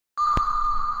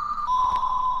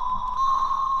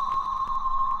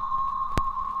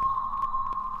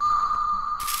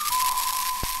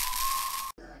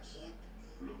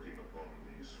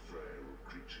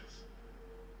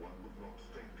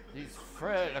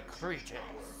the creatures.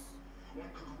 One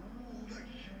could rule the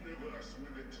universe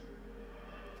with it.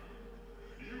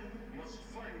 You must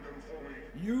find them for me.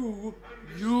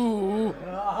 You.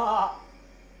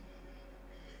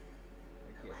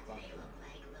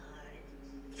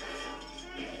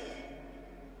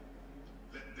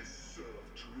 Let this serve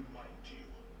to remind you.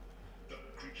 The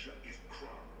creature is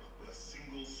crowned with a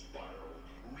single spiral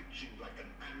reaching like an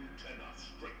antenna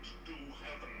straight to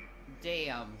heaven.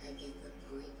 Damn.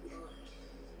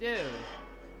 Dude.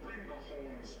 Bring the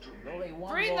horns to me. Only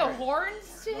one Bring more. the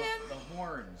horns to him? The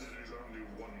horns. There is only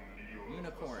one lure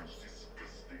Unicorns. of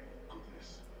disgusting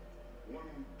goodness.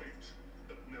 One bait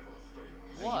that never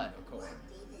fails. What?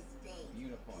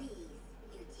 Unicorn.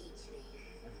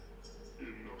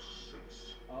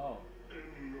 Innocence. Oh.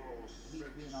 He's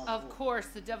Innocence. being all Of cool. course,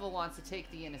 the devil wants to take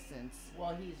the innocence.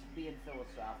 Well, he's being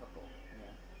philosophical.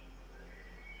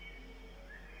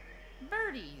 Yeah.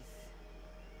 Birdies.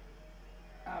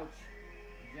 Ouch.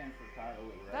 Jennifer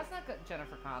Connelly, right? That's not good,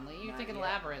 Jennifer Connelly. You're Not thinking yet.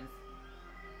 Labyrinth.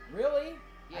 Really?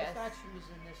 Yes. I thought she was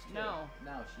in this too. No.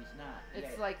 No, she's not.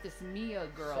 It's Yeah. like this Mia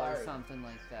girl or Sorry. something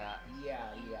like that. Yeah.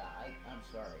 I'm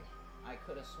sorry. I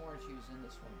could have sworn she was in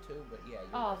this one too, but yeah. You're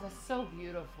Oh, right. that's so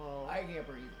beautiful. I can't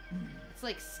breathe. It's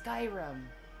like Skyrim.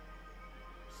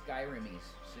 Skyrimy's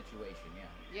situation, yeah.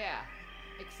 Yeah.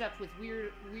 Except with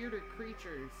weirder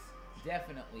creatures.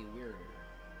 Definitely weirder.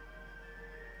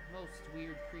 Most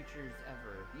weird creatures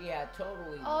ever. Yeah,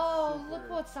 totally. Oh, super, look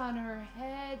what's on her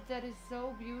head. That is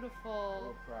so beautiful.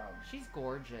 Real proud. She's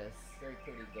gorgeous. Very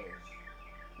pretty ghost.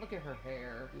 Look at her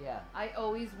hair. Yeah. I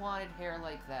always wanted hair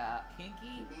like that.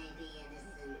 Kinky?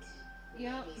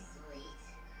 Yep.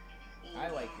 I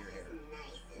like your hair.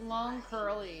 Long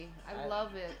curly. I I-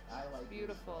 love it. I like yours.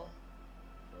 Beautiful.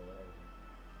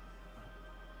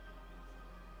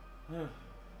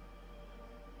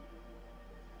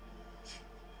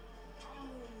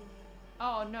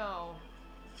 Oh no.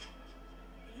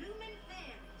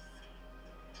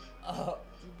 Oh,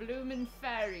 Bloomin'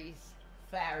 fairies.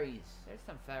 fairies. There's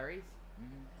some fairies.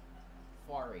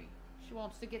 Fairy. She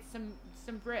wants to get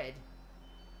some bread.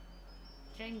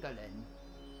 Jingling.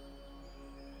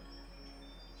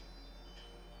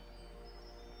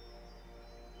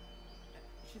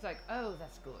 She's like, oh,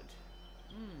 that's good.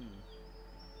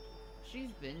 She's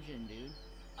binging, dude.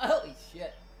 Holy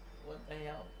shit. What the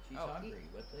hell? She's Oh, hungry.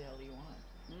 What the hell do you want?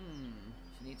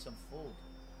 She needs some food.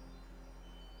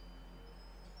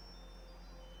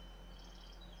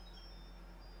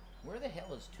 Where the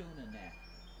hell is Tuna Neck?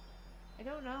 I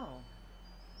don't know.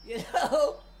 You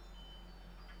know?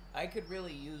 I could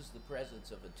really use the presence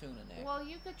of a Tuna Neck. Well,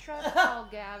 you could try to call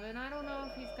Gavin. I don't know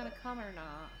if he's gonna come or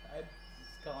not. I'd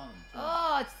just call him Tuna.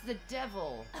 Oh, it's the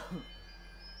devil.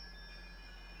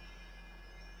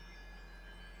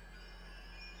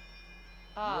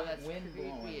 Oh, that's Wind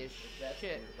blowing. creepy as That's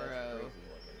shit, that's bro. crazy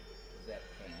looking. Is that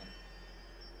Pan?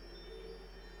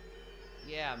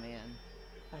 Yeah, man.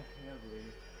 I can't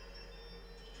believe.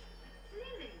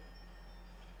 Lily.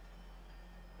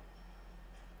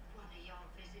 One of your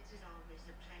visits is always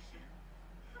a pleasure.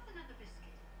 Have another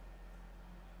biscuit.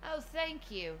 Oh,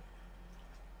 thank you.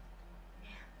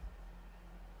 Now.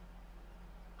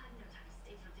 I've no time to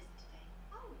stay for a visit today.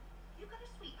 Oh, you got a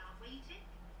sweetheart waiting?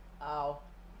 Ow.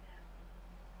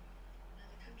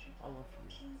 Another country I love you.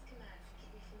 King's command to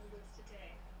keep me from the woods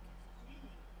today.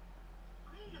 Lily,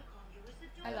 I look on you as a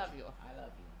daughter. I love you. I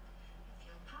love you. If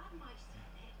you'll pardon my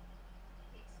saying it,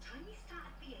 it's time you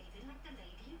started behaving like the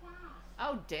lady you are.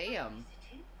 Oh, damn.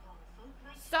 Visiting poor folk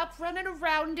like Stop running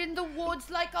around in the woods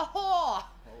like a whore.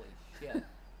 Holy shit.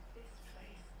 this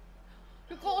place.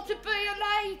 You got to be a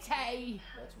lady.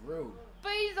 That's rude.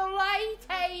 Be the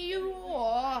lady you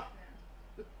are.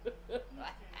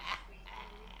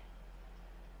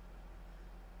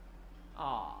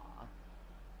 Aw.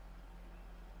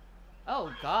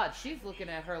 Oh God, she's looking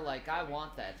at her like I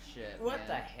want that shit. What man.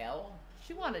 the hell?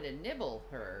 She wanted to nibble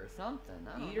her or something.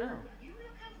 I don't Eat her? know.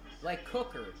 Like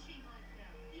cook her.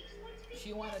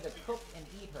 She wanted to cook and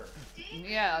eat her.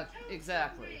 Yeah,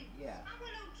 exactly. Yeah.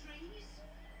 Willow trees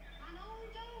and old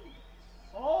oaks.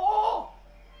 Oh!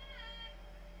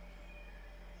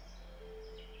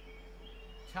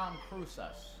 Tom Cruise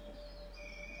us.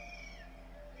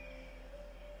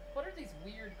 What are these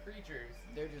weird creatures?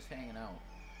 They're just hanging out.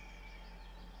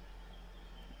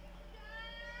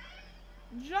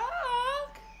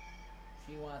 Jack!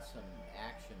 She wants some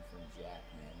action from Jack,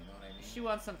 man. You know what I mean? She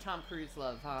wants some Tom Cruise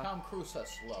love, huh? Tom Cruise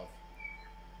us love.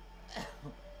 I'm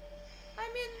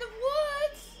in the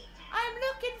woods. I'm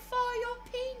looking for your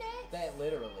penis. That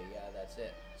literally, yeah, that's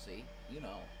it. See? You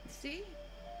know. See?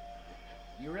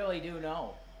 You really do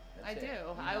know. That's I it. do.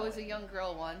 You I know was a it. young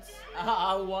girl once.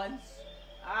 Once.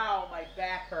 Ow, my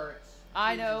back hurts.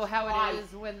 I know Jesus how Christ. it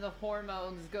is when the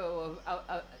hormones go,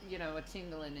 you know, a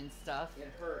tingling and stuff.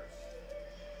 It hurts.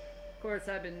 Of course,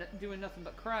 I've been doing nothing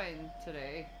but crying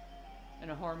today in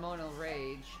a hormonal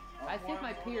rage. I think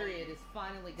my period is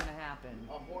finally gonna happen.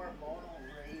 A hormonal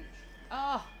rage.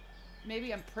 Oh,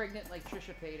 maybe I'm pregnant like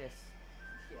Trisha Paytas.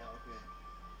 Yeah, okay.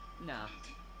 No.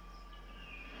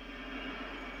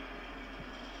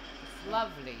 It's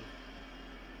lovely.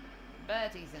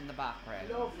 Bertie's in the background.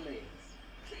 Lovely.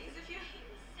 Please, if you're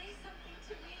here, say something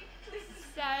to me. Please.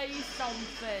 Say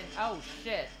something. Oh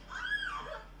shit.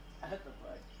 I hit the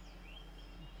bug.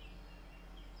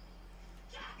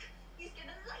 Jack, you scared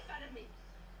the life out of me.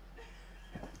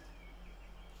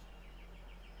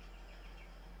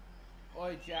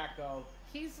 Oi, Jacko.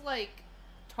 He's like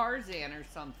Tarzan or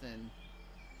something.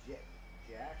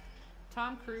 Jack?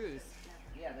 Tom Cruise.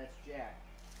 Yeah, that's Jack.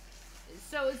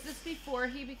 So is this before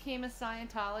he became a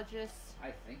Scientologist?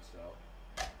 I think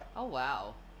so. Oh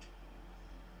wow.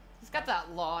 He's got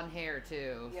that long hair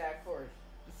too. Yeah, of course.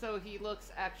 So he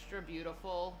looks extra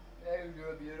beautiful.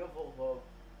 You're beautiful, folks.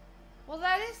 Well,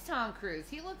 that is Tom Cruise.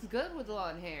 He looks good with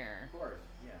long hair. Of course,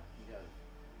 yeah, he does.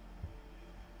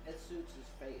 It suits his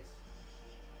face.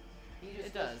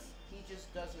 It does. He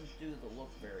just doesn't do the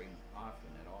look very often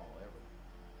at all, ever.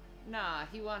 Nah,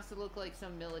 he wants to look like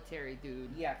some military dude.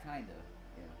 Yeah, kind of.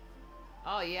 Yeah.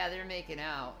 Oh yeah, they're making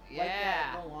out. Like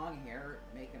Yeah. that, no long hair,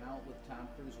 making out with Tom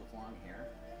Cruise with long hair,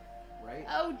 right?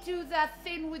 Oh, do that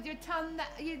thing with your tongue that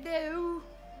you do.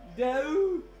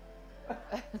 No.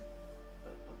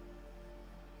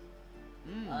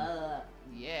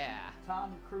 Yeah.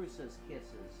 Tom Cruise's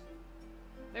kisses.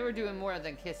 They were doing more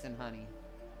than kissing, honey.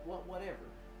 Whatever.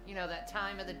 You know, that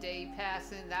time of the day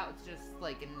passing, that was just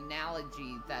like an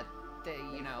analogy that they,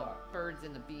 you know, fuck. birds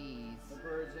and the bees. The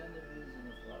birds and the bees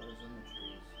and the flowers and the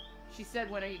trees. She said,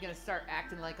 when are you going to start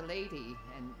acting like a lady?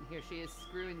 And here she is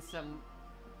screwing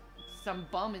some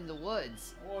bum in the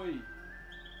woods. Oi.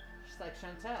 She's like,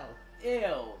 Chantel. Ew.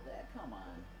 Come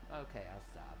on. Okay, I'll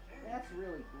stop. That's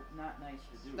really not nice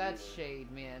to do. That's either.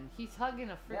 shade, man. He's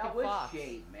hugging a freaking That was fox.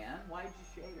 shade, man. Why'd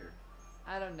you shade her?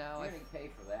 I don't know. You didn't pay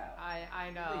for that. I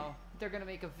know. They're gonna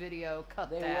make a video, cut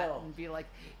They that, will. and be like,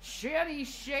 Shanny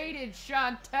shaded They're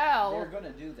Chantel. gonna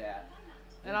do that.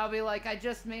 And I'll be like, I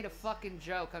just made a fucking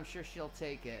joke. I'm sure she'll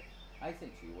take it. I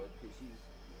think she would, because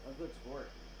she's a good sport.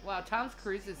 Wow, Tom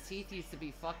Cruise's teeth used to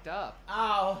be fucked up.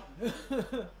 Ow!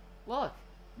 Look,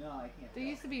 No, I can't. they tell.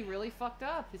 used to be really fucked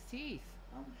up, his teeth.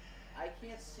 I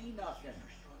can't see nothing.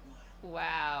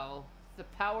 Wow. The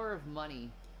power of money.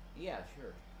 Yeah,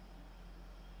 sure.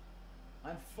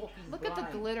 I'm fucking Look blind.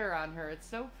 at the glitter on her. It's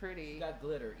so pretty. She's got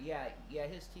glitter. Yeah,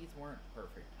 his teeth weren't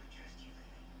perfect.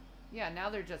 Yeah, now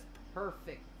they're just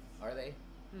perfect. Are they?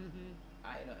 Mm-hmm.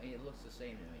 I don't. It looks the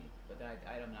same to me, but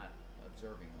I'm not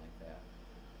observing like that.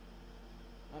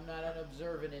 I'm not an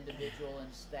observant individual in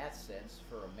that sense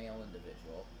for a male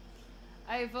individual.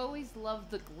 I've always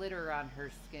loved the glitter on her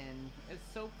skin. It's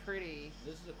so pretty.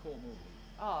 This is a cool movie.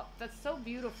 Oh, that's so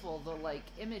beautiful, the, like,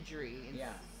 imagery and Yeah.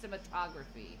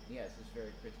 cinematography. Yes, it's very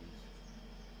pretty.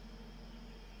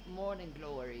 Morning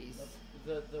glories.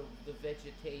 The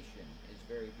vegetation is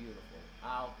very beautiful.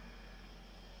 Ow.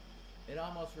 It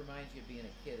almost reminds you of being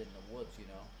a kid in the woods, you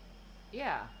know?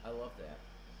 Yeah. I love that.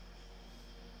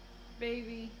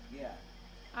 Baby, Yeah.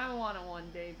 I want to one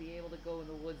day be able to go in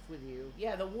the woods with you.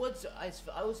 Yeah, the woods, I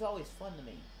was always fun to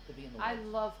me, to be in the woods. I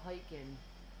love hiking.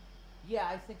 Yeah,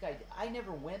 I think I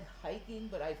never went hiking,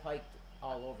 but I've hiked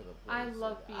all over the place. I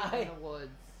love being in the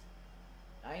woods.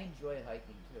 I enjoy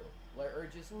hiking too. Or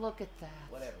just Look at that.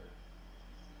 whatever.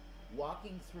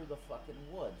 Walking through the fucking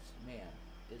woods, man,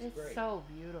 is It's great. so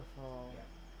beautiful.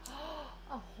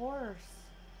 A horse.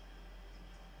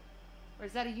 Or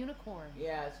is that a unicorn?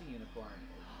 Yeah, it's a unicorn.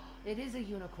 It is a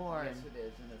unicorn. Yes, it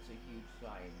is, and it's a huge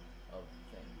sign of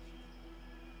things.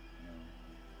 You know,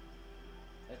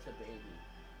 that's a baby.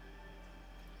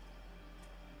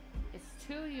 It's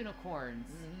two unicorns.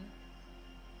 Mm-hmm.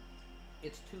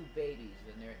 It's two babies,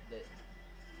 and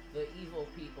the evil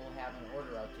people have an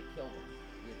order out to kill them.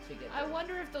 To get I them.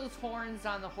 wonder if those horns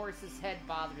on the horse's head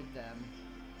bothered them.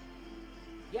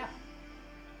 Yeah.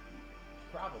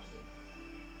 Probably.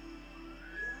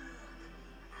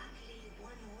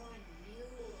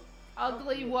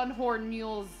 Ugly one-horned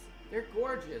mules. They're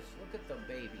gorgeous. Look at them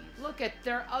babies. Look at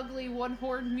their ugly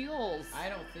one-horned mules. I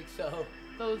don't think so.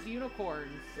 Those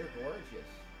unicorns. They're gorgeous.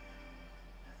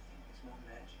 It's more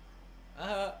magic.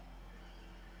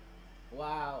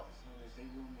 Wow. As long as they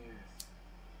Lumineers,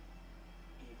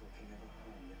 evil can never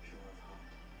harm the pure of heart.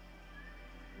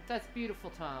 That's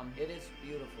beautiful, Tom. It is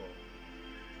beautiful.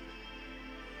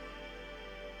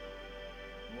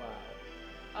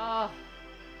 Wow.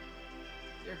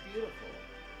 They're beautiful.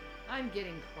 I'm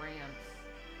getting cramps.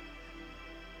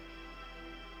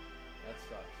 That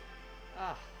sucks. Do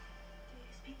you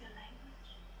speak the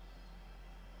language?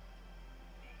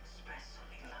 They express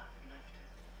something love and laughter.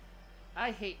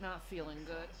 I hate not feeling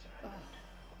good. Ugh.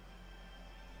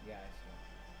 Yeah, I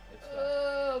see. It sucks.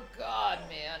 Oh, God,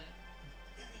 man.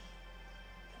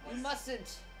 You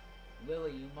mustn't.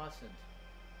 Lily, you mustn't.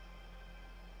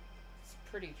 It's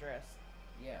pretty dress.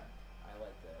 Yeah, I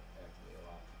like that actually a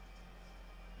lot.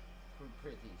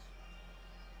 Pretties.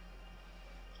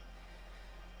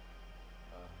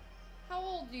 How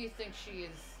old do you think she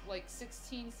is? Like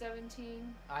 16,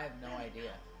 17? I have no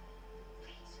idea.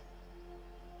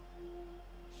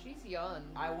 She's young.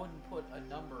 I wouldn't put a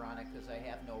number on it because I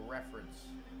have no reference.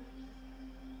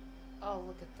 Oh,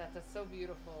 look at that. That's so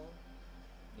beautiful.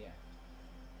 Yeah.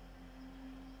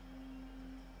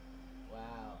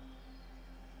 Wow.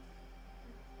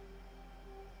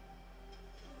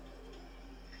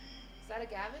 Is that a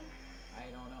Gavin? I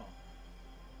don't know.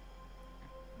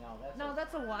 No,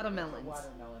 that's a watermelon. That's a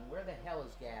watermelon. Where the hell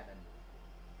is Gavin?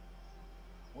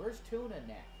 Where's Tuna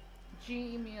Neck?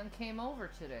 G-Man came over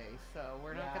today, so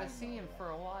we're not going to see him for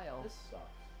a while. This sucks.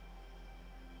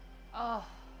 Oh.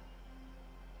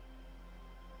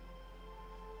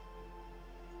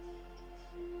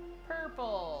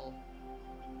 Purple.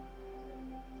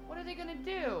 What are they going to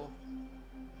do?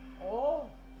 Oh.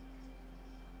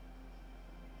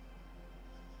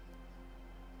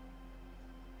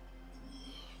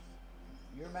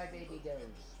 You're my baby ghost.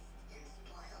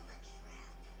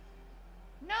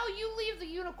 No, you leave the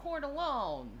unicorn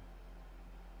alone.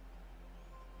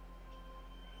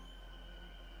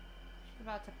 She's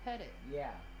about to pet it.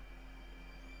 Yeah.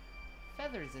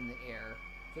 Feathers in the air.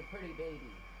 It's a pretty baby.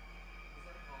 Is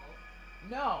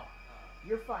that all? No.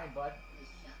 You're fine, bud. This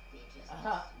young bitch is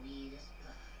Uh-huh. the sweetest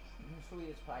pie.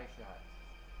 Sweetest pie shot.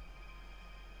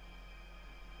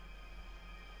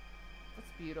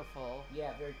 That's beautiful.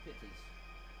 Yeah, very pitties.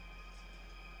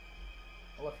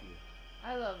 I love you.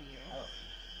 I love you. I love you.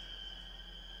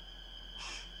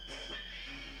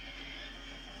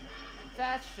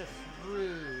 That's just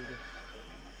rude.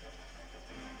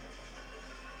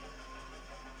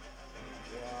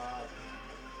 What?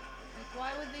 Like,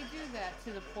 why would they do that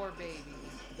to the poor baby?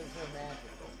 Because they're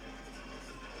magical.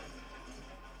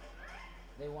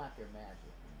 They want their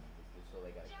magic, so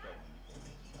they gotta kill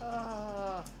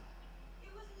them.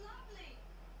 It was lovely.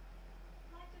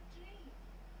 Like a dream.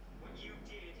 What you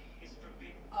did is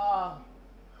forbidden.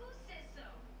 Who says so?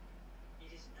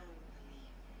 It is known, Lily.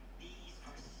 These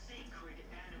are sacred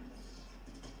animals.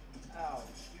 Ow.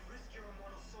 You risk your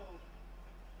immortal soul.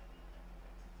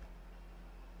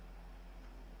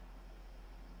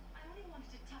 I only wanted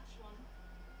to touch one.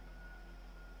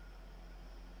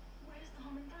 Where's the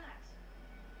home and bags?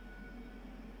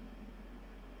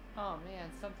 Oh man,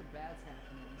 something bad's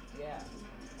happening. Yeah.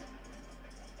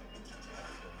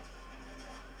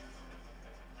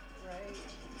 Right?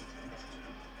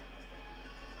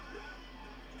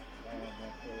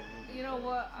 You know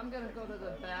what? I'm gonna go to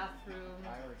the bathroom.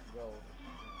 Irish gold.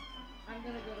 I'm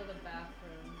gonna go to the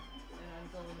bathroom and I'm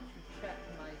going to check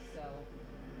myself.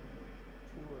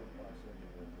 Tour bus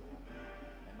individual.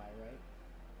 Am I right?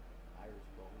 Irish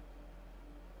gold.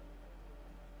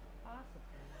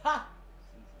 Possibly. Ha!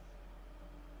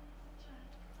 Chad.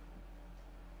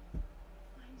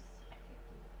 I'm sorry.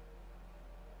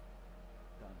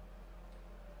 Done.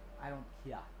 I don't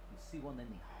care. You see one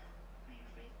anyhow. Are you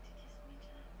afraid to kiss me,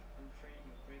 Chad? I'm afraid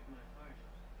you'll break my heart.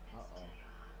 Yes, Uh-oh. Chad, you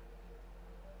are.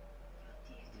 You're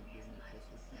dear to me You as give me life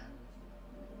kisses, itself. Shanny?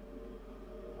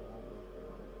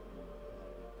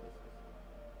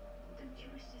 Don't you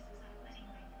wish this was our wedding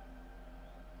ring?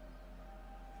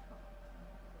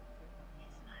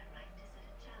 It's my right to set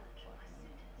a challenge for my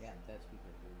suitors. Yeah, that's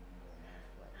because you're a nice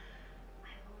flag.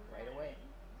 I will Right marry away.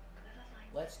 whoever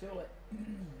finds Let's this do it.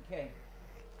 Okay.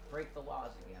 Break the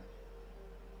laws again.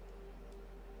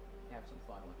 Have some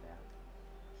fun with that.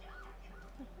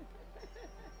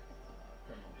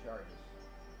 Criminal charges.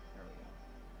 There we go.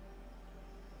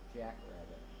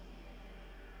 Jackrabbit.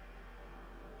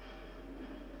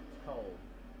 It's cold.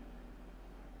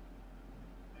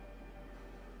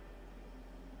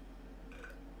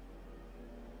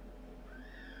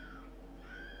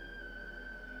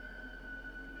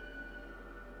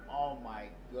 Oh my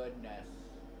goodness.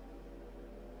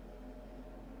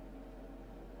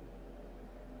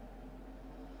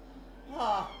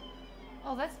 Ah.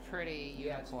 Oh, that's pretty.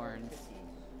 Yeah, it's for Unicorns. kitties.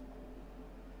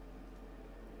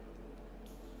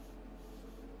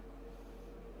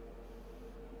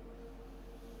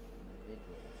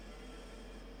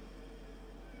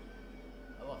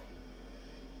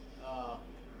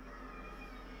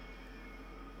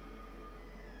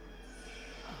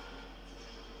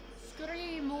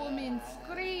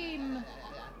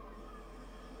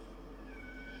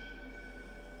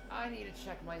 I need to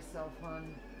check myself,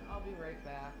 hon. I'll be right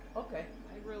back. Okay.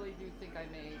 I really do think I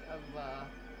may have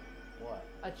What?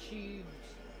 achieved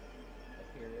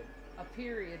A period? a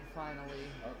period finally.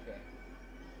 Okay.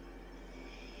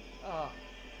 Oh.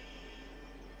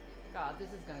 God, this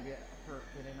is gonna get hurt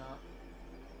getting up.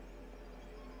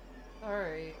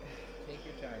 Alright. Take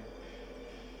your time.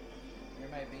 You're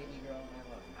my baby girl and I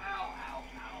love you. Ow, ow,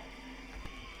 ow.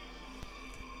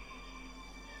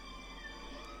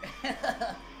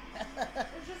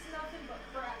 There's just nothing but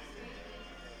cracks,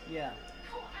 baby. Yeah.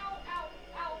 Ow, ow, ow,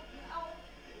 ow, ow,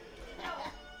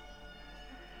 ow.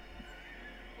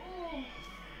 Ooh.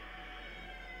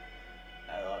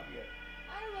 I love you.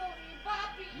 I love you,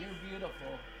 Poppy. You're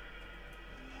beautiful.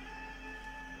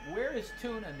 Where is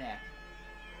Tuna Neck?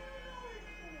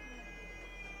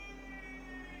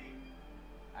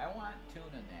 I want Tuna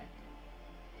Neck.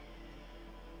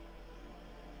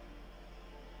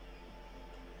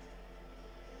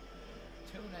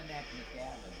 Tuna Neck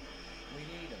McGavin. We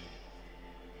need him.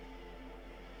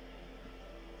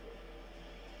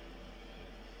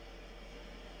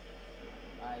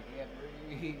 I can't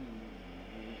breathe.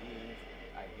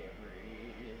 I can't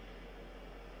breathe.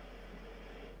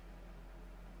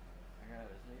 I got a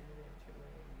situation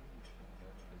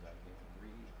because I can't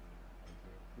breathe. I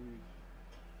can't breathe.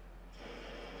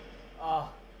 Oh.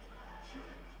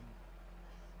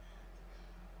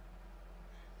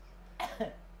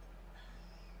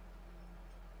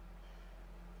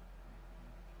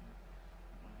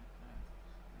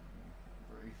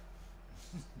 Breathe.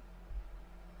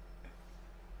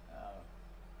 Oh.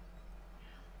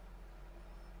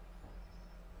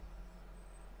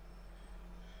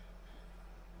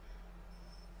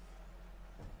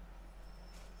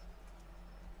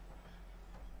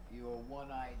 You a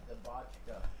one-eyed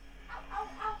debauchka.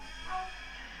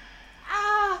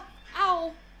 Ah!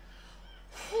 Ow!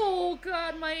 Oh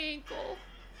God, my ankle.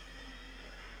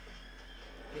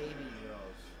 Baby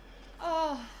girls.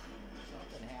 Oh.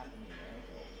 Something happened to your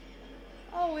ankle.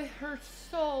 Oh, it hurts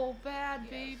so bad,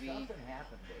 Yeah, baby. something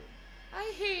happened, baby.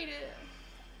 I hate it.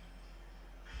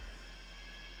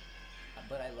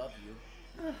 But I love you.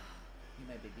 You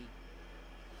my baby.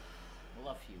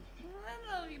 Love you.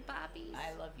 I love you, Bobby.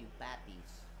 I love you,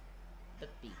 babbies.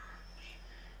 Bippy.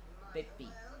 Bippy.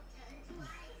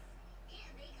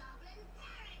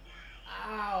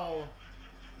 Ow!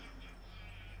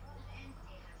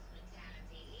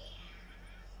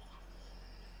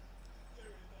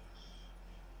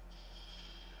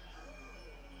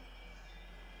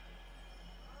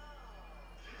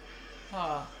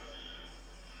 Huh.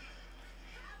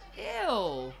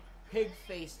 Ew.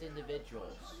 Pig-faced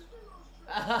individuals.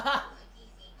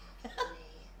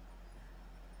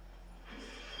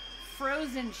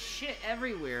 Frozen shit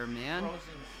everywhere, man. Frozen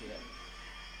shit.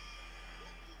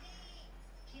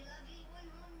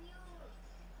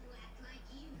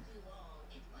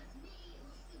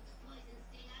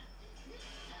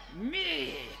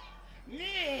 Me.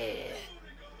 Me.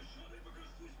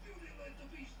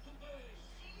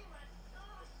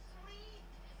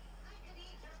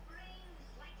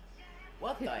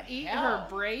 What the Eat hell? her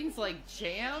brains like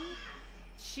jam?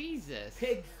 Jesus.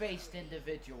 Pig-faced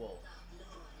individual.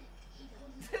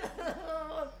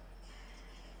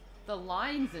 The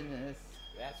lines in this.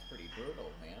 That's pretty brutal,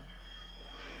 man.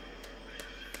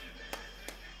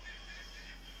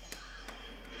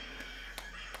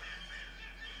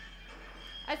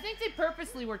 I think they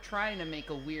purposely were trying to make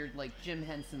a weird, like, Jim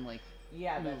Henson, like,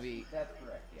 movie. That's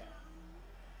correct, yeah.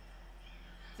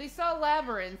 They saw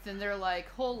Labyrinth and they're like,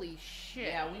 holy shit.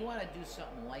 Yeah, we want to do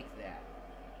something like that.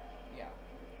 Yeah.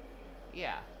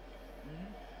 Yeah.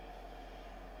 Mm-hmm.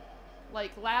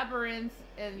 Like Labyrinth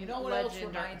and You know what Legend else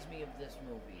reminds me of this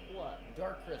movie? What?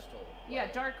 Dark Crystal.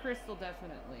 Yeah, Dark Crystal,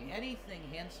 definitely. Anything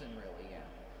Henson, really, yeah.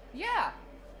 Yeah.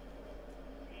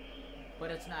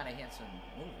 But it's not a Henson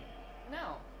movie.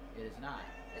 No. It is not.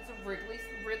 It's a Ridley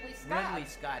Scott. Ridley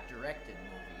Scott directed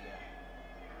movie, yeah.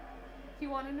 He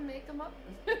wanted to make them up.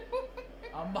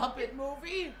 A Muppet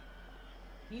movie?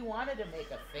 He wanted to make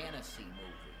a fantasy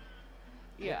movie.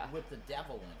 Yeah. With the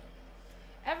devil in it.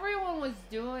 Everyone was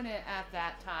doing it at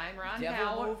that time. Ron Devil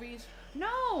Howard. movies?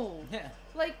 No.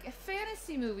 Like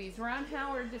fantasy movies. Ron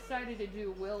Howard decided to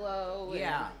do Willow.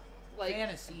 Yeah. And, like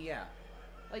fantasy, yeah.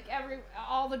 Like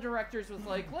all the directors was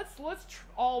like, let's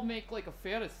all make like a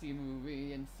fantasy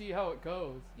movie and see how it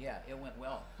goes. Yeah, it went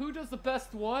well. Who does the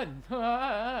best one?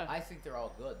 I think they're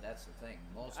all good. That's the thing.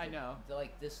 Most I of know. Them,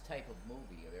 like this type of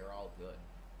movie, they're all good.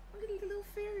 Look at the little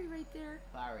fairy right there.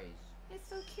 Fairies. It's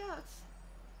so cute.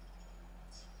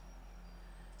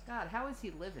 God, how is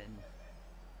he living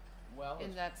Well, in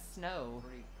it's that snow?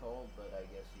 pretty cold, but I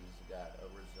guess he's got a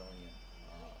resilient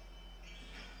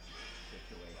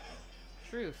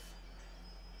Truth.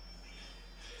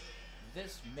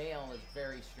 This male is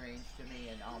very strange to me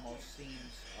and almost seems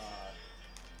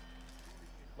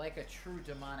like a true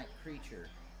demonic creature.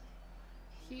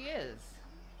 He is.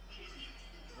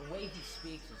 The way he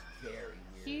speaks is very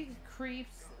weird. He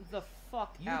creeps the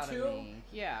fuck You out too? of me.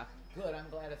 Yeah. Good, I'm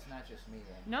glad it's not just me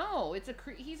then. No, it's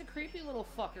he's a creepy little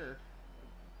fucker.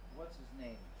 What's his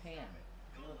name? Pan.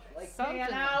 Like Something.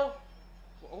 Pan now?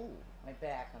 Oh. My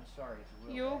back, I'm sorry, it's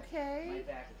real You bad. okay? My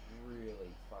back is really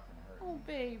fucking hurting. Oh,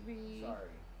 baby. Sorry.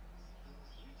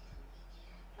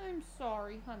 I'm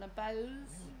sorry, Honeybows.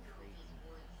 Really crazy.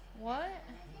 What?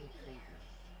 Really crazy.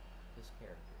 This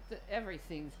character.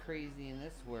 Everything's crazy in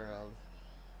this world.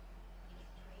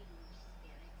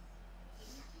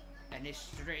 And it's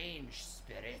strange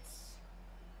spirits.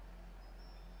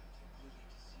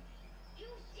 You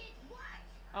did what?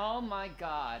 Oh my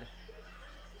god.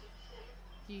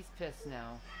 He's pissed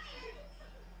now.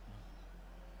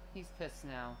 He's pissed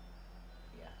now.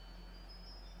 Yeah.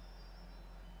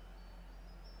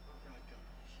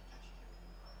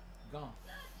 Gone.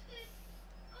 That's it.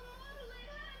 A model in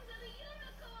hands of a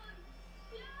unicorn.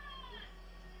 Yeah.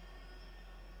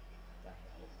 The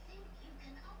hell? Think you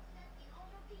can upset the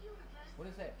owner of the universe What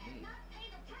does that and mean? not pay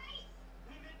the price?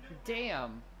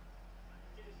 Damn.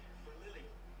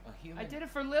 A human. I did it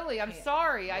for Lily. I'm can't-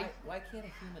 sorry. Why can't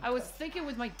a human? I was touch- thinking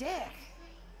with my dick. Love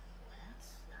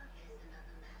is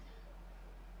another matter.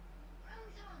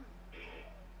 Round Tom.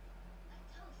 A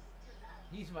toast to love.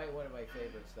 He's one of my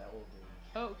favorites. That will do.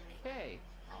 Okay.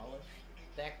 Olive.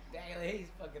 That he's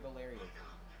fucking hilarious.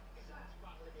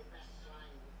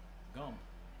 Gump.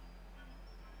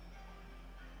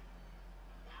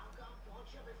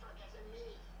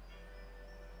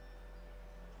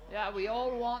 Yeah, we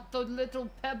all want the little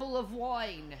pebble of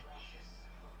wine.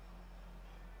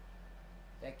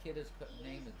 That kid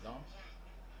name is Gump.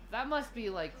 That must be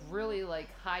like really like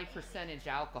high percentage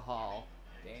alcohol.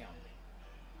 Damn.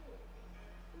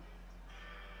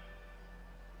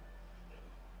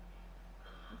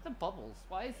 What's the bubbles?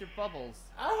 Why is there bubbles?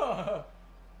 Oh.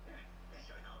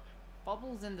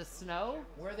 Bubbles in the snow?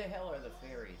 Where the hell are the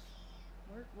fairies?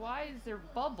 Why is there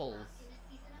bubbles?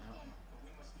 I don't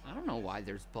know. I don't know why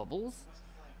there's bubbles,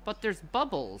 but there's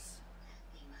bubbles.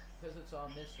 Because it's all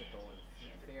mystical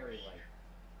and fairy-like.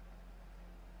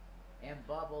 And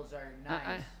bubbles are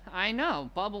nice. I know,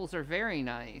 bubbles are very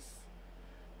nice.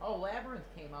 Oh, Labyrinth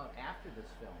came out after this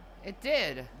film. It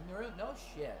did. No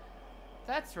shit.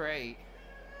 That's right.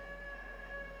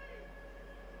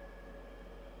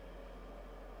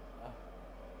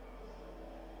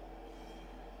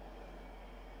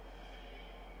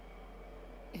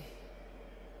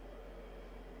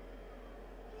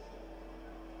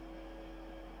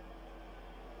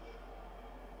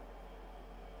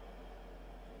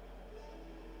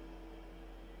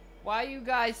 Why are you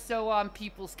guys so on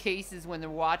people's cases when they're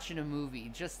watching a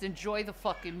movie? Just enjoy the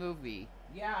fucking movie.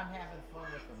 Yeah, I'm having fun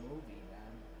with the movie,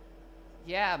 man.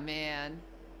 Yeah, man.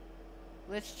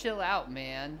 Let's chill out,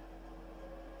 man.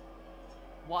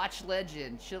 Watch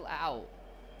Legend. Chill out.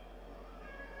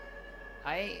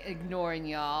 I ain't ignoring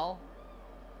y'all.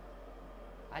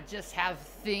 I just have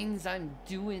things I'm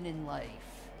doing in life.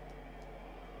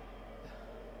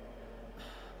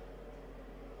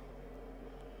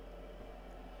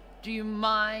 Do you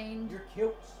mind You're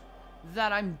cute.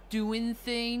 that I'm doing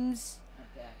things? Not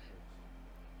backwards.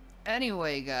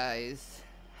 Anyway, guys,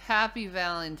 happy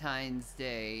Valentine's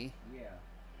Day. Yeah.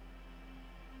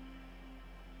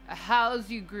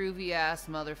 How's you groovy ass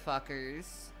motherfuckers?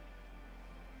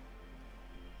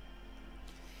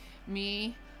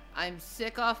 Me, I'm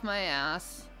sick off my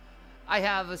ass. I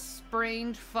have a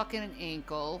sprained fucking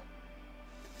ankle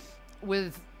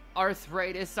with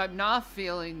arthritis. I'm not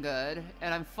feeling good,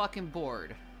 and I'm fucking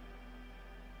bored.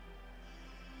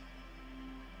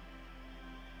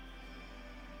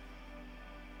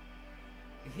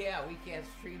 Yeah, we can't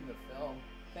stream the film.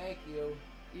 Thank you.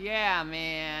 Yeah,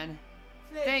 man.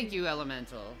 Thank you,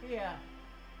 Elemental. Yeah.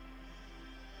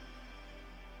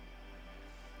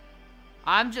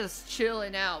 I'm just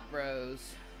chilling out, bros.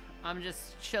 I'm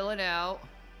just chilling out.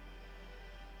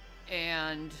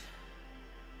 And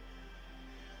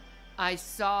I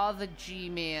saw the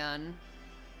G-Man.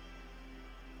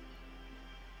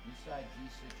 You saw a G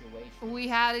situation. We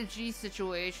had a G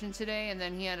situation today, and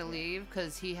then he had to leave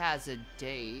because he has a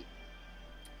date.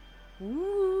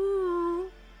 Woo!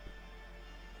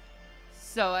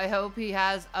 So I hope he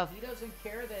has a He doesn't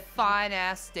care that fine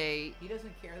ass date. He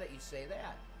doesn't care that you say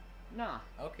that. Nah.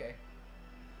 Okay.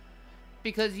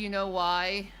 Because you know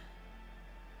why?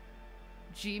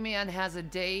 G-Man has a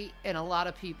date and a lot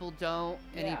of people don't,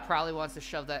 and he Yeah. probably wants to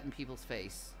shove that in people's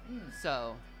face.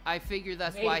 So I figure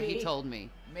that's why he Maybe. told me.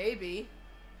 Maybe.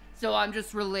 So I'm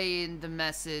just relaying the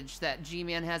message that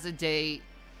G-Man has a date,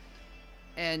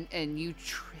 and you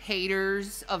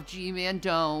haters of G-Man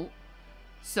don't.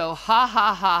 So ha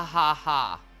ha ha ha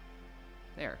ha.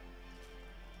 There.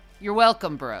 You're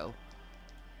welcome, bro.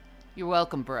 You're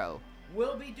welcome, bro.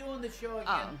 We'll be doing the show again.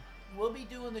 Um. We'll be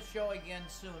doing the show again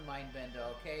soon, Mindbender,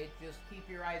 okay? Just keep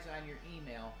your eyes on your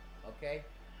email, okay?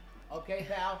 Okay,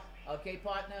 pal? Okay,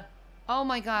 partner? Oh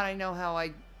my god, I know how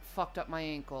I fucked up my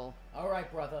ankle. All right,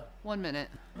 brother. 1 minute.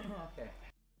 Okay.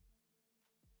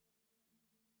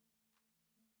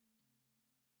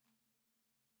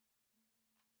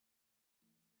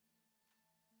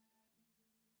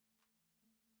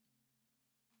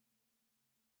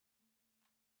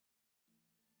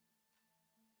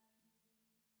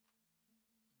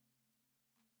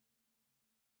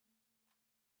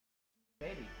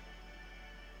 Maybe.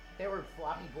 They were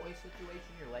floppy boy situation,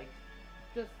 your legs?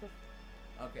 Just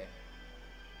Okay.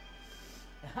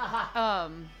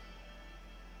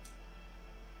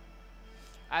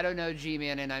 I don't know,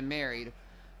 G-Man, and I'm married.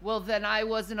 Well, then I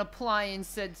wasn't applying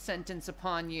said sentence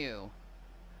upon you.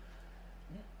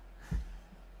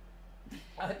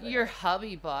 Your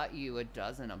hubby bought you a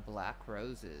dozen of black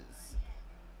roses.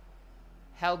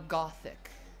 How gothic.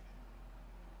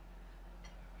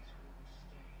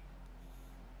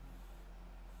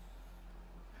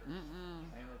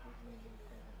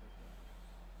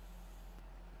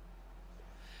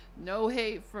 No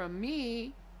hate from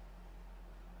me.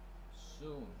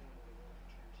 Soon.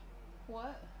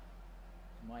 What?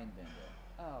 Mindbender.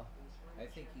 Oh. I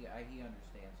think he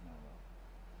understands now,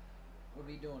 though. We'll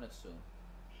be doing it soon.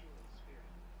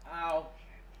 Ow.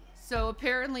 So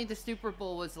apparently the Super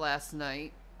Bowl was last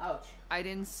night. Ouch. I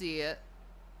didn't see it.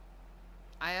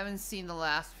 I haven't seen the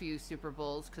last few Super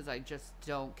Bowls because I just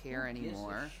don't care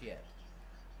anymore. Who gives a shit?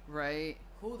 Right?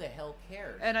 Who the hell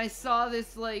cares? And I saw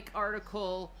this, like,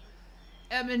 article,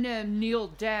 Eminem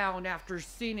kneeled down after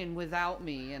singing Without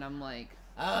Me, and I'm like,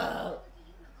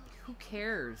 who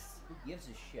cares? Who gives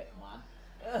a shit, man?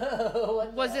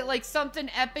 Was it like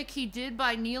something epic he did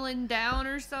by kneeling down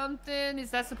or something? Is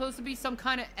that supposed to be some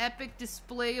kind of epic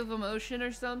display of emotion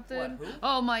or something? What, who?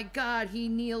 Oh my god, he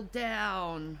kneeled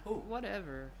down. Who?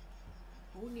 Whatever.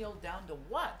 Who kneeled down to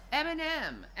what?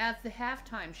 Eminem at the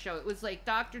halftime show. It was like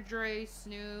Dr. Dre,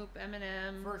 Snoop,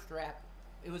 Eminem. First rap.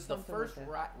 It was the Something first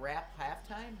like rap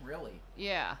halftime? Really?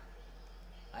 Yeah.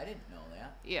 I didn't know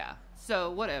that. Yeah.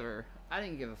 So, whatever. I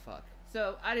didn't give a fuck.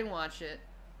 So, I didn't watch it.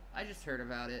 I just heard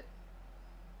about it.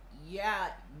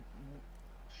 Yeah,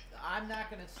 I'm not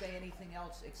going to say anything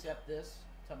else except this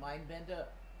to Mindbender.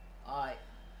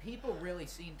 People really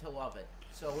seem to love it,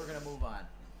 so we're going to move on.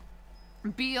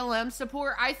 BLM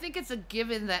support? I think it's a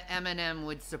given that Eminem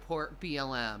would support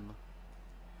BLM.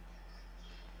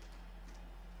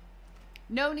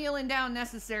 No kneeling down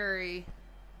necessary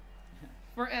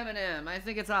for Eminem. I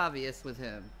think it's obvious with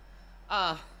him.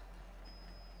 Lawful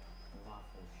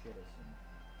citizen.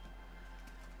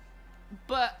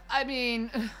 But, I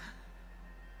mean...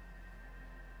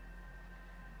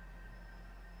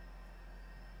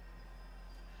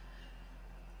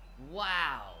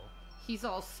 wow. He's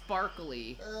all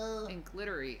sparkly and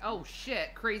glittery. Oh,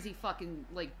 shit. Crazy fucking,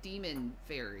 like, demon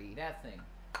fairy. That thing.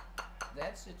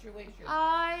 That situation.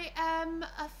 I am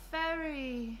a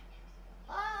fairy.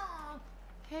 Ah.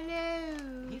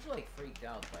 Hello. He's like freaked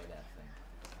out by that thing.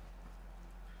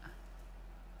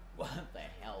 What the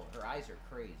hell? Her eyes are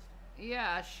crazed.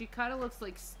 Yeah, she kind of looks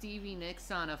like Stevie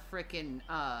Nicks on a frickin'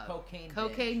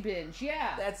 Cocaine binge.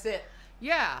 Yeah. That's it.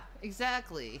 Yeah,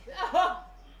 exactly.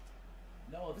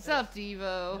 No offense. What's up,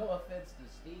 Devo? No offense to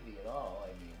Stevie at all. I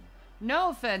mean,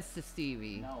 No offense to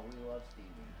Stevie. no, we love Stevie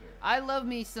here. I love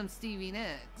me some Stevie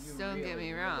Nicks. You Don't really, get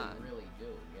me wrong. Really, really do.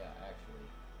 Yeah, actually.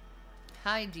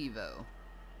 Hi, Devo.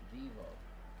 Devo.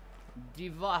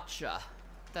 Devacha.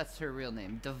 That's her real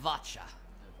name. Devacha.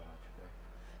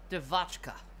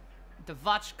 Devachka.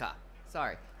 Devachka.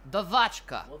 Sorry.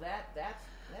 Devachka. Well,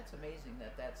 that's amazing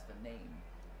that that's the name.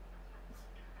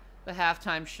 The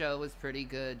halftime show was pretty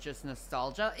good. Just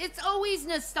nostalgia. It's always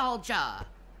nostalgia.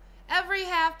 Every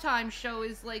halftime show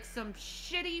is like some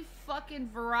shitty fucking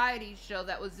variety show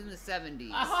that was in the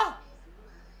 70s. Uh-huh.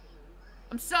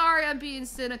 I'm sorry I'm being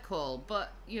cynical,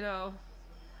 but, you know,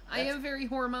 I am very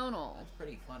hormonal. That's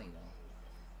pretty funny, though.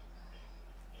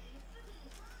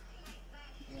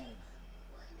 Yeah.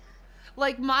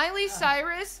 Like Miley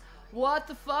Cyrus? What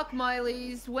the fuck,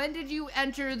 Miley's? When did you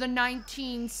enter the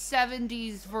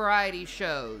 1970s variety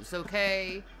shows,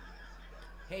 okay?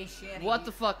 Hey, Shanny. What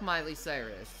the fuck, Miley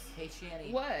Cyrus? Hey,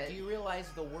 Shanny. What? Do you realize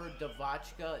the word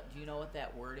Davochka? Do you know what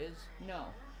that word is? No.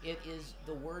 It is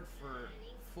the word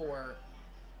for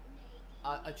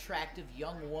attractive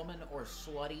young woman or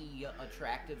slutty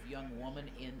attractive young woman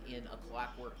in a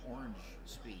Clockwork Orange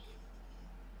speak.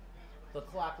 The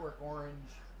Clockwork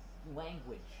Orange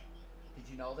language. Did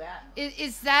you know that?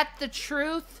 Is that the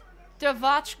truth,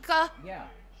 Davochka? Yeah.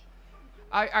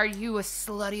 Are you a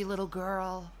slutty little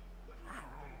girl?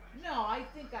 No, I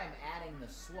think I'm adding the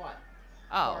slut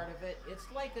part of it. It's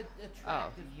like an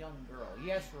attractive young girl.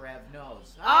 Yes, Rev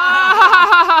knows.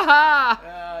 Ah!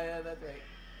 Yeah, that's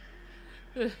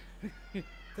right.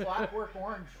 Clockwork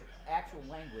Orange, actual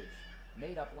language,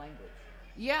 made up language.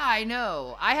 Yeah, I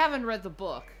know. I haven't read the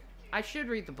book. I should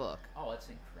read the book. Oh, it's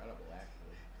incredible,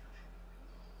 actually.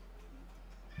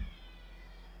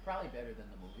 Probably better than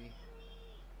the movie.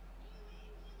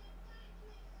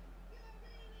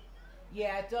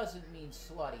 Yeah, it doesn't mean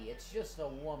slutty. It's just a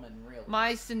woman, really.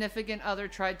 My significant other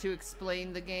tried to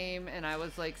explain the game, and I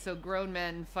was like, so grown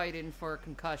men fighting for a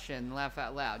concussion, laugh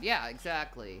out loud. Yeah,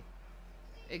 exactly.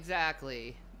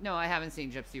 Exactly. No, I haven't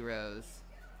seen Gypsy Rose.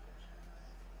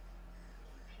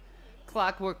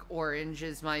 Clockwork Orange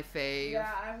is my fave.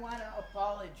 Yeah, I want to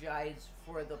apologize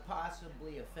for the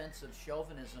possibly offensive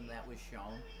chauvinism that was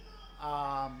shown.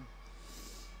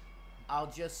 I'll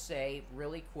just say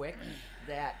really quick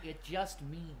that it just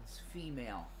means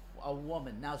female, a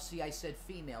woman. Now, see, I said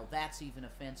female. That's even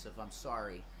offensive. I'm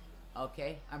sorry.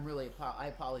 Okay? I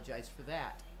apologize for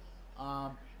that.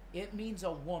 It means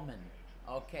a woman,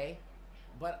 okay?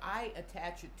 But I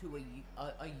attach it to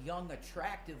a young,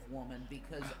 attractive woman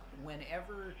because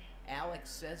whenever Alex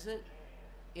says it,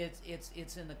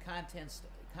 it's in the context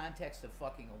of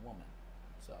fucking a woman.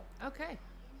 So Okay.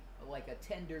 like a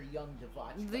tender young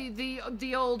Davochka.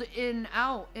 The old in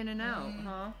and out,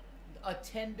 huh? A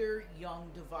tender young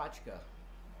Davochka.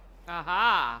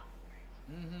 Aha.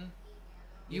 Mm-hmm.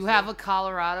 You have a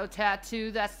Colorado tattoo?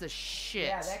 That's the shit.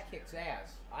 Yeah, that kicks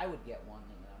ass. I would get one of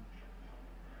them.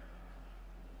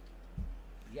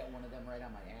 Get one of them right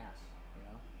on my ass, you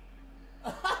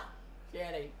know?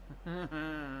 Shanny.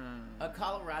 A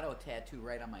Colorado tattoo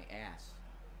right on my ass.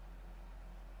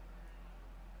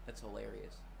 That's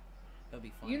hilarious. That'd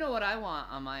be fun. You know what I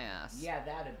want on my ass? Yeah,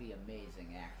 that'd be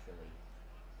amazing, actually.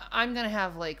 I'm gonna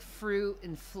have like fruit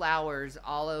and flowers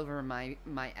all over my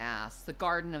ass. The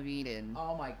Garden of Eden.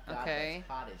 Oh my god, Okay.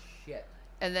 that's hot as shit.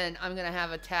 And then I'm gonna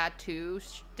have a tattoo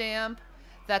stamp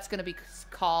that's gonna be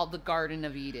called the Garden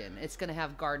of Eden. It's gonna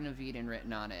have Garden of Eden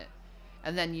written on it.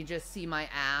 And then you just see my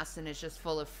ass and it's just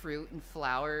full of fruit and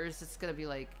flowers. It's gonna be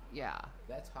like, yeah.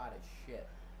 That's hot as shit.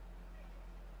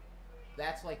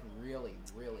 That's like really,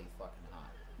 really fucking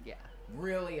hot. Yeah.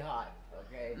 Really hot,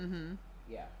 okay? Mm-hmm.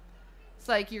 Yeah. It's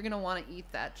like you're gonna want to eat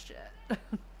that shit.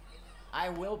 I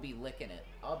will be licking it.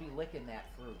 I'll be licking that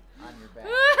fruit on your back.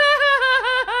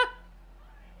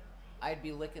 I'd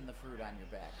be licking the fruit on your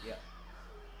back, yeah.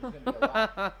 There's gonna be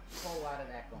a whole lot of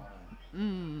that going on.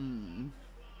 Mmm.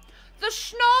 The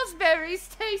schnozberries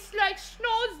taste like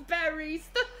schnozberries.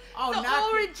 The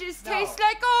oranges taste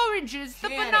like oranges.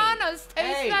 Shanny. The bananas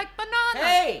taste like bananas.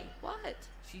 Hey! What?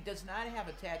 She does not have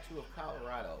a tattoo of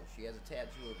Colorado. She has a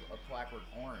tattoo of Clockwork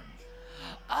Orange.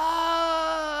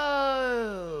 Oh,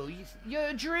 you're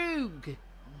a droog.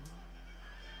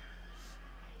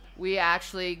 We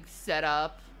actually set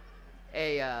up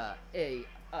a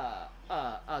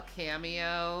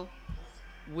cameo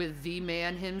with the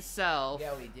man himself.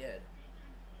 Yeah, we did.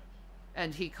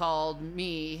 And he called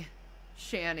me,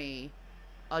 Shanny,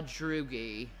 a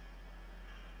droogie.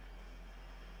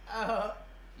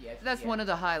 Yes, That's one of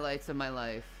the highlights of my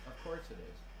life. Of course it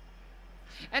is.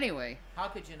 Anyway. How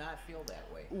could you not feel that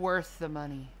way? Worth the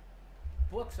money.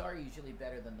 Books are usually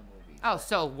better than the movies. Oh,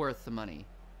 so worth the money.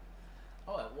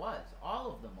 Oh, it was. All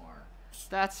of them are.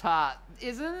 That's hot.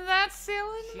 Isn't that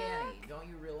silly? Shanny, don't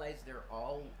you realize they were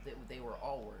all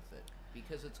worth it?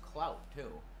 Because it's clout,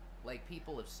 too. Like,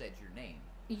 people have said your name.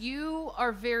 You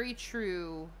are very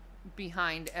true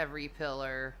behind every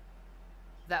pillar.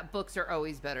 That books are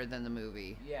always better than the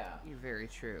movie. Yeah. You're very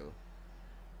true.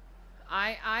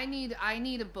 I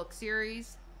need a book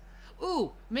series.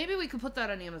 Ooh, maybe we could put that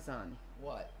on Amazon.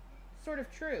 What? Sort of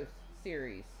Truth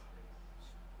series.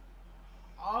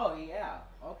 Oh, yeah.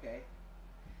 Okay.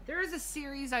 There is a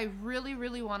series I really,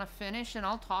 really want to finish, and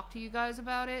I'll talk to you guys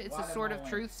about it. It's a Sort of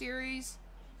Truth series.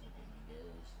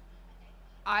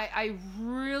 I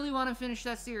really want to finish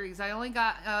that series. I only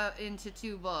got into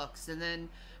 2 books, and then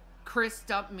Chris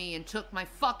dumped me and took my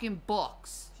fucking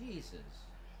books. Jesus.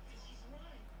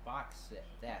 Box it.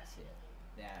 That's it.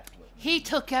 That's what He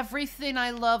took everything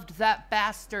I loved, that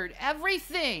bastard.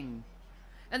 Everything.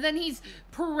 And then he's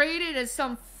paraded as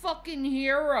some fucking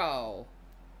hero.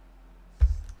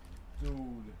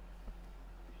 Dude.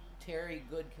 Terry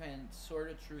Goodkin,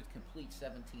 Sword of Truth, complete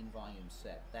 17-volume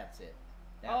set. That's it.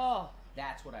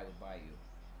 That's what I would buy you.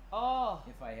 Oh.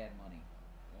 If I had money.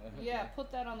 Yeah,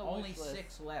 put that on the Only wish list.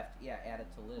 6 left. Yeah, add it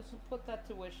to list. Put that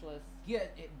to wish list. Yeah,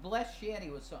 Bless Shanny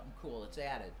was something cool. It's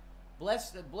added.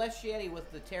 Bless Shanny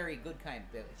with the Terry Goodkind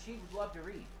bit. She would love to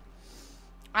read.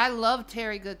 I love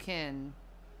Terry Goodkin.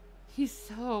 He's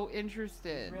so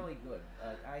interested. He's really good.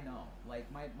 I know.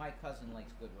 Like my cousin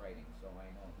likes good writing, so I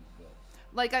know he's good.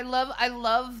 Like I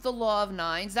love The Law of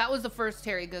Nines. That was the first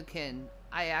Terry Goodkin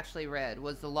I actually read,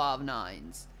 was The Law of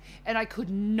Nines. And I could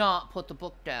not put the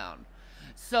book down.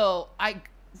 So I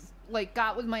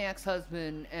got with my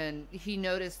ex-husband, and he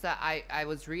noticed that I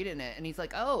was reading it, and he's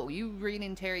like, "Oh, you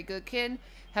reading Terry Goodkin?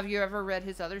 Have you ever read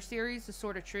his other series, The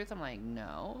Sword of Truth?" I'm like,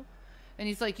 "No." And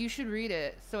he's like, "You should read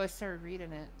it." So I started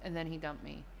reading it, and then he dumped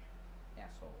me.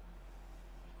 Asshole.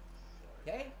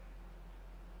 Okay?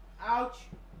 Ouch!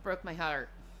 Broke my heart.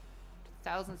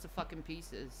 Thousands of fucking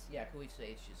pieces. Yeah, can we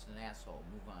say it's just an asshole?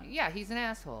 Move on. Yeah, he's an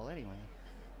asshole anyway.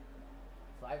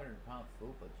 500-pound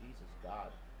fupa, Jesus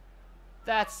God.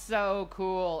 That's so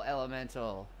cool,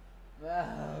 Elemental.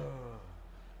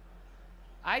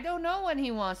 I don't know when he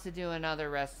wants to do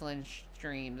another wrestling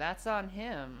stream. That's on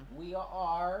him.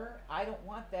 I don't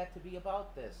want that to be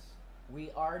about this.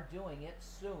 We are doing it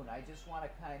soon. I just want to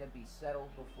kind of be settled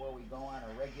before we go on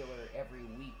a regular every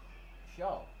week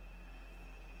show.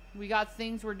 We got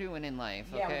things we're doing in life,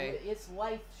 okay? Yeah, it's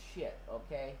life shit,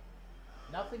 okay?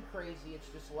 Nothing crazy, it's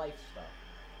just life stuff.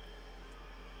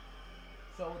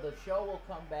 So the show will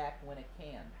come back when it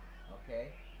can, okay?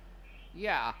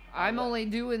 Yeah, I'm only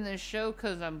doing this show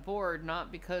because I'm bored,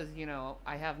 not because,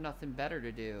 I have nothing better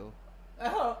to do.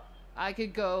 I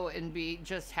could go and be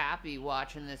just happy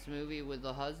watching this movie with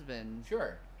the husband.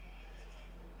 Sure.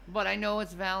 But I know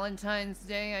it's Valentine's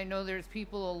Day. I know there's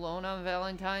people alone on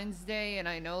Valentine's Day, and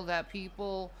I know that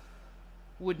people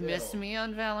would miss me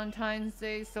on Valentine's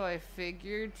Day, so I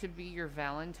figured to be your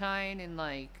Valentine and,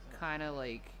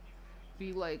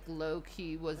 be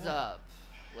low-key, what's up?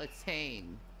 Let's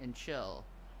hang and chill.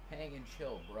 Hang and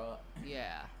chill, bruh.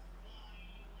 Yeah.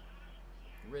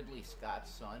 Ridley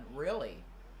Scott's son. Really?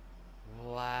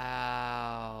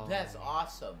 Wow. That's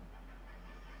awesome.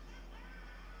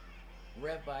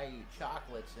 Rev Bayou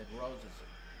chocolates and roses.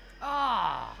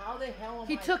 Ah. How the hell am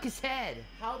He took his head.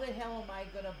 How the hell am I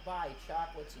gonna buy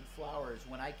chocolates and flowers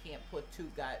when I can't put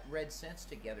two red cents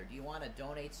together? Do you want to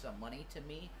donate some money to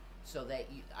me so that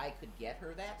I could get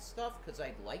her that stuff? Because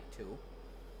I'd like to.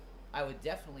 I would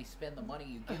definitely spend the money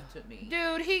you give to me.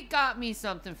 Dude, he got me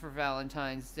something for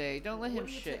Valentine's Day. Don't let him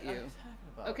shit you.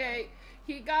 Okay,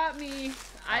 he got me.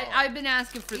 I've been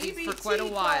asking for these for quite a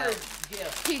while.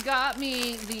 He got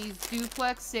me these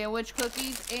duplex sandwich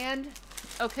cookies and,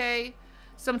 okay,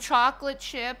 some chocolate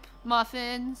chip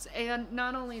muffins, and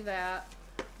not only that,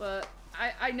 but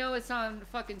I know it's on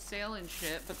fucking sale and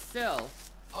shit, but still.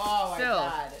 Oh, still,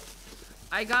 I got it.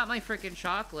 I got my freaking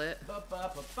chocolate.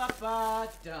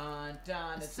 Dun,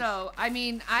 dun. So, I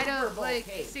mean, I don't, like,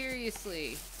 cake.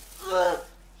 Seriously.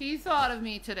 He thought of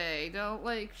me today. Don't,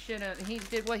 shit on. He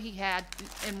did what he had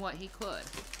and what he could.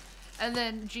 And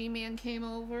then G-Man came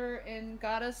over and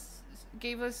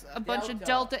gave us a bunch of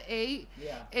Delta 8.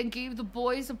 Yeah. And gave the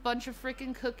boys a bunch of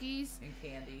freaking cookies. And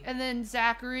candy. And then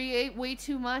Zachary ate way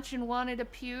too much and wanted to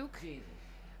puke. Jesus.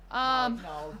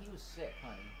 No, he was sick,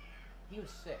 honey. He was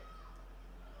sick.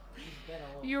 He's been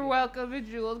a little You're sick. welcome,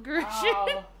 Bejeweled Grushin.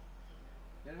 Ow.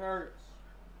 It hurts.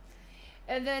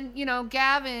 And then,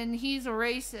 Gavin, he's a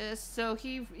racist, so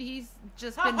he's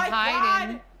just Oh been my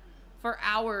hiding God. for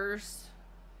hours.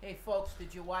 Hey, folks,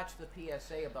 did you watch the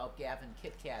PSA about Gavin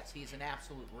Kit Kats? He's an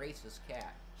absolute racist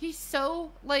cat. He's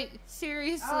so,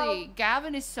 seriously, Oh.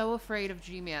 Gavin is so afraid of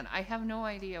G-Man. I have no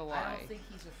idea why. I don't think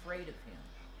he's afraid of him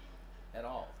at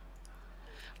all.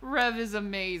 Rev is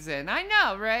amazing. I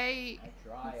know, right? I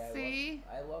try. See?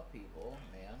 I love people,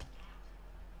 man.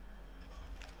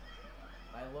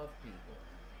 I love people.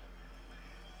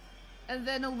 And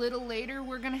then a little later,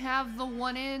 we're going to have the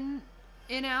one in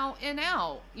out,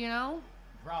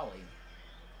 Probably.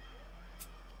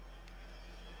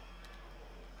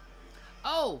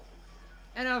 Oh,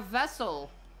 and a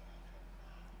vessel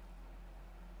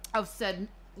of said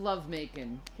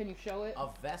lovemaking. Can you show it? A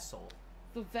vessel.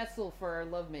 The vessel for our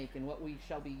lovemaking, what we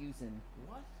shall be using.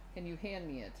 What? Can you hand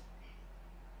me it?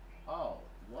 Oh,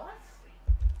 what?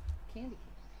 Candy.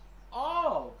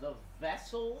 Oh, the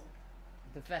vessel?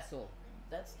 The vessel.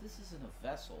 This isn't a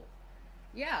vessel.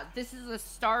 Yeah, this is a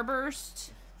Starburst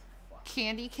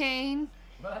candy cane.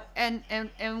 What?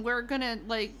 And we're gonna,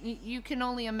 like, you can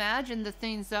only imagine the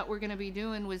things that we're gonna be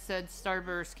doing with said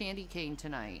Starburst candy cane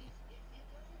tonight.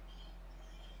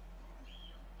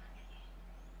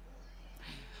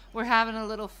 We're having a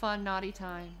little fun, naughty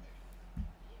time.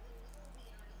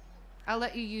 I'll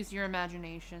let you use your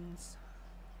imaginations.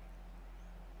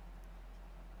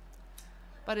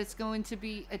 But it's going to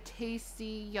be a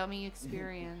tasty, yummy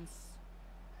experience.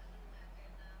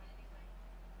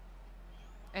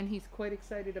 And he's quite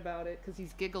excited about it because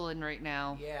he's giggling right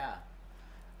now. Yeah.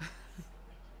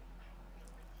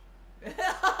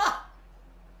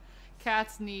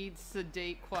 Cats need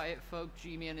sedate, quiet folk.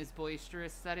 G-Man is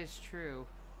boisterous. That is true.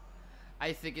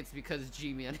 I think it's because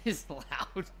G-Man is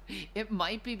loud. It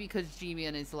might be because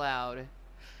G-Man is loud.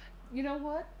 You know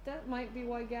what? That might be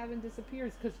why Gavin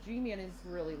disappears, because G-Man is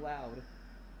really loud.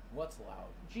 What's loud?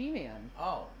 G-Man.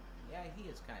 Oh, yeah, he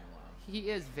is kind of loud. He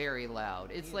is very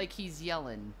loud. It's like he's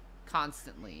yelling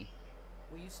constantly.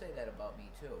 Well, you say that about me,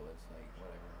 too. It's like,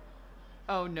 whatever.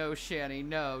 Oh, no, Shanny.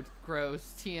 No.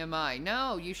 Gross. TMI.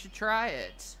 No, you should try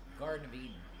it. Garden of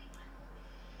Eden.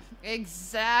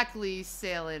 Exactly,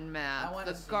 Sailing Map. I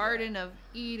wanna The see Garden that. of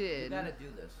Eden. You gotta do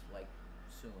this, like,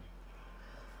 soon.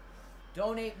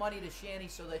 Donate money to Shanny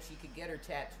so that she could get her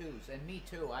tattoos. And me,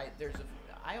 too.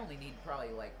 I only need probably,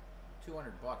 like,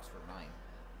 $200 for mine.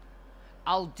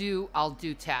 I'll do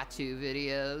tattoo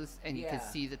videos, and you can Yeah.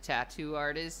 see the tattoo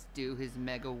artist do his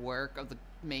mega work of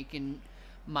making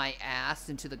my ass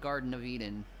into the Garden of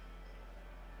Eden.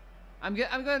 I'm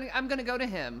gonna go to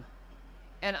him,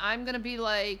 and I'm gonna be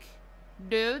like,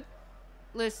 dude,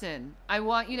 listen, I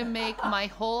want you to make my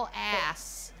whole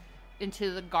ass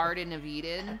into the Garden of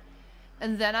Eden,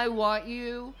 and then I want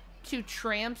you to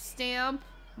tramp stamp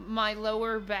my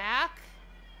lower back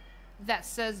that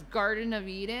says Garden of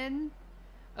Eden.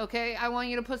 Okay, I want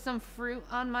you to put some fruit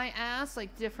on my ass,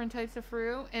 like different types of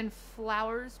fruit, and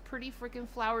flowers, pretty freaking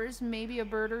flowers, maybe a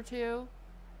bird or two.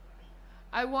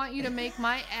 I want you to make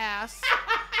my ass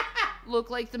look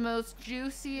like the most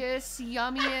juiciest,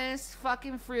 yummiest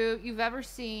fucking fruit you've ever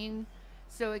seen,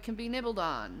 so it can be nibbled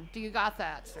on. Do you got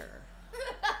that, sir?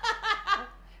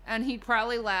 And he'd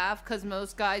probably laugh, because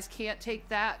most guys can't take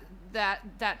that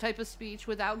type of speech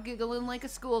without giggling like a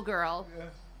schoolgirl. Yeah.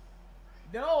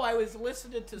 No, I was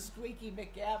listening to Squeaky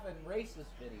McGavin racist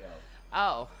video.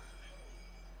 Oh.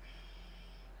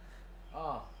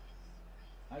 Oh.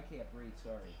 I can't breathe,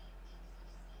 sorry.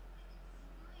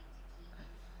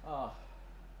 Oh.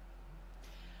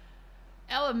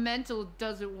 Elemental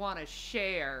doesn't want to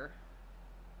share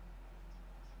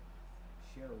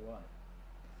Share what?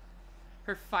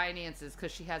 her finances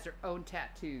because she has her own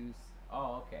tattoos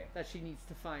Oh, okay. that she needs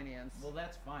to finance. Well,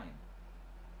 that's fine.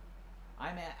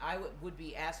 I would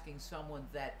be asking someone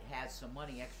that has some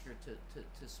money extra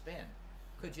to spend.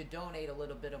 Could you donate a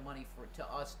little bit of money to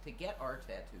us to get our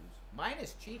tattoos? Mine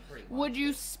is cheap, pretty much. Would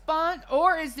you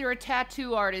or is there a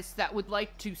tattoo artist that would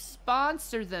like to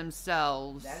sponsor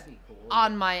themselves That'd be cool.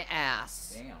 on my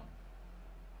ass? Damn.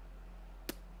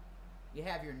 You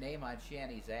have your name on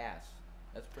Shanny's ass.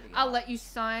 That's pretty I'll hot. let you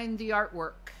sign the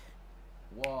artwork.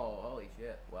 Whoa, holy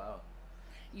shit. Wow.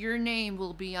 Your name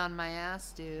will be on my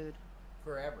ass, dude.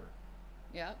 Forever.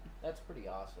 Yep. That's pretty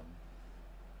awesome.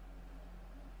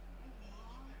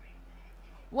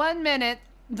 1 minute.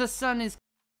 The sun is...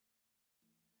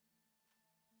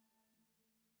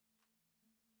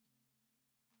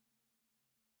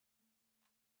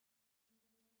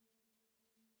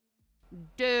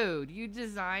 Dude, you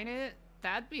design it?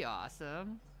 That'd be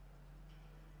awesome.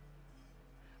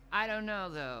 I don't know,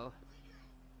 though.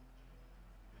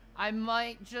 I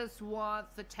might just want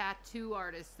the tattoo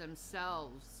artists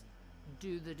themselves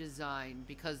do the design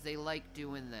because they like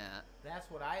doing that.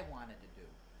 That's what I wanted to do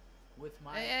with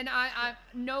my... And I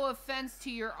no offense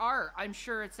to your art. I'm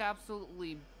sure it's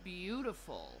absolutely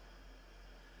beautiful.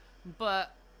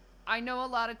 But I know a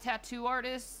lot of tattoo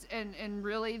artists and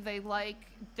really they like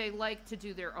to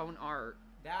do their own art.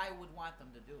 I would want them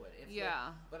to do it. If Yeah.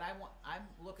 But I'm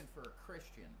looking for a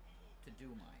Christian to do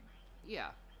mine. Yeah.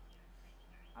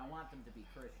 I want them to be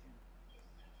Christian.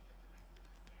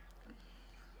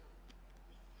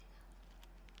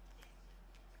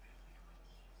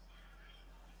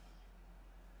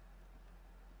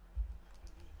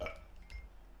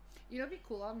 You know, it'd be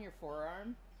cool on your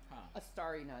forearm. Huh. A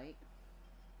Starry Night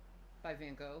by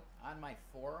Van Gogh. On my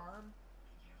forearm?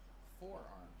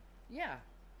 Forearm. Yeah.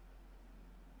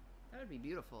 That would be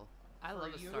beautiful. I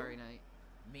love a you? Starry Night.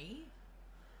 Me?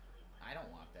 I don't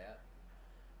want that.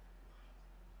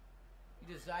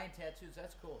 You design tattoos,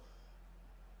 that's cool.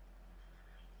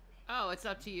 Oh, it's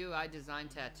up to you. I design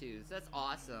tattoos. That's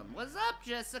awesome. What's up,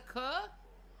 Jessica?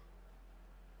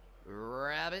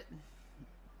 Rabbit.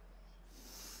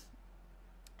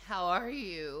 How are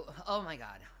you? Oh my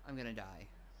god, I'm gonna die.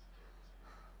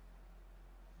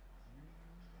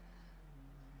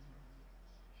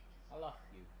 I love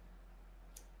you.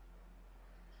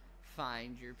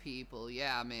 Find your people.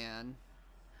 Yeah, man.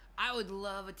 I would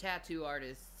love a tattoo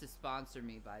artist to sponsor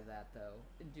me by that, though,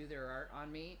 and do their art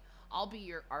on me. I'll be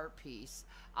your art piece.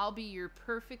 I'll be your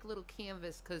perfect little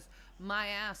canvas, because my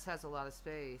ass has a lot of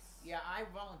space. Yeah, I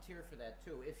volunteer for that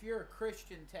too. If you're a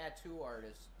Christian tattoo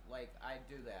artist, like, I'd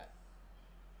do that.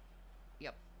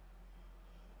 Yep.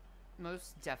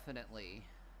 Most definitely.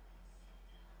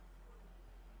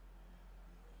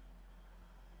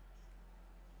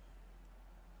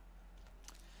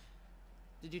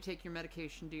 Did you take your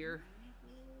medication, dear?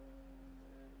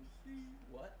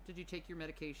 What? Did you take your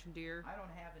medication, dear? I don't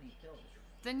have any pills.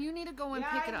 Then you need to go and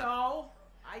Yeah, pick it I up. know.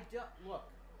 I don't. Look,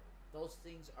 those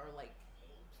things are like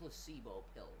placebo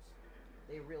pills.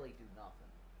 They really do nothing.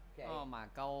 Okay? Oh my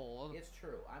god. It's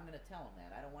true. I'm going to tell them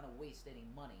that. I don't want to waste any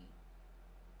money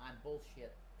on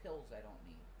bullshit pills I don't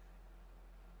need.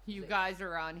 You See. guys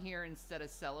are on here instead of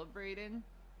celebrating?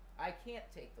 I can't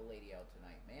take the lady out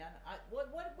tonight, man.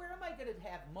 Where am I going to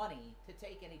have money to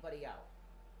take anybody out?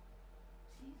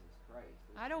 Jesus Christ.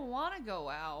 I don't want to go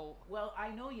out. Well, I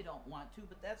know you don't want to,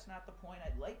 but that's not the point.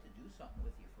 I'd like to do something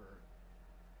with you for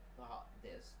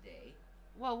this day.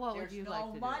 Well, what There's would you no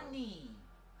like to money.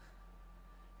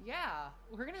 do? Yeah,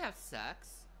 we're gonna have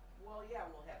sex. Well, yeah,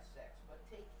 we'll have sex, but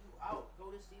take you out.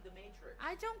 Go to see The Matrix.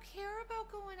 I don't care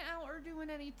about going out or doing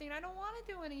anything. I don't want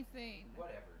to do anything.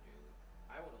 Whatever, dude.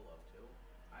 I would have loved to.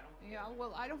 I don't care. Yeah,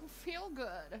 well, I don't feel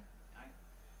good. Whatever.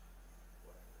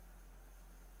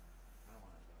 I don't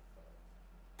want to talk about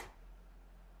it.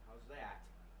 How's that?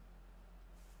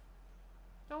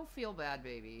 Don't feel bad,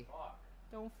 baby. Fuck.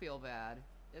 Don't feel bad.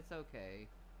 It's okay.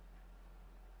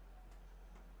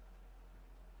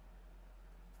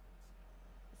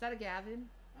 Is that a Gavin?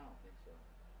 I don't think so.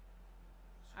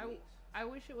 I Sweets.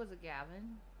 wish it was a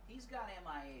Gavin. He's got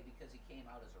MIA because he came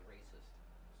out as a racist.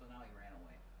 So now he ran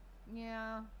away.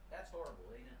 Yeah, That's horrible,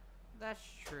 ain't it? that's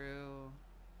true.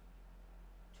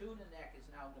 Tuna Neck is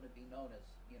now going to be known as,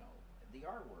 you know, the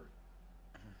R word.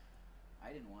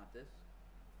 I didn't want this.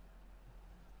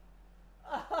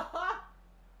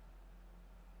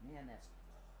 Man, that's...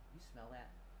 You smell that?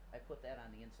 I put that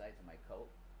on the insides of my coat.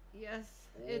 Yes,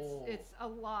 Oh. it's a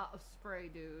lot of spray,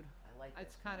 dude. I like that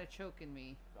It's smell. kind of choking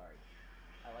me. Sorry.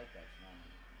 I like that smell.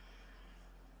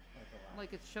 That's a lot.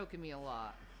 Like it's choking me a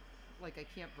lot. Like I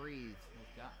can't breathe.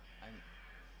 It's got,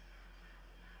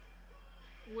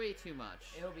 Way too much.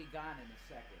 it'll be gone in a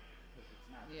second because it's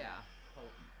not Yeah. that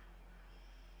potent.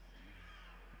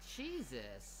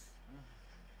 Jesus.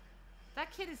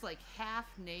 That kid is like half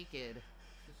naked.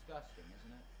 It's disgusting,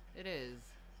 isn't it? It is.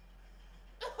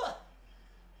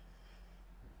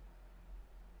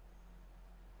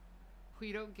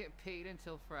 We don't get paid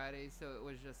until Friday, so it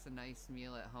was just a nice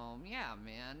meal at home. Yeah,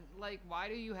 man. Like, why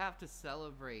do you have to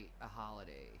celebrate a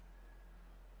holiday?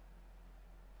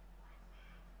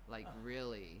 Like,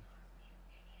 really?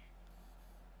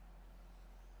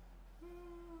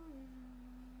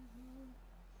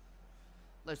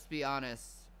 Let's be honest.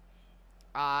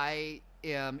 I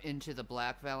am into the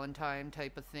Black Valentine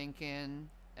type of thinking,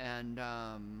 and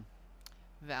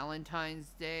Valentine's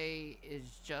Day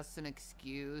is just an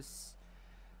excuse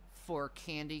for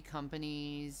candy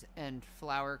companies and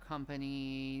flower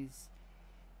companies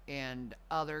and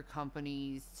other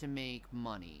companies to make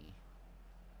money.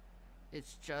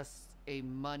 It's just a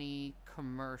money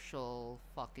commercial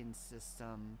fucking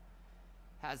system.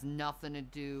 Has nothing to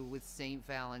do with Saint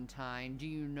Valentine. Do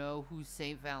you know who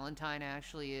Saint Valentine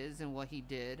actually is and what he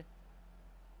did?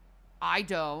 I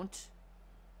don't.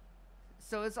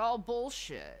 So it's all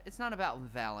bullshit. It's not about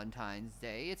Valentine's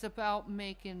Day. It's about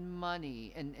making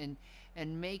money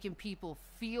and making people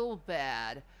feel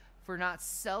bad for not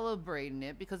celebrating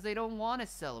it because they don't want to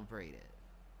celebrate it.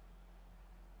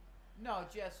 No,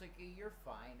 Jessica, you're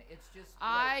fine. It's just...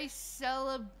 I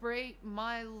celebrate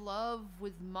my love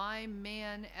with my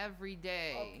man every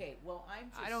day. Okay, well, I'm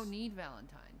just... I don't need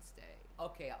Valentine's Day.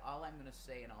 Okay, all I'm going to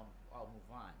say, and I'll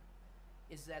move on,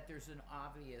 is that there's an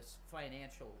obvious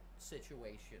financial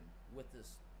situation with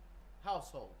this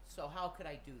household. So how could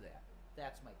I do that?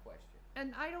 That's my question.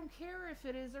 And I don't care if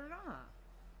it is or not.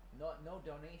 No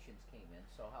donations came in,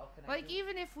 so how can I Like, do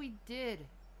even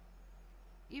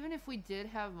if we did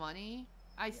have money,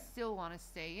 I Yeah. still want to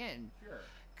stay in. Sure.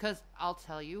 Because I'll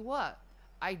tell you what,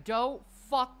 I don't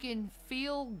fucking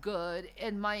feel good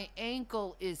and my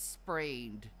ankle is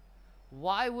sprained.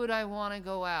 Why would I want to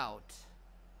go out?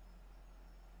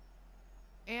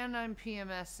 And I'm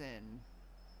PMSing.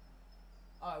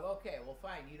 Oh, okay. Well,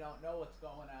 fine. You don't know what's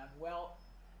going on. Well,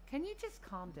 Can you just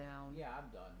calm down? yeah, I'm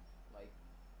done. Like,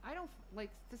 I don't, like,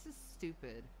 this is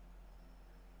stupid.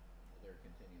 they're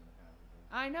continuing the conversation.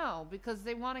 I know, because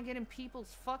they want to get in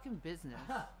people's fucking business.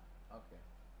 Okay.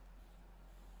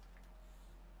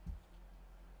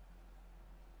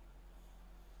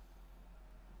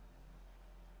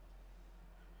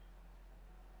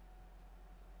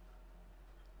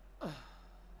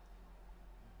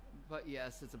 But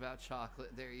yes, it's about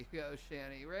chocolate. There you go,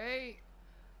 Shanny, right?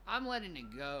 I'm letting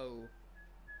it go.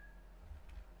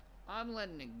 I'm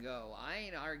letting it go. I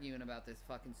ain't arguing about this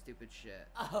fucking stupid shit.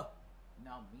 No,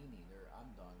 me neither. I'm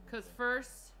done. with Because it.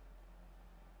 first,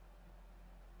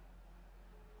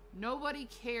 nobody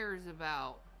cares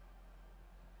about,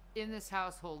 in this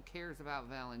household, cares about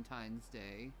Valentine's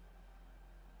Day.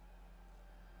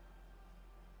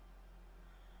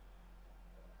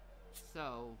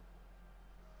 So,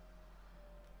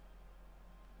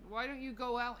 why don't you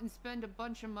go out and spend a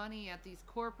bunch of money at these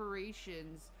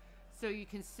corporations so you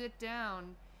can sit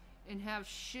down and have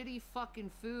shitty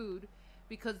fucking food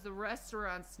because the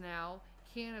restaurants now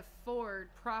can't afford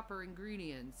proper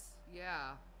ingredients?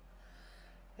 Yeah.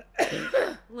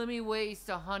 Let me waste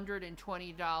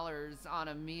 $120 on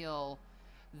a meal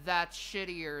that's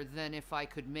shittier than if I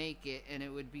could make it and it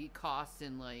would be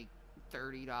costing like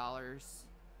 $30.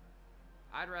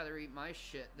 I'd rather eat my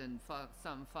shit than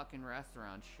some fucking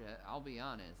restaurant shit. I'll be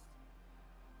honest.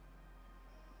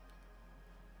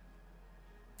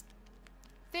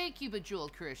 Thank you,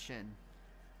 Bejeweled Christian.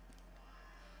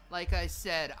 Like I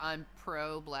said, I'm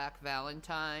pro Black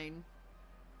Valentine.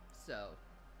 So,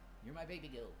 You're my baby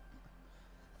girl.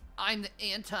 I'm the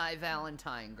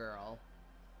anti-Valentine girl.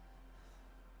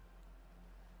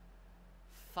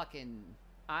 Fucking...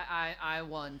 I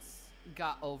once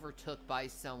got overtook by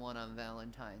someone on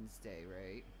Valentine's Day,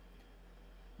 right?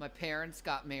 My parents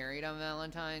got married on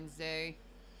Valentine's Day.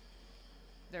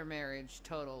 Their marriage,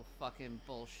 total fucking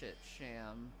bullshit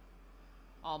sham.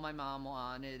 All my mom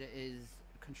wanted is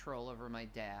control over my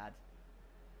dad.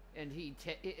 And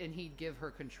he'd give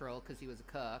her control because he was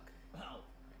a cook. Oh.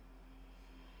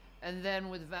 And then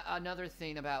with another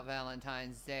thing about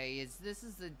Valentine's Day is this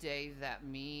is the day that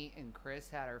me and Chris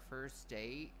had our first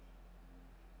date.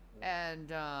 And,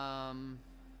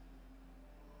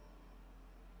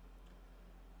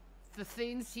 the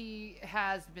things he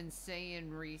has been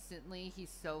saying recently, he's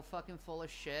so fucking full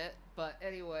of shit. But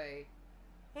anyway,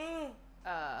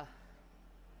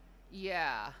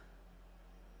 yeah.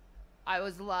 I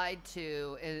was lied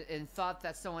to and thought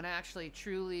that someone actually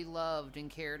truly loved and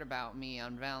cared about me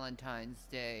on Valentine's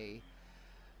Day.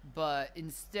 But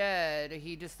instead,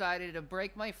 he decided to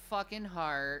break my fucking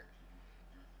heart,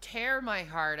 tear my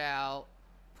heart out,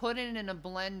 put it in a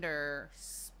blender,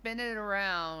 spin it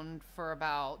around for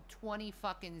about 20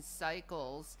 fucking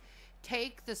cycles,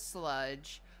 take the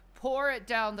sludge, pour it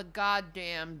down the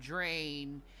goddamn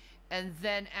drain, and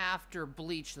then after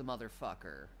bleach the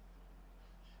motherfucker.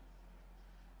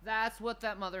 That's what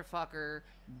that motherfucker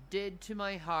did to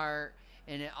my heart,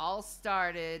 and it all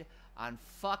started on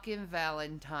fucking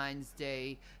Valentine's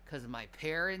Day, because my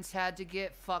parents had to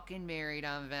get fucking married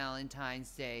on Valentine's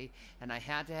Day, and I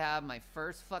had to have my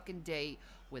first fucking date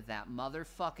with that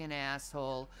motherfucking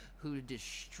asshole who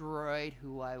destroyed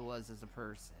who I was as a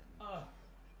person.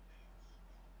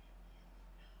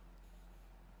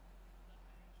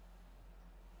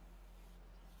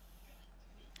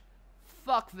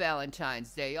 Fuck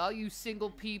Valentine's Day. All you single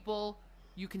people,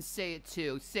 you can say it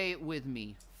too. Say it with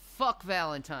me. Fuck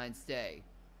Valentine's Day.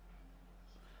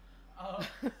 Oh,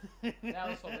 that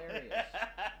was hilarious.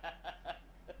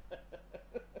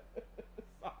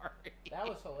 Sorry. That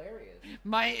was hilarious.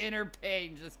 My inner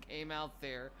pain just came out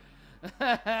there.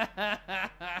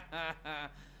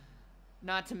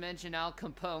 Not to mention Al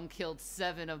Capone killed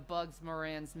 7 of Bugs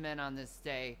Moran's men on this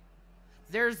day.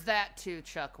 There's that too,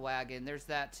 Chuck Wagon. There's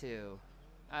that too.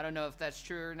 I don't know if that's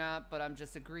true or not, but I'm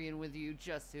just agreeing with you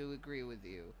just to agree with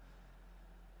you.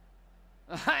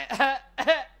 Hi,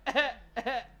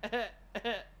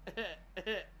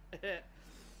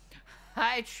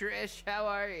 Trish. How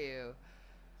are you?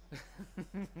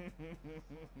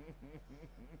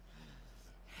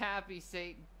 Happy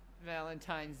St.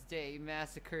 Valentine's Day,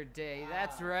 Massacre Day.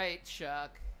 That's right,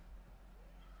 Chuck.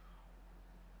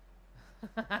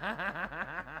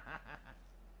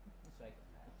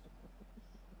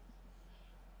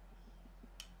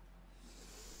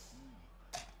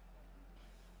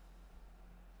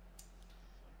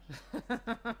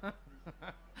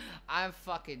 I'm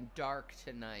fucking dark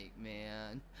tonight,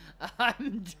 man.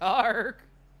 I'm dark.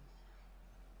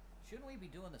 Shouldn't we be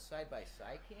doing the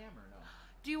side-by-side cam or no?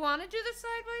 Do you want to do the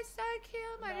side-by-side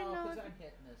cam? I didn't know. No, because if- I'm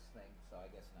hitting this thing, so I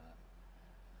guess not.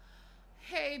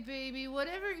 Hey, baby,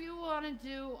 whatever you want to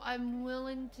do, I'm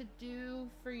willing to do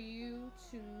for you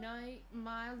tonight,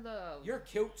 my love. You're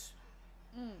cute.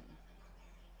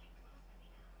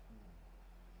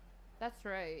 That's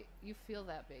right. You feel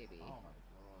that, baby. Oh my god.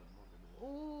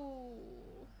 Ooh.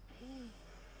 Ooh.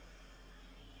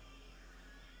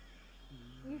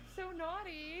 You're so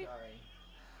naughty. Sorry.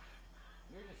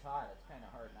 You're just hot. It's kind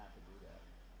of hard not to do that.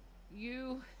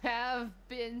 You have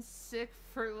been sick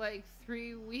for like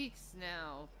 3 weeks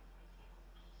now.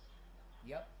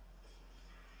 Yep.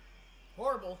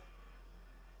 Horrible.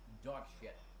 Dog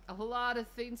shit. A lot of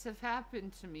things have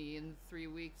happened to me in 3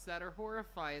 weeks that are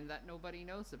horrifying that nobody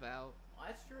knows about. Well,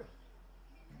 that's true.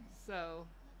 So...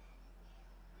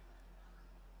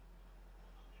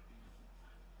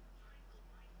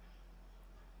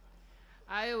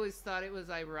 I always thought it was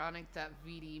ironic that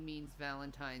VD means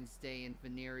Valentine's Day and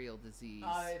venereal disease.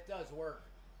 It does work.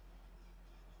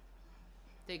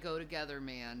 They go together,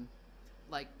 man.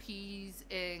 Like peas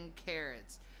and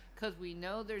carrots. Because we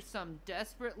know there's some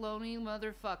desperate, lonely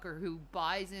motherfucker who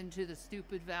buys into the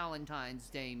stupid Valentine's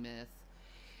Day myth.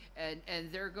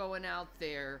 And they're going out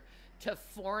there to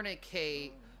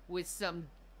fornicate with some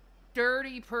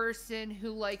dirty person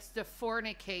who likes to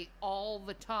fornicate all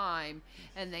the time,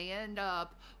 and they end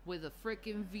up with a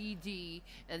frickin' VD,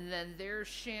 and then there's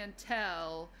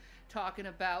Chantel talking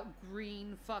about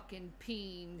green fucking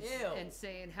peens. Ew. And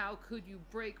saying, how could you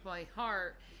break my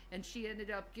heart? And she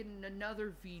ended up getting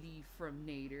another VD from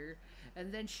Nader,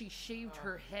 and then she shaved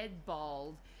her head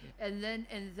bald, and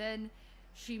then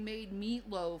she made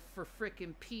meatloaf for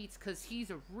frickin' Pete's because he's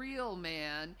a real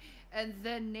man. And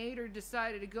then Nader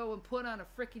decided to go and put on a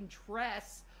frickin'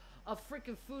 dress, a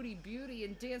frickin' foodie beauty,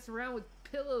 and dance around with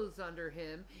pillows under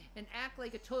him and act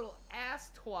like a total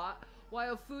ass twat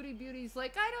while foodie beauty's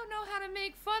like, I don't know how to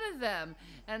make fun of them.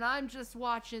 And I'm just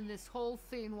watching this whole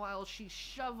thing while she's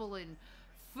shoveling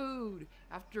food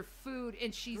after food,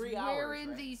 and she's 3 hours, wearing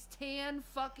right? these tan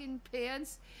fucking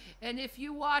pants. And if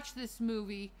you watch this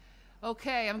movie...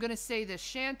 Okay, I'm gonna say this.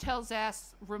 Chantel's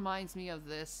ass reminds me of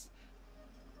this.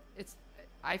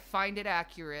 I find it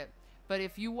accurate. But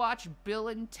if you watch Bill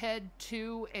and Ted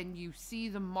 2 and you see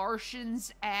the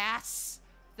Martian's ass,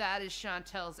 that is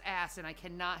Chantel's ass, and I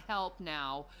cannot help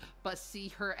now but see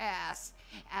her ass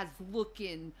as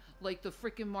looking like the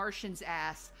freaking Martian's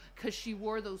ass, because she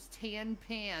wore those tan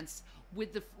pants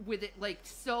with it like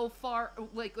so far,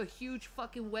 like a huge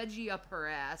fucking wedgie up her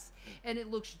ass, and it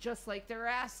looks just like their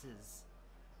asses.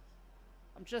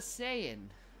 I'm just saying.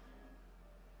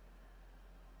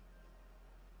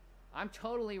 I'm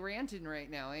totally ranting right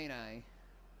now, ain't I?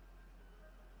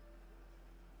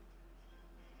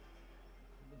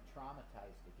 You've been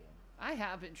traumatized again. I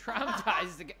have been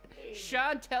traumatized again.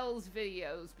 Chantel's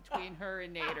videos between her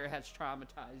and Nader has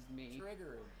traumatized me.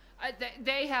 Triggering.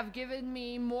 They have given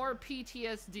me more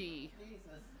PTSD.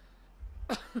 Jesus.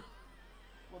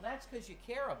 Well, that's because you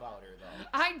care about her, though.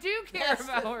 I do care That's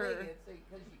about the her. thing, it's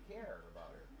because you care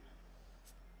about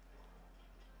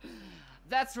her.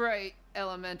 That's right,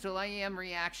 Elemental. I am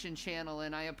reaction channel,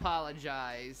 and I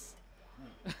apologize.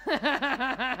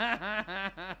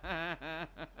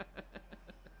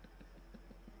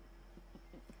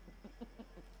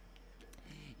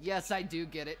 Yes, I do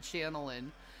get it,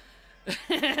 channeling.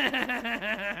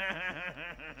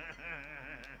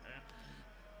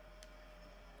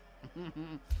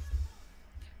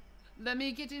 Let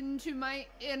me get into my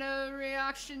inner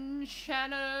reaction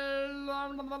channel.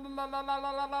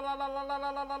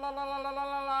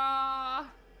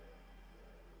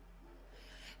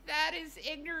 That is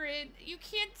ignorant. You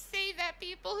can't say that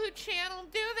people who channel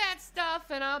do that stuff.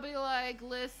 And I'll be like,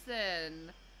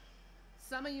 listen,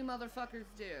 some of you motherfuckers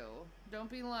do.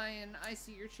 Don't be lying. I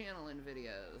see your channeling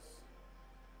videos.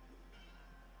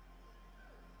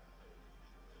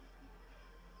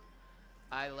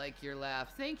 I like your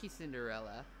laugh. Thank you,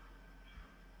 Cinderella.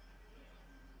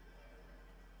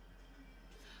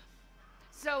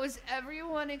 So is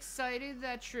everyone excited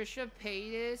that Trisha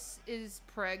Paytas is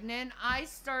pregnant? I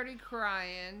started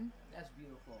crying. That's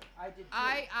beautiful. I did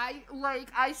too.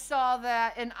 I saw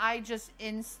that and I just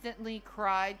instantly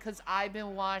cried because I've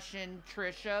been watching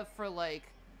Trisha for like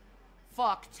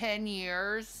 10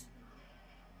 years.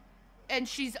 And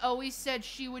she's always said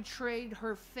she would trade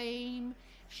her fame,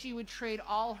 she would trade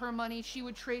all her money, she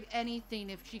would trade anything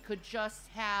if she could just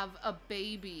have a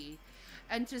baby.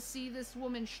 And to see this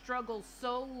woman struggle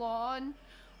so long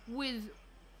with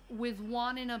with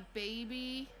wanting a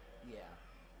baby. Yeah.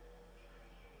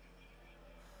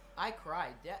 I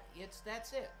cried.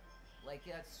 That's it. Like,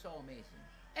 that's so amazing.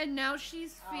 And now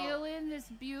she's feeling this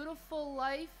beautiful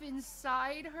life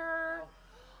inside her.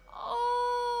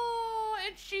 Oh,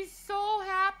 and she's so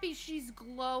happy. She's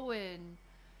glowing.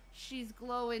 She's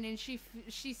glowing, and she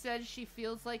said she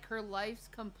feels like her life's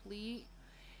complete,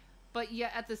 but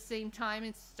yet at the same time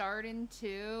it's starting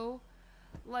to.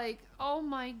 Like, oh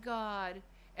my God.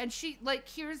 And she, like,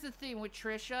 here's the thing with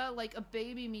Trisha, like, a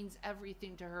baby means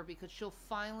everything to her because she'll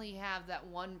finally have that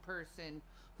one person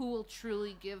who will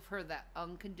truly give her that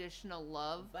unconditional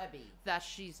love Baby. that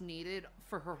she's needed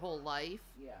for her whole life.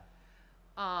 Yeah.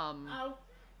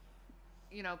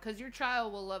 You know, because your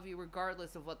child will love you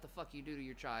regardless of what the fuck you do to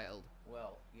your child.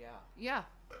 Well, yeah. Yeah.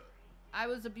 I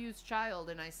was abused child,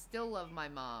 and I still love my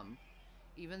mom,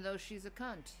 even though she's a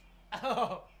cunt.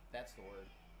 Oh, that's the word.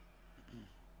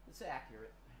 It's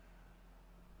accurate.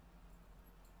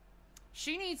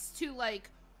 She needs to, like,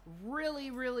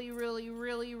 really, really, really,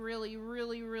 really, really,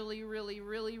 really, really, really,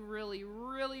 really,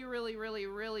 really, really,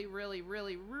 really, really, really,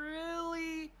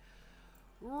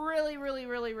 really,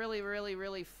 really, really, really,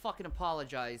 really fucking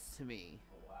apologize to me.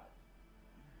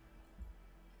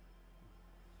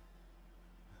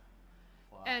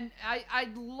 Wow. And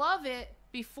I'd love it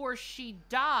before she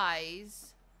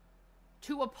dies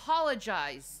to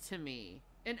apologize to me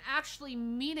and actually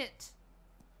mean it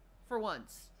for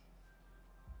once.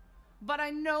 But I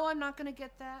know I'm not going to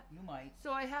get that. You might.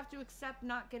 So I have to accept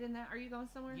not getting that. Are you going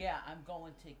somewhere? Yeah, I'm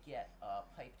going to get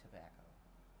pipe tobacco.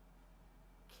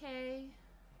 Okay.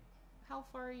 How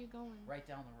far are you going? Right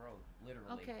down the road,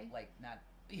 literally. Okay. Like, not...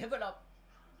 Yeah, but up...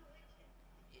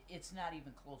 It's not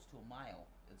even close to a mile.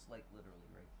 It's, like, literally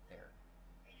right there.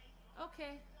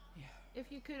 Okay. Yeah.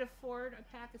 If you could afford a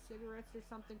pack of cigarettes or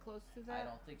something close to that. I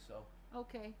don't think so.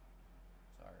 Okay.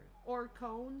 Sorry. Or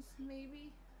cones,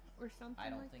 maybe? Or something I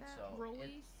don't like think that? so.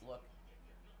 Rollies? Look,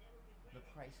 the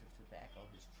price of tobacco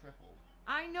has tripled.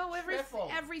 I know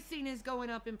Tripled. everything is going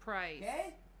up in price.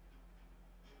 Okay?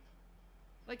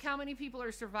 Like, how many people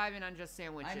are surviving on just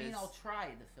sandwiches? I mean, I'll try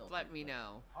the filter. Let me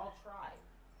know. I'll try.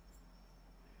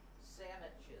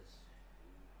 Sandwiches.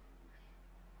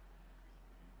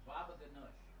 Baba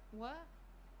Ganoush. What?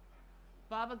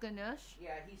 Baba Ganoush?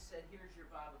 Yeah, he said, here's your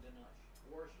Baba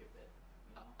Ganoush. Worship it.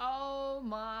 You know? Oh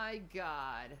my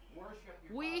God. Worship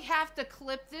your We Baba. have to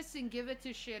clip this and give it to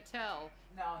Chantel.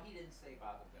 No, he didn't say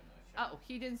Baba Ganoush. Oh,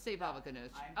 he didn't say Baba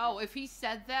Ganoush. I'm Oh, just- if he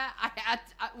said that,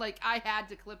 I had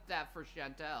to clip that for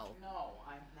Chantel. No,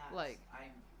 I'm not. Like-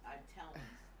 I'm telling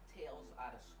tales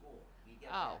out of school. You get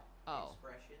Oh, that oh.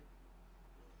 expression?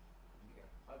 Here,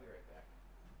 I'll be right back.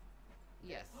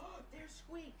 Yes. There's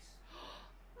Squeaks.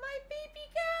 My baby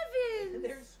Gavin!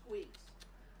 There's Squeaks.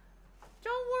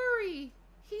 Don't worry.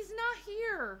 He's not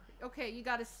here. Okay, you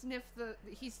gotta sniff the...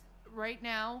 He's... Right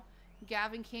now,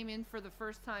 Gavin came in for the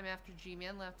first time after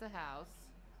G-Man left the house.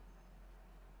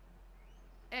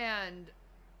 And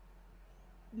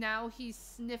now he's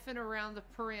sniffing around the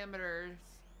parameters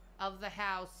of the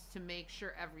house to make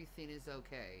sure everything is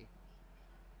okay.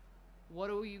 What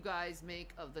do you guys make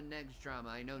of the next drama?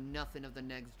 I know nothing of the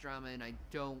next drama and I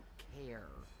don't care.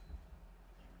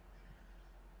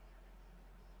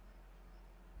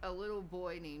 A little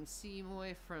boy named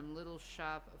Seymour from Little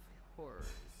Shop of Horrors.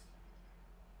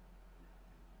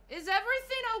 Is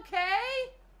everything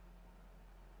okay?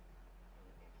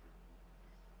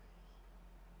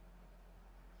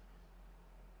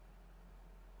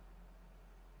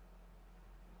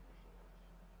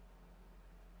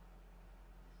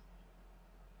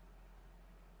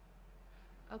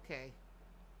 Okay.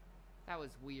 That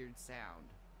was weird sound.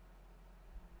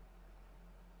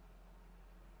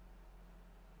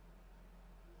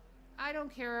 I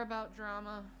don't care about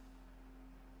drama.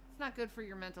 It's not good for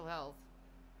your mental health.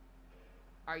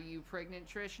 Are you pregnant,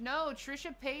 Trish? No,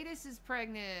 Trisha Paytas is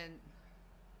pregnant.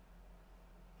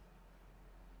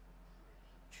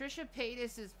 Trisha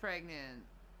Paytas is pregnant.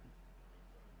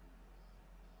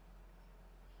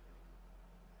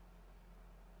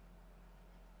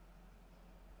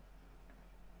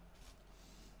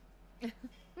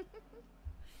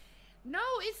 No,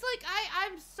 it's like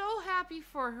I'm so happy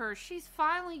for her. She's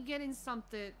finally getting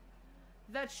something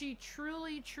that she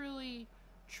truly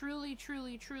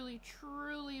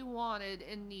wanted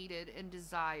and needed and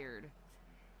desired.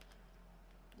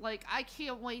 Like, I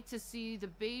can't wait to see the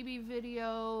baby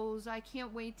videos. I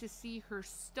can't wait to see her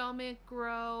stomach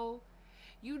grow.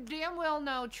 You damn well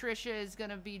know Trisha is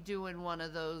gonna be doing one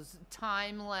of those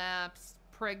time-lapse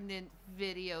pregnant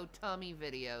video tummy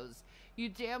videos. You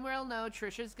damn well know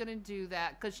Trisha's gonna do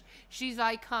that because she's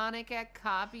iconic at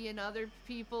copying other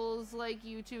people's like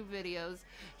YouTube videos.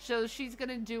 So she's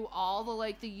gonna do all the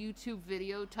like the YouTube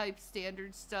video type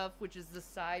standard stuff, which is the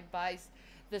side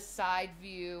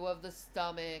view of the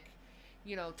stomach,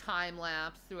 you know, time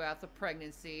lapse throughout the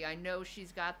pregnancy. I know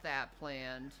she's got that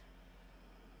planned.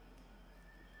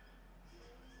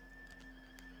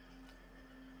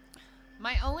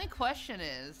 My only question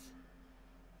is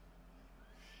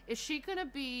she gonna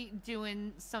be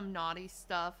doing some naughty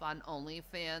stuff on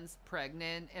OnlyFans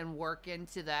pregnant and work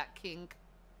into that kink?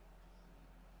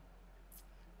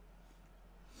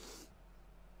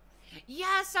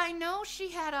 Yes, I know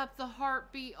she had up the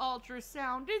heartbeat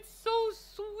ultrasound. It's so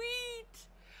sweet.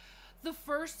 The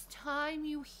first time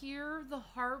you hear the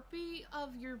heartbeat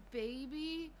of your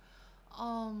baby,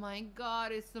 oh my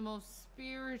God, it's the most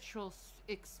spiritual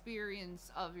experience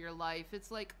of your life.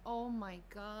 It's like, oh my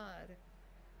God,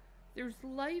 there's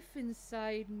life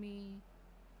inside me.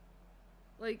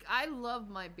 Like, I love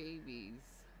my babies.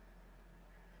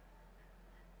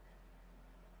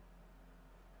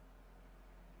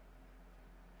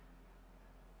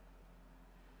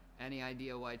 Any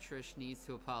idea why Trish needs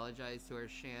to apologize to her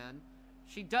Shan?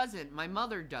 She doesn't. My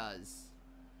mother does.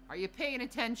 Are you paying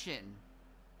attention?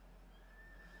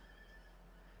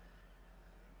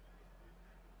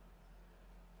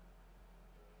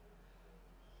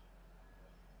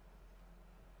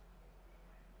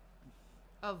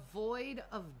 A void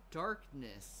of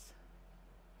darkness.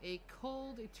 A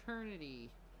cold eternity.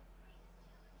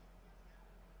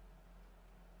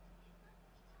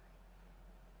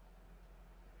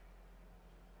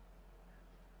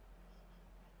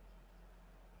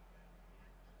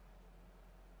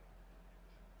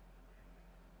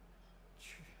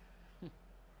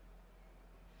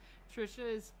 Trisha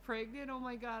is pregnant? Oh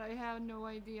my God, I have no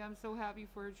idea. I'm so happy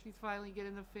for her. She's finally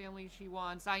getting the family she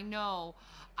wants. I know.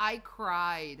 I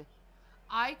cried.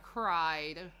 I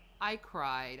couldn't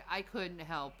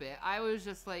help it. I was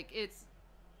just like, it's...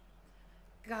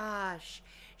 Gosh,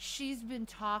 she's been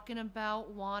talking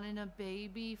about wanting a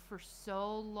baby for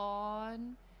so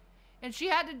long. And she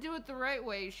had to do it the right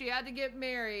way. She had to get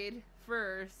married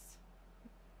first.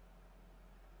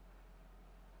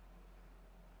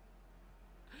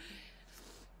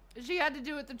 She had to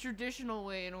do it the traditional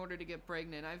way in order to get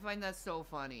pregnant. I find that so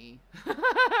funny.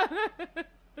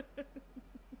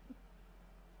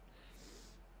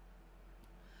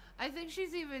 I think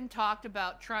she's even talked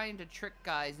about trying to trick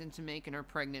guys into making her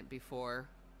pregnant before.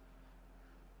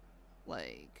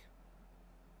 Like,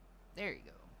 there you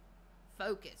go.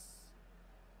 Focus.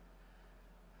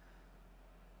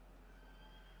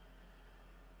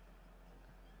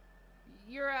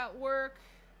 You're at work.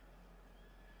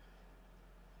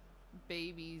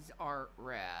 Babies are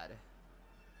rad.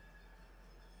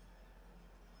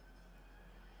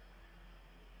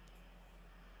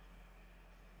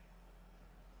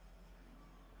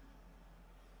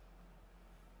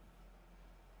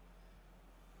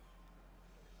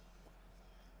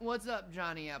 What's up,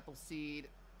 Johnny Appleseed?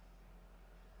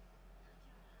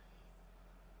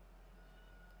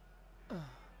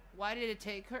 Why did it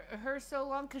take her so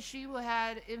long? Because she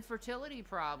had infertility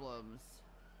problems.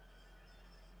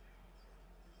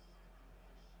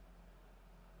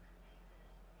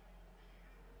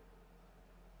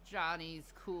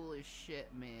 Johnny's cool as shit,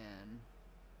 man.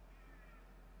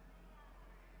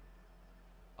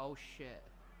 Oh shit.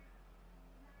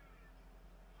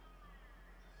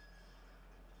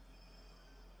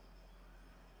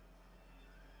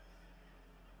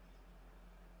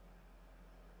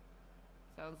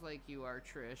 Sounds like you are,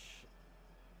 Trish.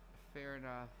 Fair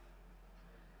enough.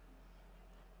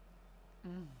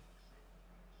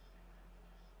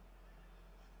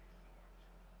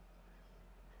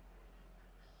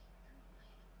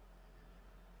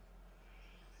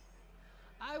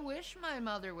 I wish my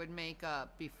mother would make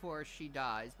up before she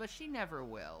dies, but she never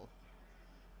will.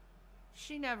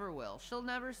 She never will. She'll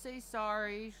never say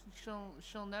sorry.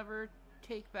 She'll never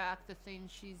take back the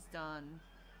things she's done.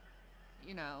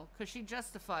 You know, because she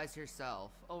justifies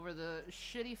herself over the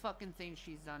shitty fucking things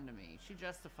she's done to me. She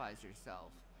justifies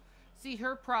herself. See,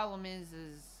 her problem is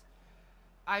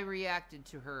I reacted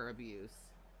to her abuse.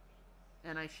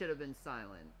 And I should have been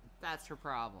silent. That's her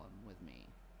problem with me.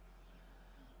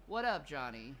 What up,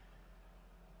 Johnny?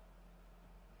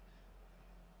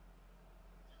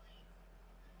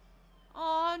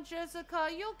 Aw, Jessica,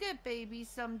 you'll get babies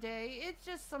someday. It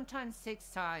just sometimes takes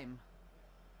time.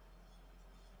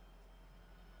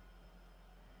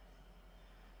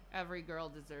 Every girl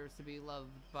deserves to be loved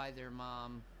by their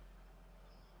mom.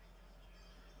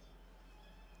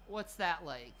 What's that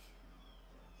like?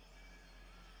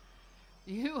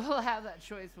 You will have that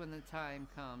choice when the time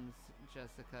comes,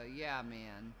 Jessica. Yeah,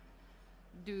 man.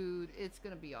 Dude, it's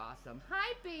gonna be awesome.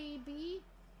 Hi, baby.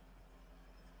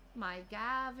 My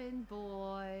Gavin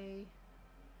boy.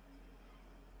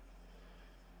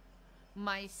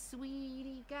 My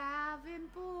sweetie Gavin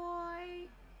boy.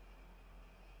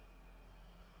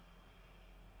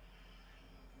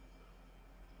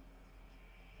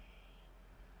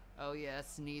 Oh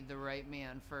yes, need the right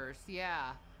man first.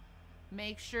 Yeah.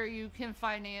 Make sure you can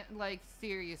like,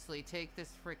 seriously, take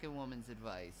this frickin' woman's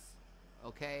advice.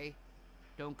 Okay?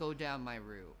 Don't go down my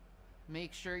route.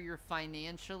 Make sure you're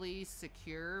financially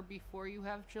secure before you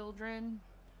have children.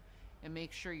 And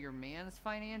make sure your man's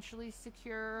financially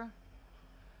secure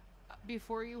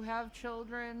before you have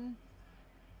children.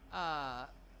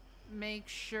 Make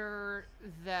sure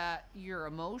that you're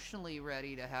emotionally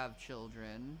ready to have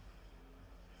children.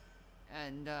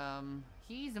 And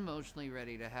he's emotionally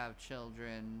ready to have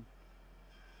children.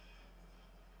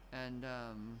 And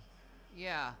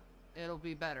yeah, it'll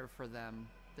be better for them.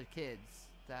 The kids,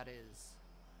 that is.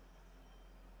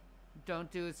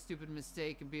 Don't do a stupid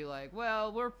mistake and be like,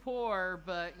 well, we're poor,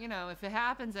 but, you know, if it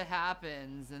happens, it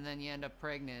happens. And then you end up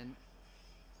pregnant.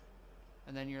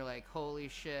 And then you're like, holy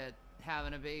shit,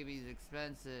 having a baby is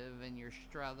expensive and you're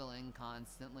struggling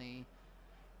constantly.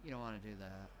 You don't want to do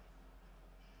that.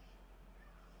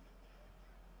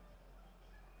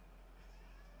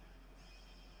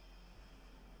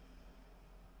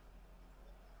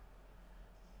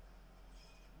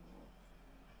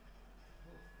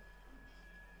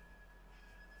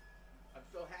 I'm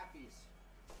so happy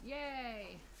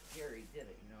Yay! Gary did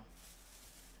it, you know.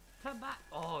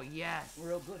 Oh, yes.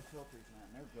 Real good filters, man.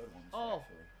 They're good ones, Oh,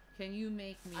 actually. can you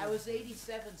make me... I was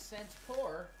 87 cents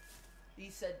poor. He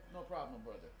said, no problem,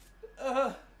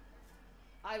 brother.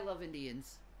 I love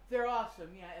Indians. They're awesome,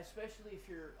 yeah, especially if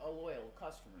you're a loyal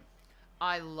customer.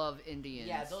 I love Indians.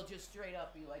 Yeah, they'll just straight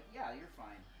up be like, yeah, you're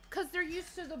fine. Because they're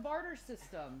used to the barter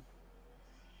system.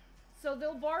 So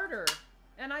they'll barter.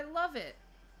 And I love it.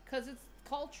 Because it's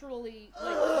culturally,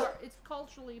 like, it's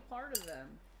culturally part of them.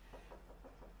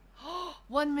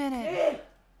 1 minute.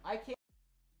 I can't.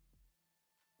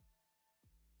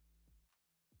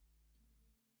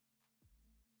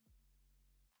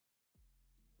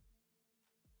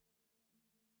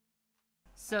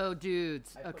 So,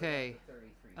 dudes, I put it okay. up to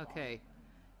 33 Okay. volume.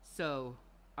 So,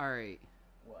 alright.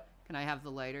 What? Can I have the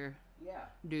lighter? Yeah.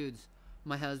 Dudes,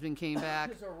 my husband came back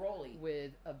There's a rollie.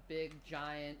 with a big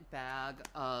giant bag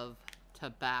of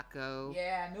tobacco.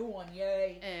 Yeah, new one,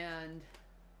 yay. And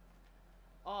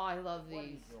oh, I love What are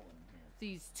you these. doing here?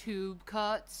 These tube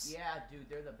cuts. Yeah, dude,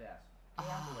 they're the best.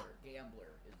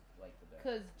 Gambler is like the best.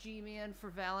 Because G-Man for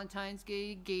Valentine's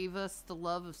Day gave us the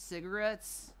love of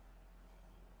cigarettes.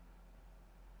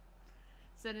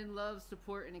 Sending love,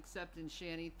 support, and acceptance,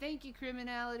 Shanny. Thank you,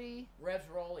 Criminality. Revs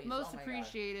rollies. Most oh my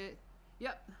appreciate it.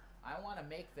 Yep. God. I want to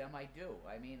make them. I do.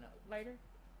 I mean, Lighter.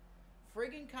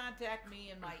 friggin' contact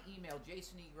me in my email,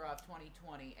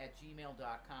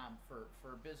 jasonegroff2020@gmail.com for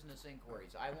business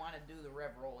inquiries. I want to do the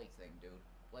Rev Rolly thing, dude.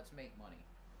 Let's make money.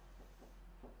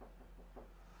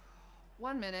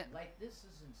 1 minute. Like, this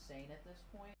is insane at this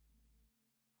point.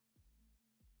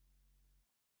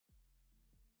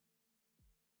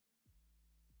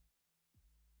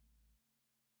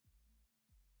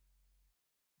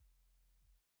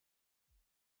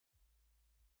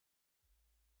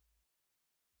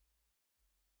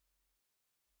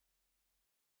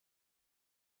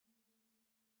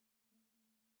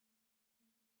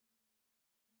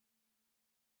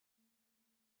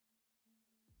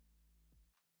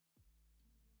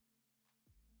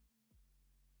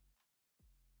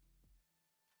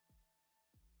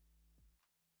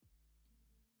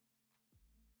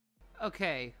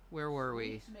 Okay, where were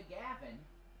we? Squeaks McGavin.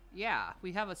 Yeah,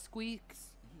 we have a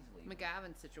Squeaks He's leaving.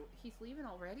 McGavin situation. He's leaving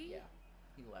already? Yeah,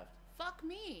 he left. Fuck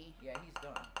me. Yeah, he's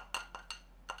done.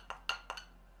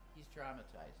 He's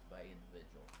traumatized by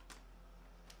individual.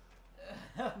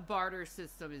 Barter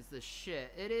system is the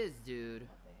shit. It is, dude.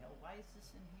 What the hell? Why is this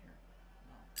in here?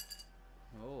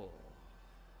 No. Oh.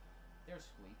 There's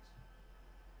Squeaks.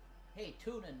 Hey,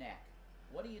 Tuna Neck.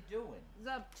 What are you doing? What's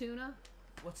up, Tuna?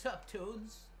 What's up,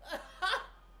 Toons?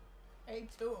 Hey,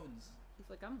 Toons. He's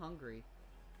like, I'm hungry.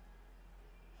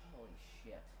 Holy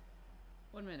shit.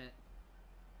 1 minute.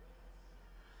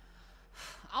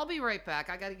 I'll be right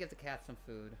back. I gotta get the cat some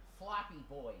food. Floppy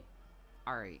boy.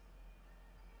 Alright.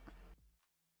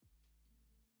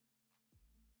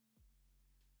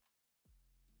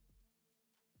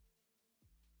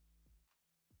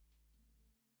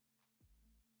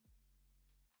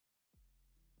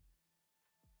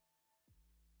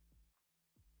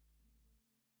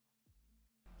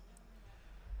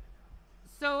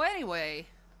 So anyway,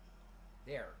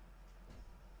 There.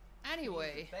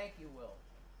 anyway, Thank you, Will.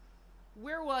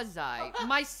 where was I?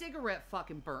 My cigarette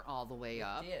fucking burnt all the way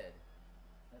up. It did.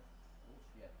 That's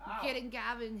bullshit. Ow. Getting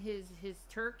Gavin his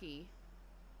turkey.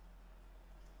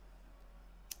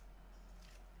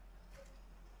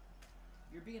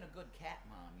 You're being a good cat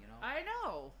mom, you know? I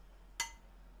know.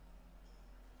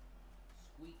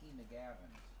 Squeaking to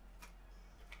Gavin's.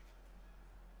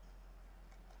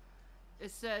 It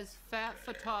says Fat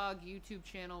Photog YouTube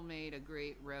channel made a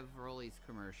great Rev Rollies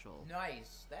commercial.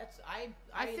 Nice. That's I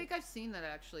think I've seen that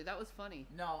actually. That was funny.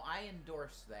 No, I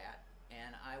endorse that,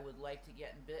 and I would like to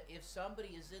get in. If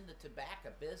somebody is in the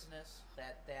tobacco business,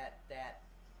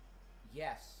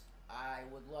 yes, I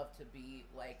would love to be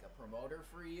like a promoter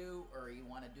for you, or you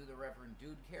want to do the Reverend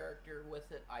Dude character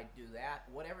with it. I'd do that.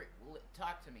 Whatever.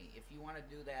 Talk to me if you want to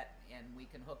do that, and we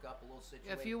can hook up a little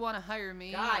situation. If you want to hire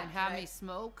me God, and have can me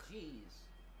smoke. Jeez.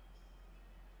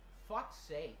 Fuck's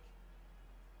sake.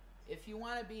 If you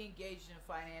want to be engaged in a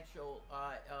financial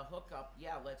hookup,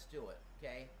 yeah, let's do it,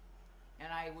 okay?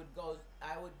 And I would go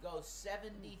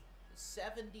 70-30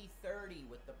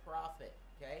 with the profit,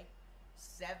 okay?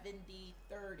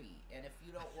 70-30. And if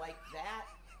you don't like that,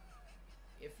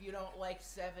 if you don't like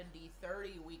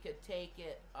 70-30, we could take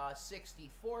it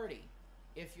 60-40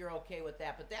 if you're okay with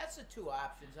that. But that's the two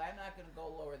options. I'm not going to go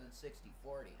lower than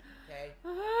 60-40, okay?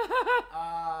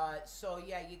 So,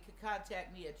 yeah, you can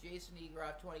contact me at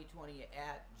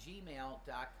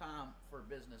jasonegroff2020@gmail.com for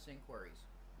business inquiries.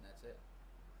 And that's it.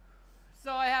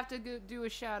 So I have to go do a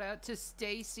shout out to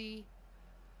Stacy,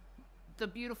 the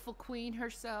beautiful queen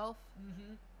herself.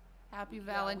 Mm-hmm. Happy Yeah,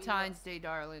 Valentine's Day,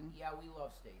 darling. Yeah, we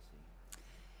love Stacy.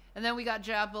 And then we got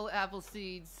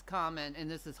Appleseed's comment,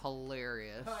 and this is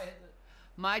hilarious.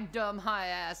 My dumb high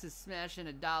ass is smashing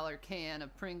a $1 can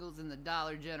of Pringles in the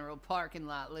Dollar General parking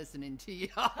lot listening to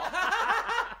y'all.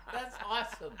 That's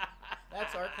awesome.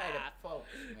 That's our kind of folks,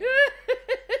 man.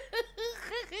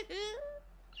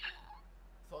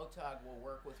 Photog will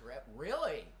work with Rep.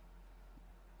 Really?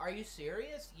 Are you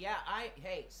serious? Yeah,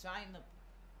 hey,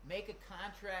 make a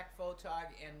contract,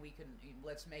 Photog, and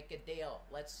let's make a deal.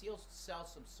 Let's sell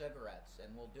some cigarettes,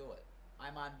 and we'll do it.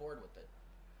 I'm on board with it.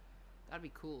 That'd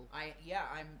be cool.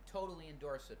 I'm totally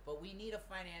endorse it. But we need a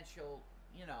financial,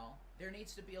 there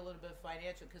needs to be a little bit of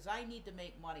financial, because I need to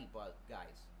make money,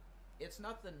 guys. It's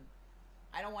nothing,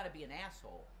 I don't want to be an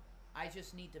asshole. I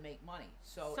just need to make money.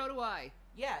 So do I.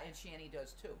 Yeah, and Shanny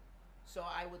does too. So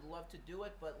I would love to do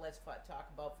it, but let's talk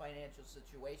about financial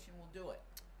situation. We'll do it.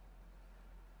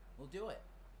 We'll do it.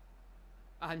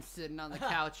 I'm sitting on the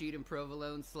couch eating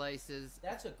provolone slices.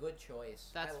 That's a good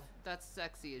choice. That's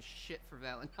sexy as shit for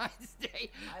Valentine's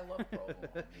Day. I love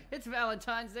provolone. It's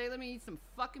Valentine's Day. Let me eat some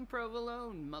fucking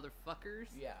provolone, motherfuckers.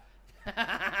 Yeah.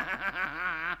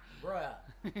 Bruh.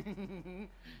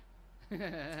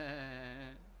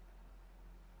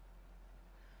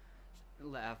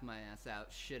 Laugh my ass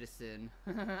out, Shitison.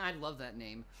 I love that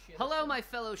name. Shitison. Hello, my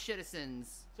fellow Shitisons.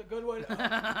 It's a good one.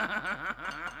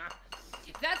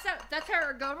 That's how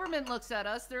our government looks at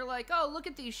us. They're like, oh, look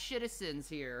at these Shitisons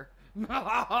here. And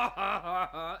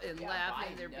laughing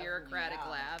Biden, their bureaucratic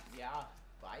laughs. Yeah,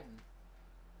 Biden.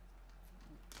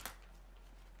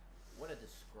 What a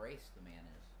disgrace the man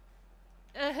is.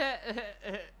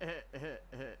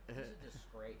 He's a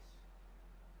disgrace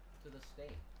to the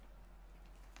state.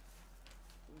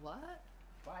 What?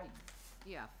 Biden.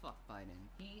 Yeah, fuck Biden.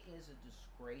 He is a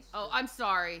disgrace. Oh, I'm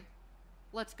sorry.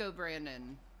 Let's go,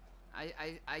 Brandon.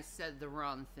 I said the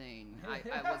wrong thing.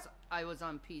 I was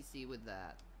on PC with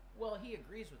that. Well, he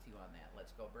agrees with you on that.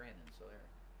 Let's go, Brandon. So there.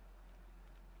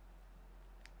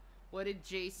 What did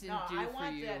Jason do I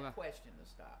for you? want that question to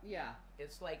stop. Yeah.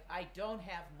 It's like, I don't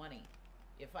have money.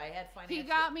 If I had financial... He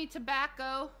got me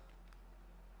tobacco.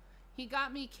 He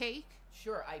got me cake.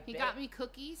 Sure, He got me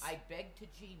cookies. I begged to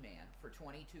G-Man for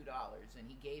 $22, and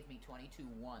he gave me 22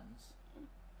 ones.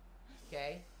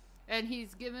 Okay? And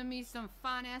he's giving me some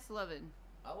fine-ass loving.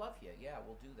 I love you. Yeah,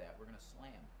 we'll do that. We're going to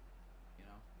slam.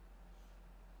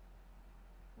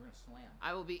 We're going to slam.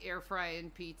 I will be air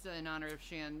frying pizza in honor of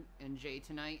Shan and Jay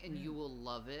tonight, and you will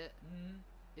love it. Mm-hmm.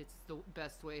 It's the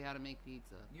best way how to make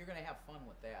pizza. You're going to have fun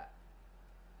with that.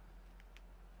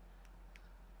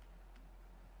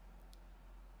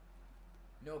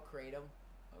 No kratom?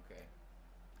 Okay.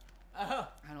 I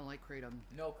don't like kratom.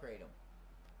 No kratom.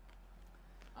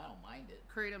 I don't mind it.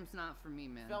 Kratom's not for me,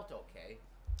 man. Felt okay.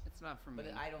 It's not for me.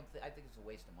 But I think it's a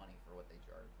waste of money for what they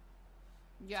charge.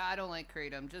 Yeah, I don't like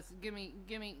kratom. Just give me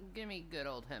good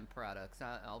old hemp products.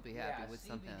 I'll be happy with CBD,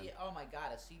 something. Oh my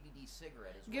god, a CBD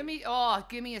cigarette is. Give me a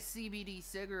CBD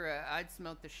cigarette. I'd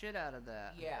smoke the shit out of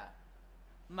that. Yeah.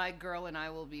 My girl and I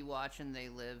will be watching They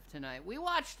Live tonight. We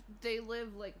watched They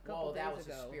Live like a couple days ago. that was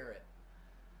a spirit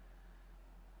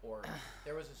orb.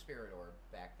 There was a spirit orb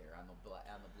back there on the blue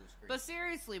screen. But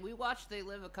seriously, we watched They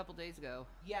Live a couple days ago.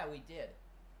 Yeah, we did.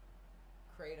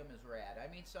 Kratom is rad. I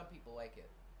mean, some people like it.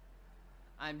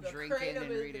 I'm drinking Kratom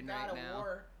and is reading the god right of now.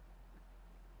 War.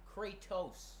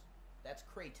 Kratos. That's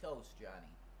Kratos, Johnny.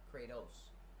 Kratos.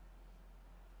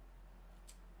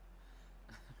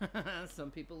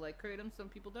 Some people like kratom, some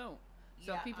people don't.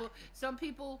 Yeah, Some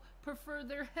people prefer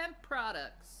their hemp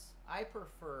products. I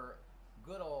prefer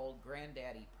good old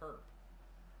Granddaddy Perp.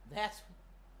 That's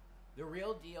the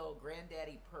real deal,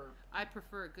 Granddaddy Perp. I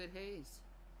prefer a good haze.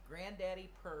 Granddaddy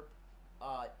Perp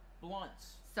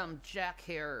blunts. Some Jack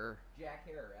Herer. Jack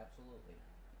Herer, absolutely.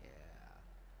 Yeah.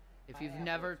 If you've Pineapple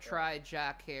never Express. tried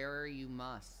Jack Herer, you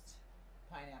must.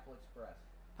 Pineapple Express.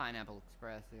 Pineapple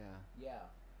Express, yeah. Yeah.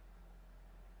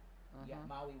 Yeah, Uh-huh.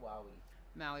 Maui Wowie.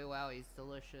 Maui Wowie's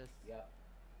delicious. Yep.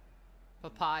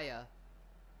 Papaya.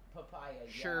 Papaya,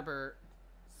 yeah. Sherbet.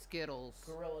 Skittles.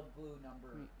 Gorilla Glue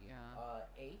number Yeah.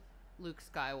 8. Luke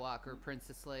Skywalker,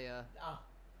 Princess Leia. Ah,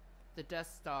 The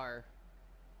Death Star.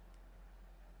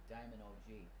 Diamond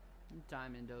OG.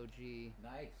 Diamond OG.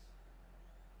 Nice.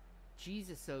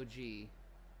 Jesus OG.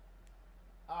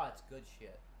 Oh, it's good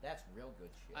shit. That's real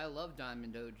good shit. I love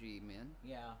Diamond OG, man.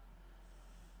 Yeah.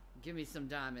 Give me some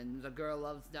diamonds. The girl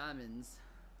loves diamonds.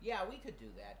 Yeah, we could do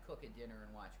that. Cook a dinner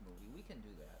and watch a movie. We can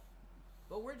do that.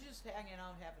 But we're just hanging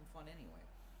out having fun anyway.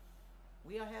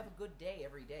 We all have a good day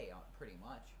every day, pretty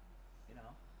much. You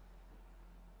know?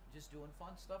 Just doing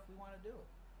fun stuff we want to do.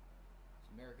 It's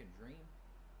American dream.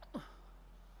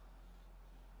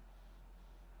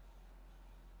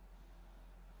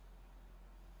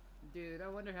 Dude, I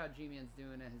wonder how G-Man's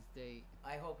doing at his date.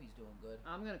 I hope he's doing good.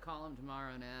 I'm gonna call him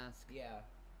tomorrow and ask. Yeah.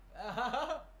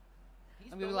 I'm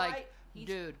gonna be like,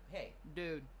 dude, Hey,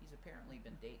 dude, he's apparently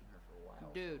been dating her for a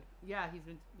while. dude. Yeah, he's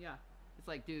been, yeah. It's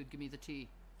like, dude, give me the tea.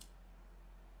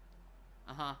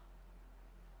 Uh-huh.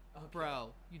 Okay. Bro,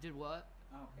 you did what?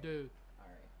 Okay. Dude, All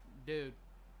right. dude.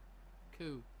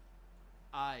 Cool.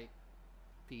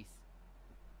 Peace.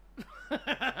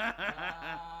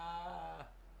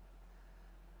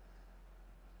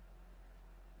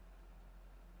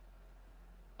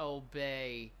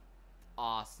 Obey.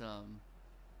 Awesome.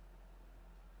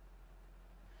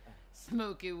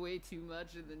 Smoking way too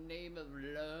much in the name of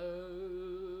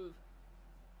love.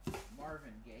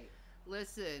 Marvin Gaye.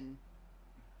 Listen,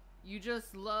 you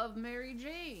just love Mary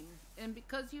Jane. And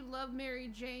because you love Mary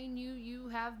Jane, you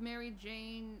have Mary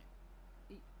Jane,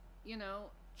 you know,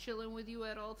 chilling with you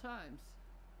at all times.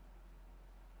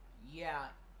 Yeah.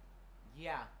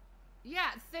 Yeah.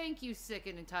 Yeah, thank you, Sick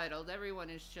and Entitled. Everyone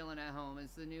is chilling at home.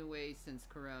 It's the new way since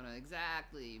Corona.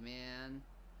 Exactly, man.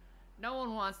 No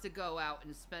one wants to go out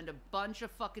and spend a bunch of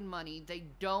fucking money they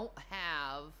don't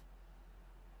have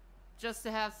just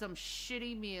to have some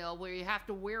shitty meal where you have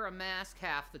to wear a mask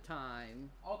half the time.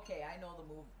 Okay, I know the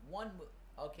move.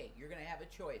 Okay, you're gonna have a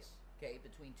choice. Okay,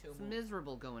 between two It's movies.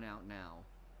 miserable going out now.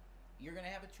 You're gonna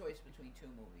have a choice between two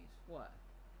movies. What?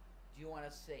 Do you want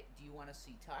to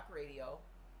see Talk Radio,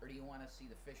 or do you want to see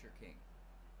The Fisher King?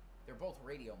 They're both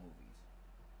radio movies.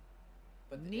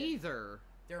 But Neither.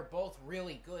 they're both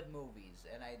really good movies,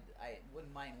 and I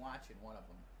wouldn't mind watching one of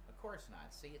them. Of course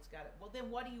not. See, it's got it. Well,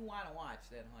 then what do you want to watch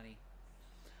then, honey?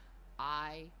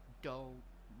 I don't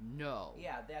know.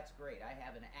 Yeah, that's great. I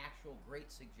have an actual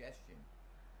great suggestion.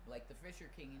 Like The Fisher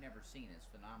King, you never seen. It's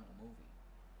a phenomenal movie.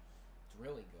 It's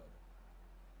really good.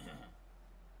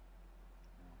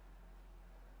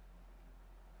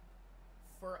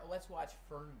 Let's watch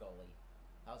Fern Gully.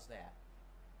 How's that?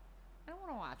 I don't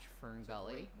want to watch Fern It's a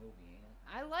Gully. great movie, ain't it?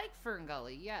 I like Fern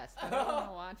Gully, yes, but I don't want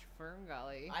to watch Fern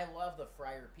Gully. I love the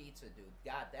Friar Pizza, dude.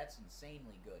 God, that's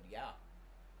insanely good. Yeah.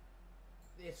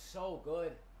 It's so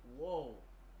good. Whoa.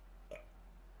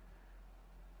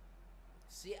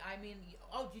 See, I mean,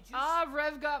 did you?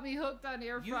 Rev got me hooked on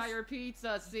air You fryer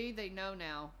pizza. See, they know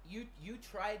now. You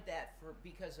tried that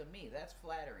because of me. That's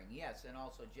flattering. Yes, and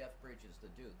also Jeff Bridges, the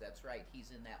dude. That's right. He's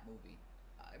in that movie.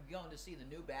 I'm going to see the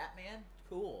new Batman.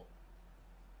 Cool.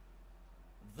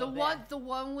 The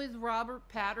one with Robert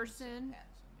Patterson. Yeah.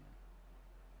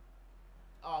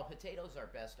 Oh, potatoes are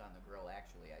best on the grill,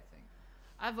 actually, I think.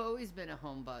 I've always been a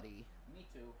homebody. Me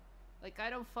too. Like, I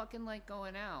don't fucking like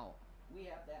going out. We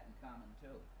have that in common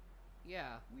too.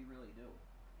 Yeah. We really do.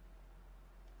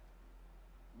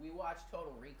 We watched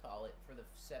Total Recall it for the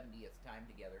 70th time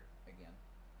together again.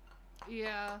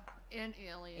 Yeah, and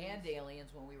Aliens. And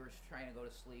Aliens when we were trying to go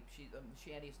to sleep.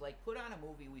 Shandy's like, put on a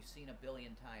movie we've seen a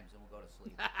billion times and we'll go to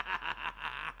sleep.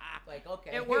 Like,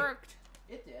 okay. It worked.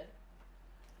 It did.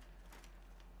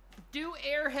 Do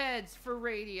Airheads for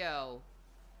radio.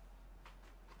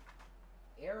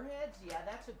 Airheads? Yeah,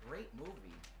 that's a great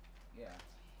movie. Yeah.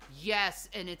 Yes,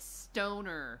 and it's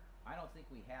stoner. I don't think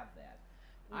we have that.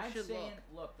 We I'm should saying,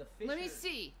 look, the Fisher...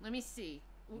 Let me see.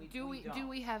 Do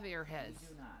we have Airheads? We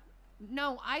do not.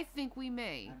 No, I think we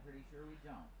may. I'm pretty sure we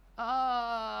don't.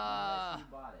 Unless you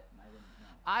bought it, and I didn't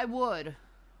know. I would.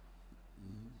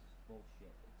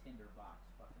 Bullshit. A tinderbox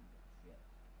fucking shit.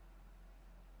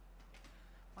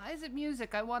 Why is it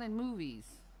music? I wanted movies.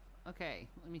 Okay,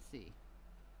 let me see.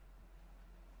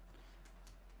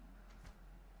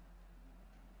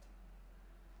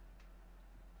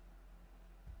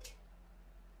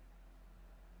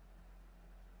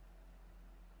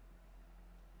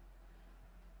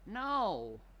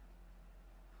 No.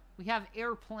 We have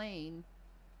Airplane.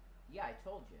 Yeah, I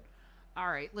told you. All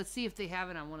right, let's see if they have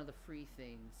it on one of the free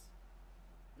things.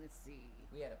 Let's see.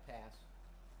 We had a pass.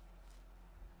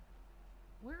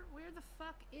 Where the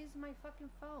fuck is my fucking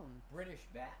phone? British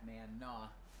Batman, nah.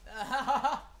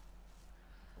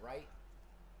 Right?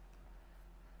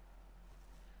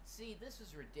 See, this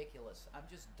is ridiculous. I'm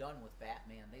just done with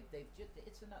Batman. They've just,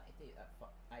 it's enough.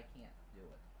 I can't do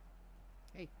it.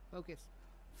 Hey, focus.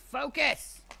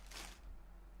 Focus!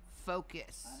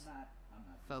 Focus. I'm not.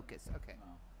 Focus, okay.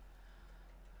 No.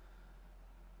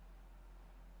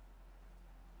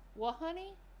 Well,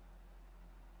 honey?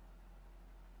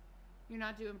 You're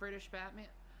not doing British Batman?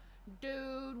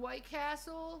 Dude, White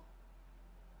Castle?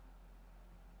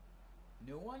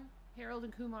 New one? Harold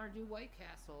and Kumar do White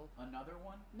Castle. Another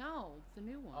one? No, the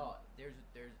new one. Oh, there's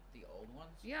the old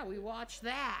ones? Yeah, we watched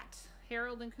that.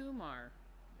 Harold and Kumar.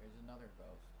 There's another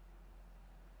ghost.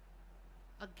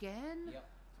 Again? Yep,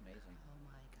 it's amazing. Oh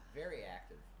my god. Very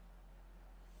active.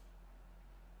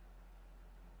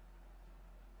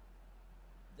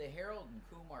 The Harold and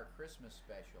Kumar Christmas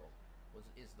special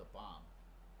is the bomb.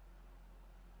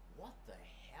 What the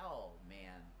hell,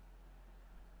 man?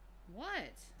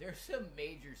 What? There's some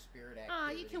major spirit activity. Ah,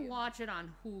 you can watch it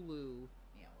on Hulu.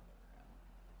 Yeah, whatever.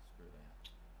 Screw that.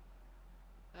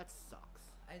 That sucks.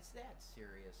 Is that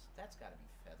serious? That's got to be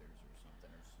feathers or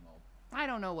something, or smoke. I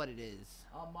don't know what it is.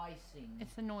 Amicing.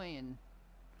 It's annoying.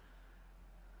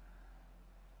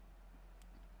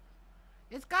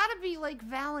 It's gotta be like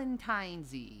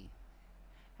Valentine's-y.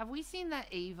 Have we seen that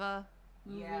Ava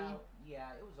movie?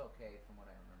 Yeah, it was okay from what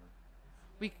I remember.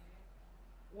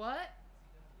 What?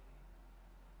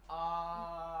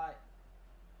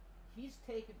 He's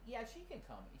taken. Yeah, she can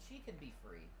come. She can be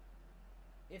free.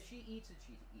 If she eats it,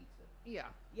 she eats it. Yeah.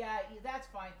 Yeah, that's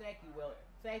fine. Thank you, Will.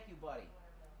 Thank you, buddy.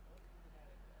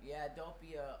 Yeah, don't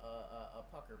be a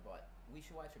pucker butt. We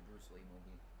should watch a Bruce Lee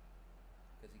movie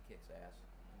because he kicks ass.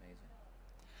 Amazing.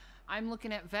 I'm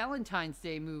looking at Valentine's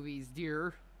Day movies,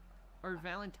 dear. Or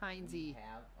Valentine's-y.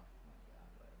 Have? Oh my God,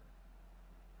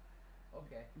 whatever.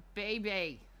 Okay.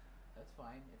 Baby. That's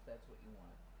fine if that's what you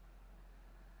want.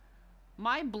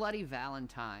 My Bloody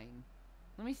Valentine.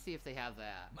 Let me see if they have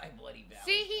that. My Bloody Valentine.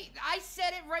 See, I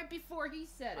said it right before he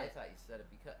said it. I thought you said it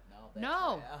because no.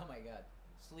 No. Right. Oh my God.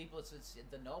 Sleepless in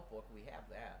the Notebook. We have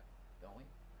that, don't we?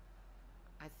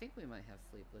 I think we might have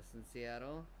Sleepless in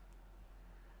Seattle.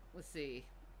 Let's see.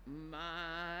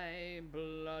 My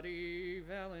Bloody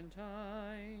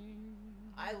Valentine.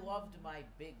 I loved my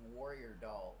big warrior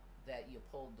doll that you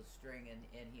pulled the string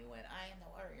and he went, I am the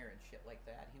warrior and shit like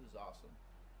that. He was awesome.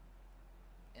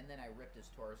 And then I ripped his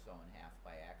torso in half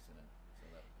by accident. So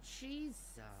that Jeez.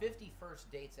 50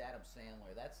 First Dates Adam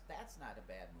Sandler. That's not a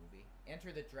bad movie.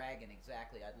 Enter the Dragon,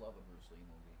 exactly. I'd love a Bruce Lee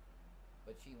movie.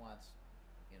 But she wants,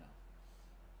 you know.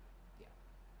 Yeah.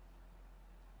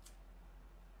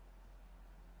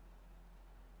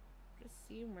 Just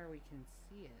seeing where we can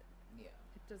see it. Yeah.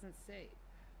 It doesn't say.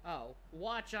 Oh,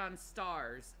 watch on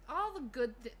Stars. All the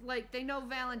good, like, they know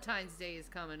Valentine's Day is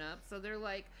coming up, so they're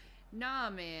like, nah,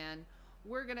 man,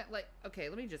 we're gonna, like, okay,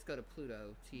 let me just go to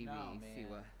Pluto TV, No, see man.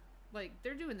 what, like,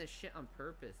 they're doing this shit on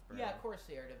purpose, bro. Yeah, of course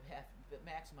they are to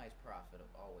maximize profit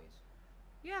always.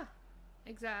 Yeah,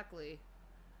 exactly.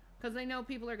 Because they know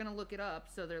people are gonna look it up,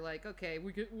 so they're like, okay,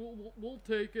 we'll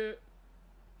take it.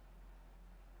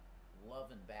 Love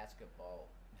and Basketball.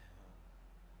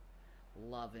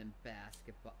 Love and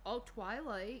Basketball. Oh,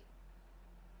 Twilight.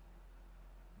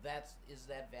 Is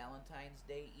that Valentine's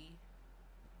Day-y?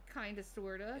 Kinda,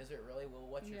 sorta. Is it really? Well,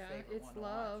 what's your Yeah, favorite it's one to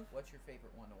love. watch? What's your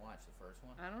favorite one to watch? The first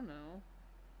one? I don't know.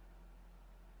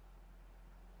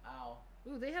 Ow.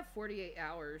 Ooh, they have 48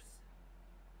 hours.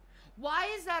 Why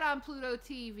is that on Pluto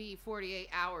TV, 48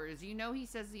 hours? You know he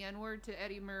says the N-word to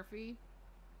Eddie Murphy?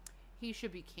 He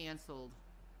should be canceled.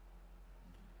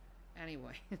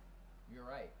 Anyway. You're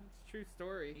right. It's a true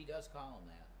story. He does call him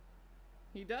that.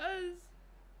 He does.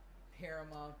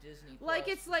 Paramount, Disney Plus. Like,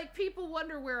 it's like people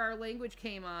wonder where our language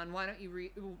came on. Why don't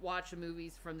you watch the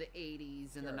movies from the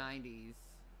 80s and the Sure. 90s?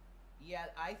 Yeah,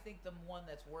 I think the one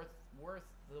that's worth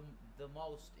the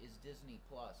most is Disney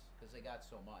Plus because they got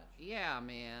so much. Yeah,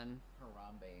 man.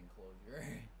 Harambe enclosure.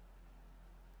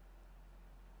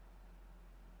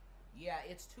 Yeah,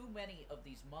 it's too many of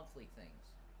these monthly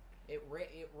things. It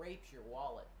rapes your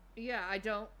wallet. Yeah, I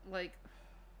don't, like...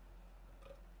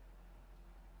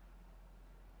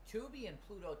 Tubi and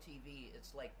Pluto TV,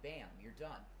 it's like, bam, you're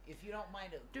done. If you don't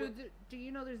mind it... Dude, do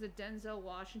you know there's a Denzel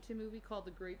Washington movie called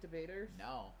The Great Debaters?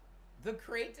 No. The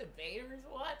Great Debaters?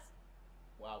 What?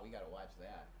 Wow, we gotta watch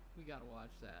that. We gotta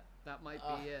watch that. That might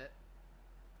be it.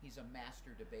 He's a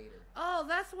master debater. Oh,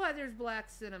 that's why there's Black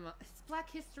Cinema. It's Black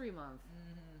History Month.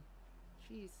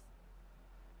 Mm-hmm. Jeez.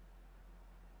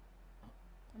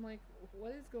 I'm like,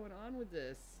 what is going on with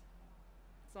this?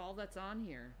 It's all that's on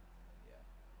here. Yeah.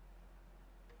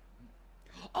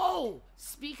 Oh!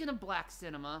 Speaking of Black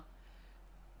Cinema,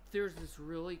 there's this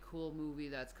really cool movie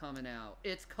that's coming out.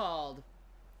 It's called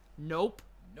Nope.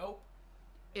 Nope.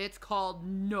 It's called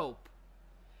Nope.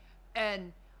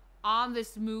 And on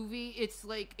this movie, it's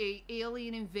like a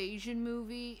alien invasion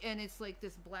movie, and it's like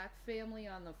this black family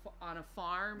on a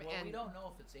farm. Well, and we don't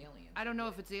know if it's alien. I don't know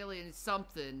if it's alien. It's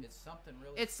something. It's something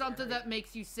really. It's something scary. that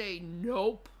makes you say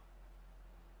nope.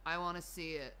 I want to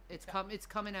see it. It's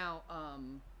coming out.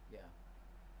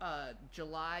 Yeah.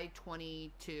 July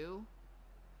 22.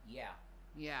 Yeah.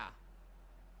 Yeah.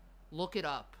 Look it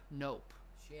up. Nope.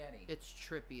 Shanny. It's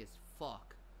trippy as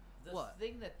fuck. The What?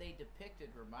 thing that they depicted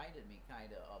reminded me kind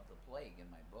of the plague in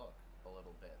my book a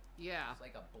little bit. Yeah. It's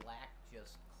like a black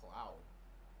just cloud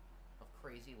of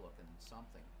crazy looking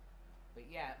something. But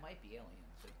yeah, it might be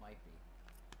aliens. It might be.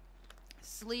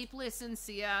 Sleepless in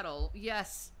Seattle.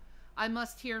 Yes. I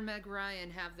must hear Meg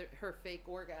Ryan have her fake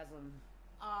orgasm.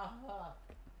 Uh-huh.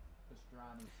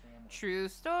 Pastrami sandwich. True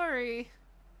story.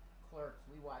 Clerks.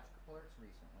 We watched Clerks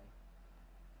recently.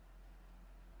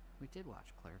 We did watch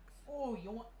Clerks. Oh,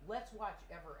 let's watch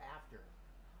Ever After.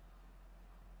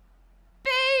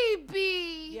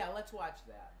 Baby! Yeah, let's watch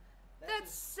that.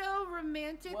 That's so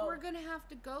romantic. Well- We're gonna have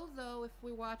to go, though, if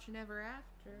we watch an Ever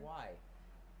After. Why?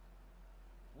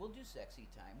 We'll do sexy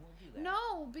time. We'll do that.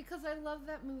 No, because I love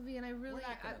that movie, and I really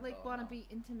not gonna go, want to no. be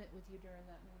intimate with you during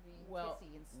that movie, and Well,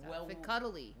 kissy and stuff, well, and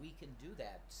cuddly. We can do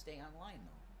that. Stay online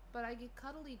though. But I get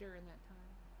cuddly during that time.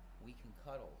 We can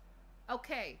cuddle.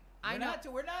 Okay, I know.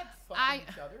 We're not fucking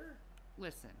each other.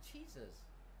 Listen, Jesus.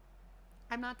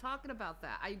 I'm not talking about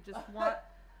that. I just want.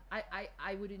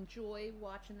 I would enjoy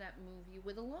watching that movie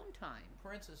with alone time.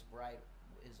 Princess Bride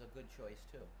is a good choice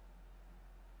too.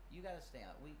 You gotta stay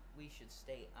on. We should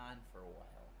stay on for a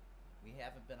while. We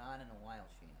haven't been on in a while,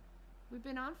 Shane. We've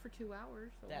been on for 2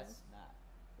 hours. That's not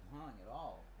long at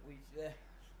all. We should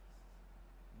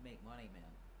make money,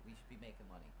 man. We should be making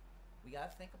money. We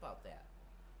gotta think about that.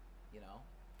 You know,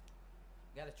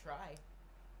 we gotta try. It's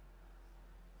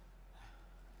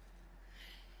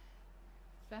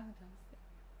Valentine's Day.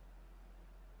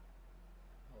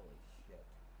 Holy shit.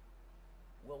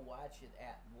 We'll watch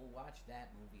that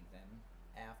movie then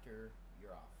after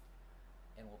you're off,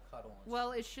 and we'll cuddle. And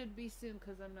Well, it should be soon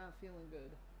because I'm not feeling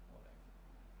good.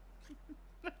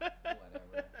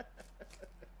 Whatever.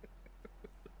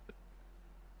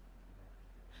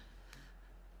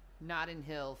 Notting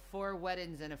Hill, 4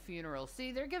 weddings and a funeral.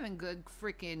 See, they're giving good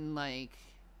freaking, like,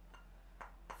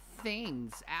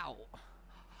 things out.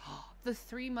 The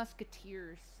Three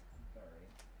Musketeers. Sorry.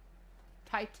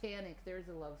 Titanic, there's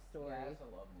a love story. Yeah, it's a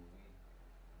love movie.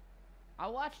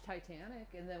 I'll watch Titanic,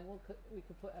 and then we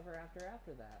could put Ever After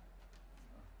that.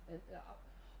 And,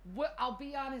 I'll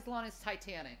be on as long as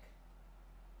Titanic.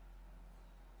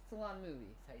 It's a long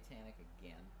movie. Titanic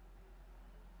again.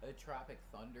 Tropic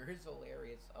Thunder is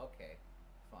hilarious. Okay,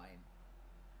 fine.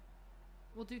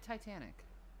 We'll do Titanic.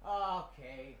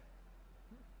 Okay.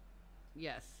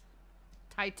 Yes.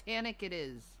 Titanic it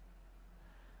is.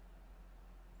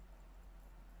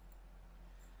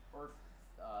 Or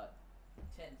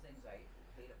 10 things I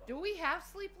hate about. Do we have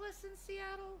Sleepless in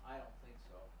Seattle? I don't think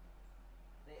so.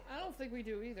 I don't think we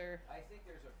do either. I think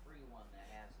there's a free one that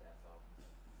has that though.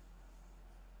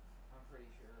 I'm pretty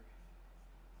sure.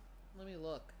 Let me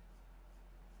look.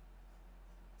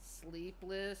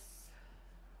 Sleepless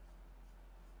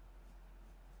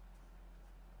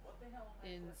What the hell am I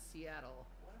in putting? Seattle.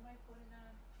 What am I putting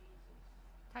on? Jesus.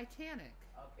 Titanic.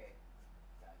 Okay.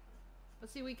 Gotcha.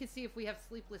 Let's see, we can see if we have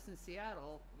Sleepless in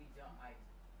Seattle We don't.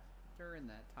 during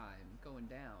that time going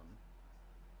down.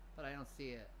 But I don't see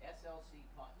it. SLC.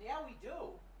 Yeah, we do.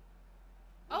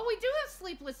 Oh, we do have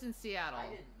Sleepless in Seattle. I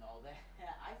didn't know that.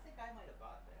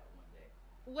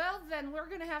 Well, then we're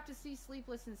gonna have to see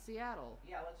Sleepless in Seattle.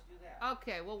 Yeah, let's do that.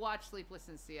 Okay, we'll watch Sleepless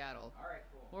in Seattle. All right,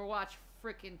 cool. We'll watch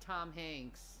frickin' Tom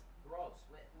Hanks. Gross.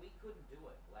 We couldn't do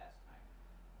it last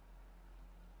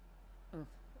time.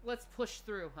 Let's push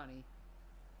through, honey.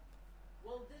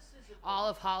 Well, this is a All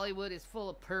of Hollywood is full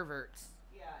of perverts.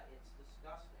 Yeah, it's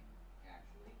disgusting,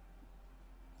 actually.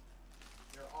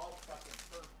 They're all fucking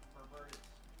perverted.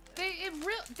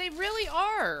 They really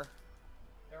are.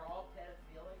 They're all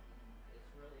pedophilic.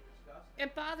 It's really disgusting.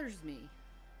 It bothers me.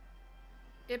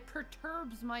 It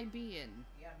perturbs my being.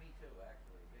 Yeah, me too,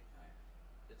 actually, big time.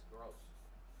 It's gross.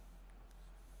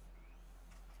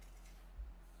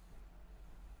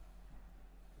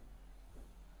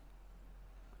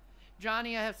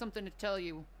 Johnny, I have something to tell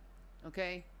you.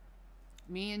 Okay?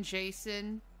 Me and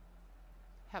Jason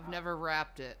have never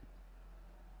wrapped it.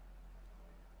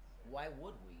 Why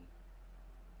would we?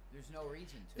 There's no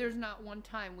reason to. There's not one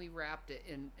time we wrapped it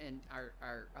in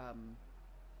our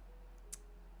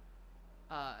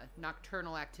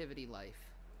nocturnal activity life.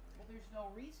 Well, there's no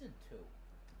reason to.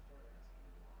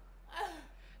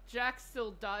 Jack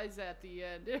still dies at the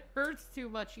end. It hurts too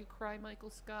much. You cry, Michael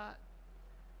Scott,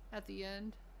 at the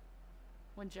end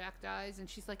when Jack dies, and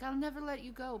she's like, "I'll never let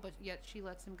you go," but yet she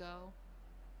lets him go.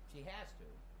 She has to.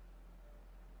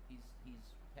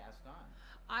 He's passed on.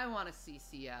 I want to see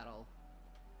Seattle.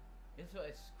 It's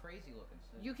crazy looking.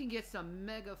 You can get some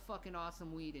mega fucking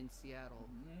awesome weed in Seattle.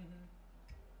 Mm-hmm.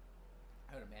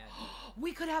 I would imagine.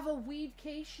 We could have a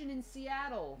weedcation in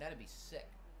Seattle. That'd be sick.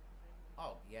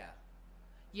 Oh, yeah.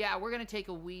 Yeah, we're going to take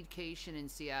a weedcation in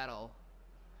Seattle.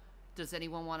 Does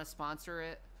anyone want to sponsor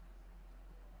it?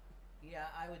 Yeah,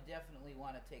 I would definitely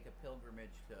want to take a pilgrimage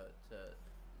to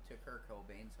Kurt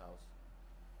Cobain's house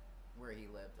where he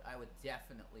lived. I would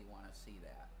definitely want to see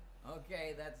that.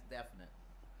 Okay, that's definite.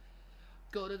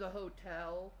 Go to the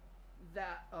hotel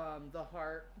that the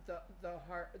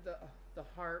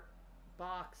heart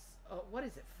box. What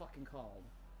is it fucking called?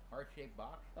 Heart-shaped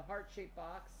box? The heart-shaped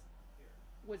box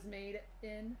was made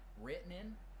in. Written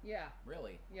in? Yeah.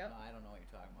 Really? Yep. No, I don't know what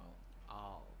you're talking about.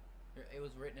 Oh. It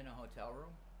was written in a hotel room?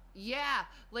 Yeah,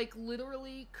 like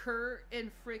literally Kurt and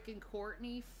frickin'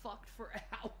 Courtney fucked for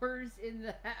hours in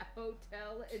that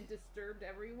hotel and disturbed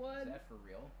everyone. Is that for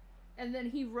real? And then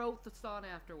he wrote the song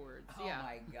afterwards. Oh yeah.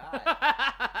 my god.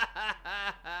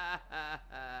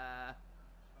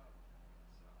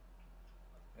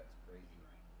 That's crazy.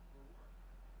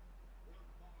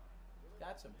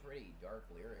 Got some pretty dark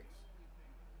lyrics.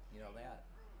 You know that?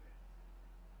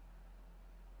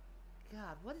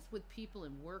 God, what is with people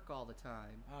in work all the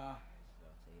time?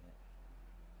 Still saying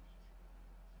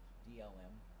it.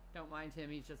 DLM. Don't mind him,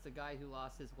 he's just a guy who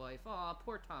lost his wife. Aw,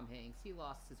 poor Tom Hanks, he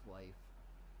lost his wife.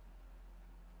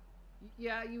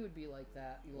 Yeah, you would be like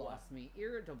that. You What? lost me.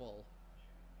 Irritable.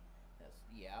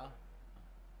 Yeah.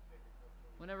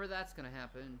 Whenever that's gonna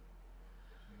happen.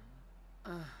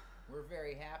 We're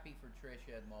very happy for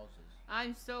Trisha and Moses.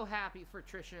 I'm so happy for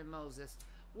Trisha and Moses.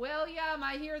 William,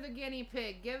 I hear the guinea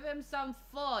pig. Give him some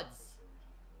foods.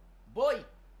 Boy!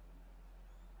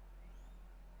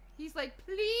 He's like,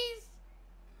 please?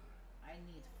 I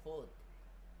need food.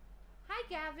 Hi,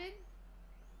 Gavin.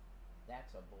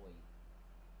 That's a boy.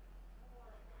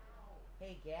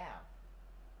 Hey, Gav.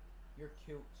 You're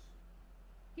cute.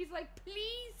 He's like,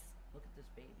 please? Look at this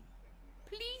baby.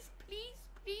 Please, please,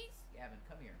 please? Gavin,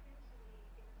 come here.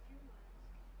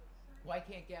 Why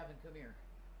can't Gavin come here?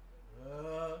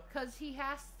 Because he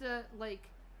has to, like,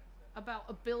 about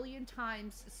 1 billion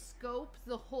times scope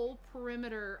the whole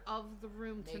perimeter of the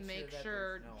room to make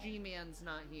sure there's no- G-Man's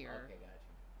not here. Okay, gotcha.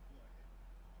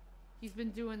 He's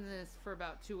been doing this for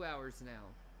about 2 hours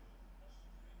now.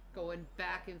 Going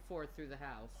back and forth through the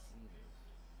house. Jesus.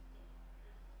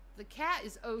 The cat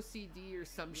is OCD or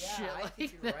some Yeah, shit I like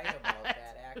think you're that. right about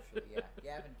that, actually. Yeah,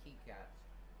 Gavin Key Cats.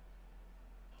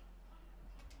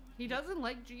 He doesn't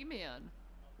like G-Man.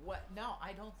 What? No,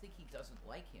 I don't think he doesn't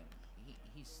like him.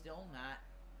 He's still not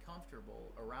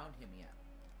comfortable around him yet.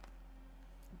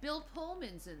 Bill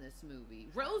Pullman's in this movie.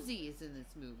 Rosie is in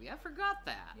this movie. I forgot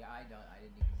that. Yeah, I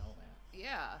didn't even know that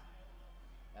Yeah.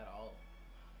 at all.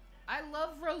 I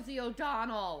love Rosie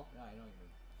O'Donnell. No, I don't even.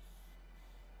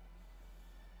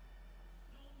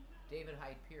 David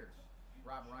Hyde Pierce,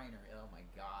 Rob Reiner. Oh my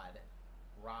God,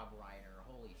 Rob Reiner.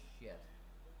 Holy shit.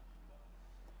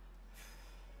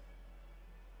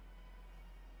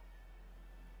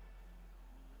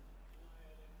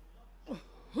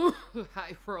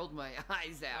 I rolled my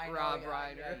eyes at I know, Rob yeah,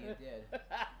 Reiner. Yeah, you did.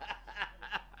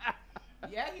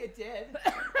 Yeah, you did.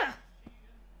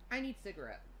 I need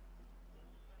cigarette.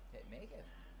 Okay, make it.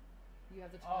 You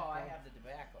have the Oh, tobacco. I have the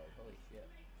tobacco. Holy shit.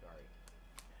 Sorry.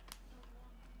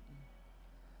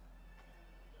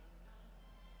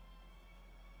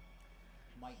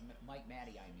 Mike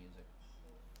Matty Eye music.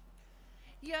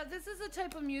 Yeah, this is the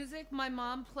type of music my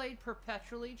mom played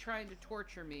perpetually trying to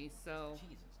torture me, so...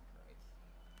 Jesus Christ.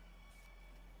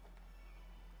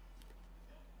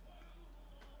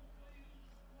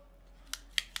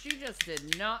 She just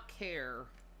did not care.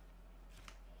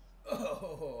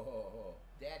 Oh,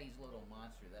 Daddy's Little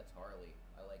Monster. That's Harley.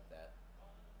 I like that.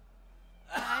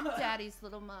 I'm Daddy's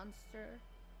little monster.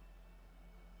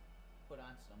 Put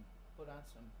on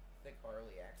some thick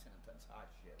Harley accent. That's hot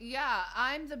shit. Yeah,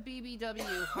 I'm the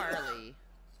BBW Harley.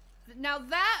 Now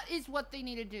that is what they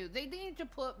need to do. They need to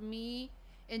put me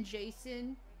and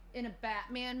Jason in a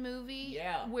Batman movie,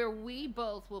 Yeah, where we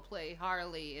both will play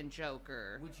Harley and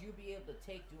Joker. Would you be able to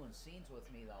take doing scenes with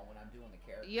me though when I'm doing the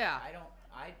character? Yeah. I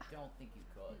don't think you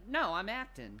could. No, I'm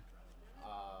acting.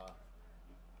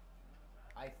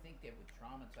 I think it would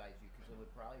traumatize you because it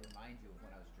would probably remind you of when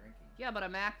I was drinking. Yeah, but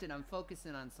I'm acting. I'm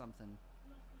focusing on something.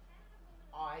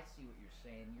 Oh, I see what you're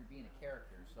saying. You're being a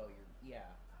character, so yeah,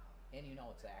 and you know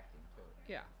it's acting too.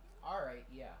 Yeah. All right,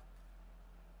 yeah.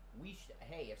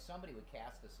 Hey, if somebody would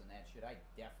cast us in that shit, I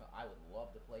would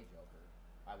love to play Joker.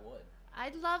 I would.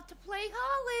 I'd love to play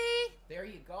Holly. There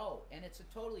you go. And it's a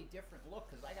totally different look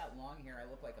because I got long hair. I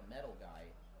look like a metal guy.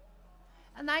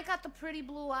 And I got the pretty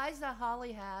blue eyes that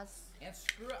Holly has. And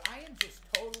screw it, I am just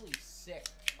totally sick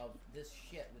of this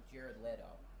shit with Jared Leto.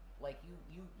 Like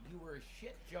you were a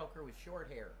shit Joker with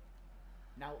short hair.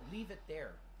 Now leave it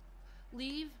there.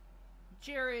 Leave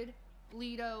Jared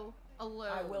Leto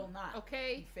alone. I will not.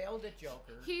 Okay? He failed at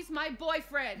Joker. He's my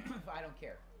boyfriend. I don't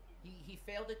care. He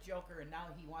failed at Joker and now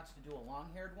he wants to do a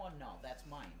long-haired one? No, that's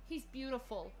mine. He's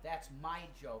beautiful. That's my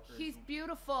Joker. He's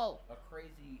beautiful. a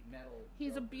crazy metal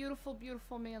He's a Joker. beautiful,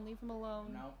 beautiful man. Leave him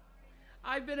alone. No.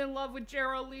 I've been in love with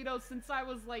Jared Leto since I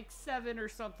was like 7 or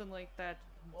something like that.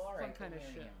 Well, all right, Some kind of we'll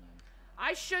marry shit. him then.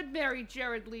 I should marry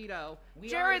Jared Leto. We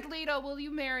Jared already- Leto, will you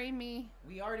marry me?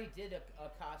 We already did a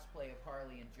cosplay of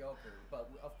Harley and Joker, but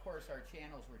of course our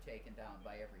channels were taken down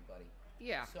by everybody.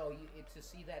 Yeah. So to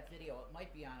see that video, it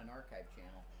might be on an archive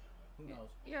channel. Who knows?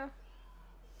 Yeah.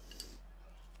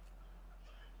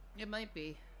 It might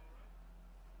be.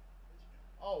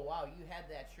 Oh, wow, you had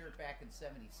that shirt back in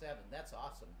 '77. That's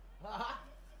awesome.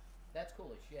 That's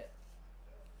cool as shit.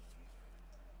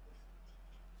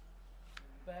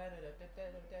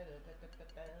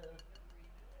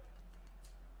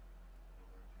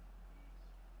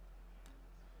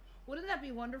 Wouldn't that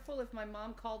be wonderful if my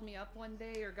mom called me up one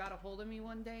day or got a hold of me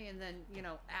one day and then,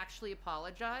 actually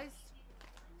apologized?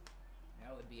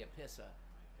 That would be a pissa.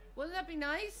 Wouldn't that be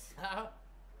nice?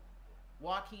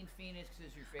 Joaquin Phoenix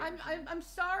is your favorite. I'm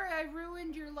sorry I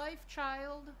ruined your life,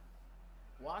 child.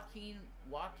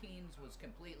 Joaquin's was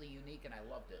completely unique and I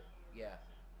loved it. Yeah.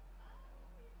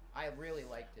 I really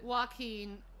liked it.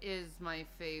 Joaquin is my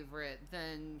favorite.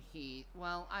 Then Heath.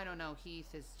 Well, I don't know.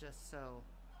 Heath is just so...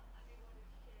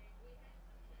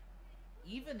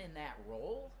 Even in that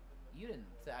role, you didn't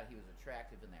thought he was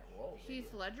attractive in that role. did Heath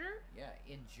you? Ledger? Yeah,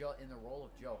 in the role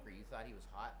of Joker, you thought he was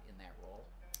hot in that role?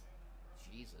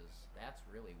 Jesus, that's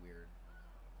really weird.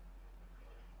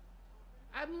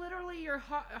 I'm literally your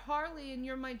Harley and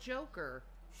you're my Joker.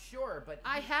 Sure, but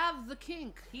I have the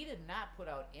kink. he did not put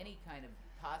out any kind of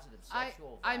positive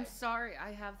sexual vibe. I'm sorry,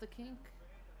 I have the kink.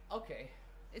 Okay.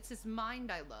 It's his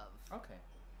mind I love. Okay.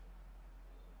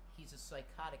 He's a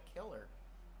psychotic killer.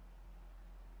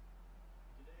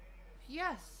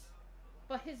 Yes,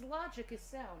 but his logic is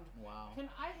sound. Wow. Can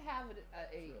I have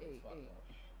Really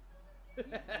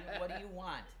fucked up. What do you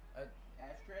want? A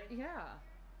ashtray? Yeah.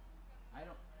 I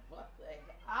don't. What the?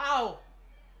 Ow!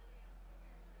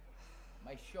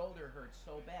 My shoulder hurts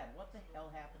so bad. What the hell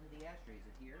happened to the ashtray? Is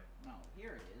it here? No,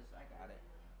 here it is. I got it.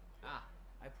 Ah,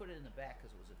 I put it in the back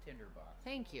because it was a tinderbox.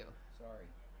 thank you. Sorry.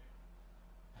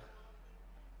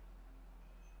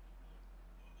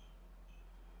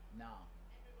 No.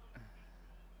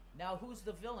 Now, who's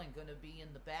the villain going to be in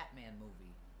the Batman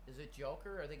movie? Is it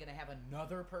Joker? Are they going to have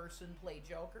another person play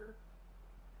Joker?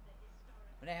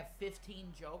 Going to have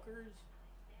 15 Jokers?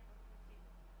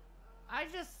 I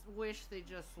just wish they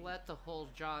just let the whole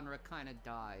genre kind of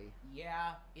die.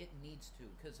 Yeah, it needs to,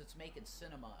 because it's making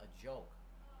cinema a joke.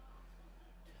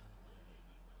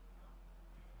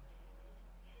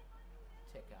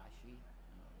 Takashi.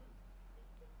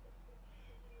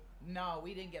 No,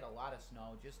 we didn't get a lot of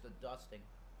snow, just a dusting.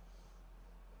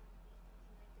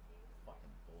 Fucking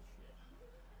bullshit.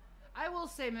 I will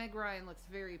say Meg Ryan looks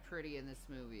very pretty in this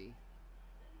movie.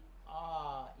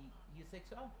 You think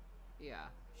so? Yeah.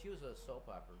 She was a soap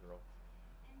opera girl.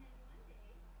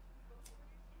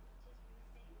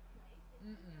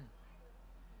 Mm-mm.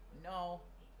 No,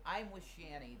 I'm with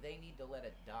Shanny. They need to let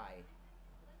it die.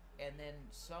 and then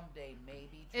someday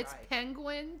maybe try. It's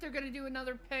Penguin. They're gonna do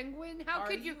another Penguin. How Are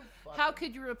could you? you How fucking-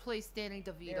 could you replace Danny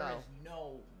DeVito? There is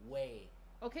no way.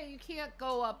 Okay, you can't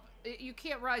go up. You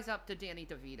can't rise up to Danny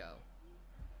DeVito.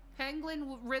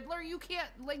 Penguin Riddler. You can't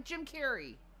like Jim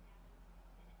Carrey.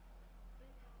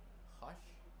 Hush?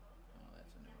 Oh,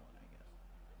 that's a new one, I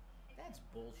guess. That's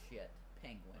bullshit,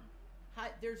 Penguin.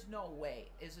 There's no way.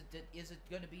 Is it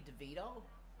going to be DeVito?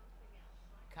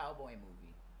 Cowboy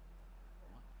movie.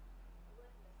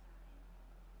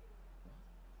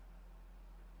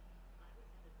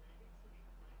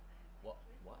 What?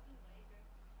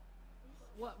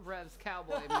 What Rev's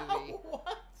cowboy movie?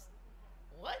 What?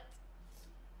 What?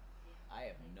 I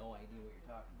have no idea what you're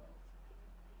talking about.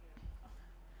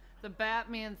 The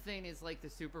Batman thing is like the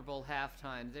Super Bowl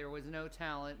halftime. There was no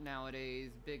talent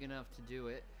nowadays big enough to do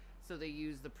it. So they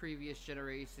use the previous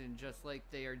generation just like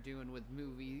they are doing with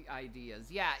movie ideas.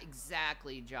 Yeah,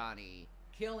 exactly, Johnny.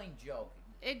 Killing Joke.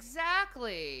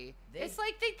 Exactly. It's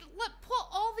like they put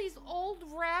all these old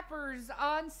rappers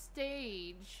on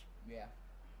stage. Yeah.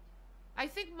 I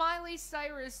think Miley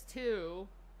Cyrus too,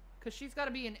 because she's got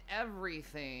to be in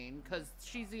everything, because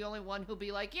she's the only one who'll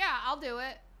be like, yeah, I'll do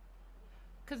it.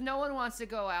 Because no one wants to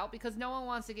go out, because no one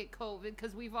wants to get COVID,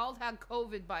 because we've all had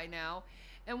COVID by now,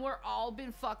 and we're all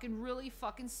been really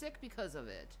fucking sick because of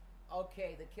it.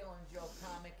 Okay, the Killing Joke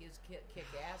comic is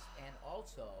kick-ass, and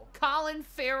also... Colin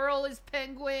Farrell is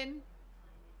Penguin.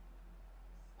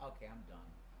 Okay, I'm done.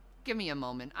 Give me a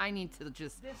moment. I need to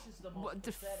just... This is the most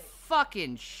pathetic...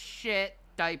 Fucking shit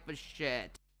type of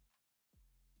shit.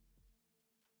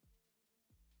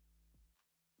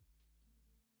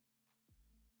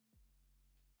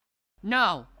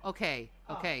 No. Okay.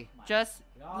 Okay. Oh, just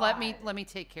God. let me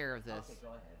take care of this. Okay, go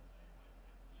ahead.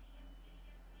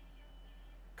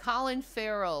 Colin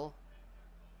Farrell.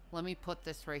 Let me put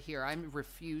this right here. I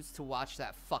refuse to watch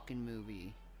that fucking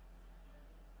movie.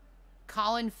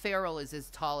 Colin Farrell is as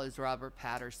tall as Robert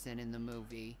Pattinson in the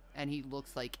movie, and he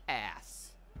looks like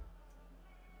ass.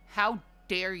 How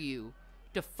dare you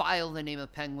defile the name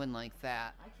of Penguin like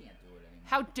that? I can't do it anymore.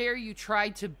 How dare you try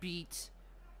to beat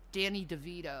Danny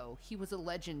DeVito? He was a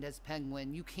legend as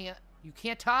Penguin. You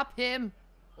can't top him.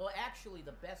 Well, actually,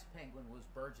 the best Penguin was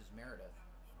Burgess Meredith.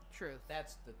 Truth.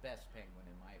 That's the best Penguin,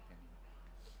 in my opinion.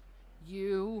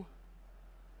 You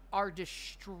are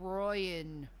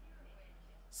destroying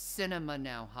cinema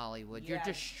now, Hollywood. Yeah. You're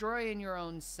destroying your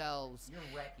own selves. You're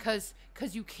wrecking.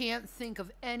 Because you can't think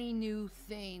of any new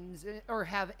things or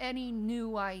have any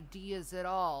new ideas at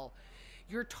all.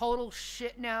 You're total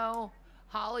shit now,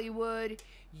 Hollywood.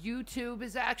 YouTube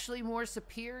is actually more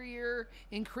superior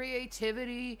in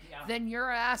creativity than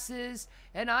your asses,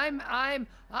 and I'm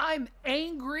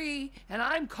angry, and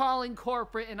I'm calling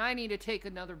corporate, and I need to take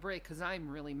another break because I'm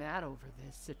really mad over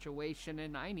this situation,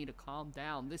 and I need to calm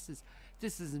down. This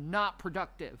is not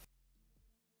productive.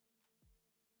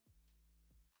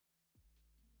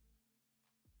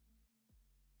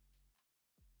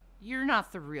 You're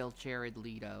not the real Jared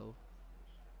Leto.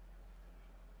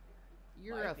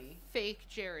 You're Might a be. fake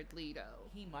Jared Leto.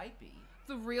 He might be.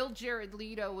 The real Jared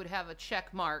Leto would have a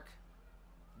check mark.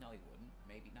 No, he wouldn't.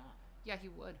 Maybe not. Yeah, he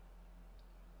would.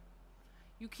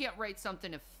 You can't write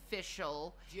something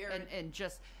official Jared- and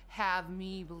just have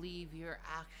me believe you're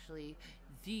actually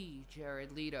the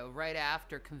Jared Leto right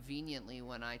after conveniently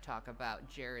when I talk about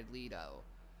Jared Leto.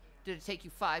 Did it take you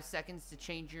 5 seconds to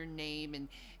change your name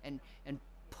and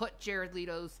put Jared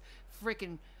Leto's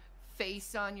freaking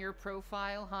face on your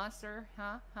profile, huh, sir?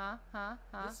 Huh?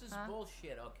 This is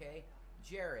bullshit, okay?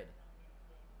 Jared,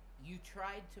 you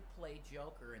tried to play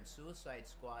Joker in Suicide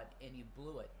Squad and you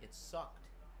blew it. It sucked.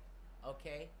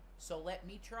 Okay? So let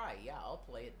me try. Yeah, I'll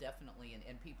play it definitely,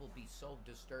 and people be so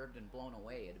disturbed and blown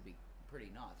away. It'd be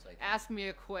pretty nuts, I think. Ask me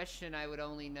a question I would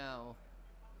only know.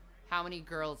 How many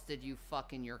girls did you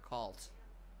fuck in your cult?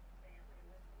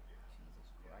 Jesus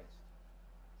Christ.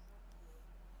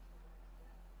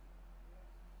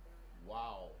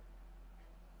 Wow.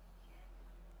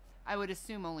 I would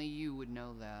assume only you would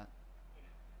know that.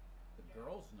 The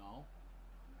girls know.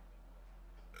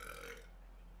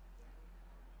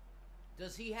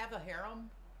 Does he have a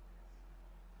harem?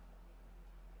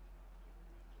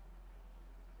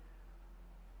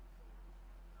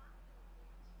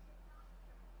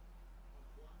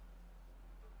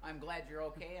 I'm glad you're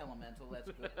okay, Elemental. That's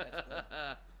good. That's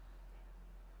good.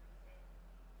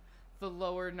 The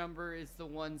lower number is the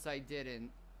ones I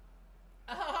didn't.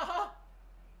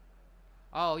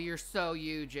 Oh, you're so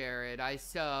you, Jared. I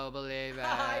so believe it.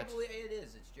 I believe it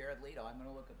is. It's Jared Leto. I'm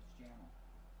gonna look up his channel.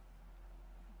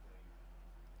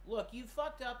 Look, you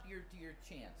fucked up your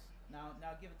chance. Now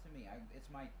give it to me. It's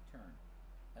my turn.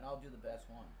 and I'll do the best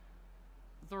one.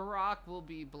 The Rock will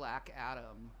be Black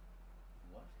Adam.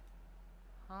 What?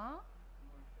 Huh?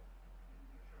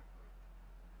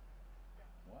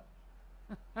 What?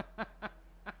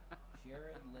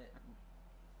 Jared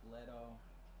Leto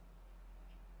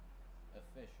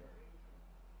official.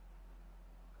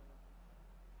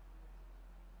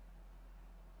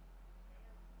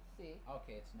 See?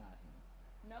 Okay, it's not him.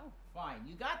 No. Fine,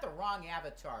 you got the wrong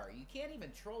avatar. You can't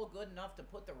even troll good enough to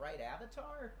put the right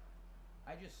avatar?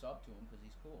 I just subbed to him because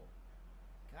he's cool.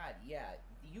 God, yeah,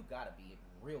 you gotta be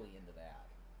really into that.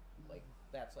 Like,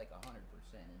 that's like 100%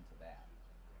 into that.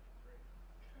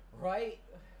 Right?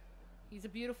 He's a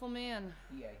beautiful man.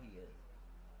 Yeah, he is.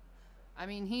 I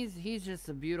mean, he's just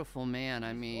a beautiful man.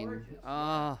 I He's mean, gorgeous, yeah.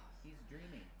 oh, He's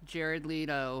dreamy. Jared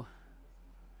Leto.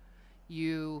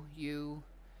 You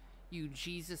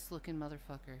Jesus-looking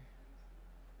motherfucker.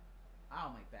 Ow,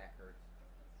 my back hurts.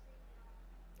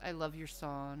 I love your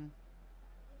song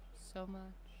so much.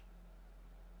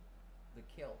 The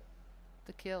Kill.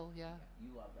 The Kill, yeah. Yeah,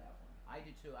 you love that one. I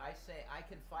do too. I say I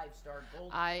can 5-star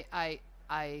gold. I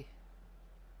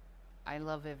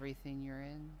love everything you're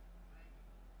in.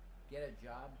 Get a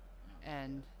job. No,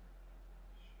 And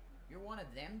you're one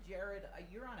of them, Jared.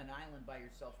 You're on an island by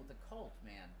yourself with a cult,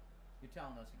 man. You're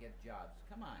telling us to get jobs.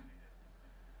 Come on.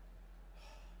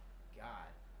 God.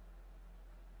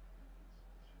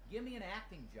 Give me an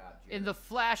acting job, Jared. in the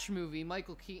Flash movie,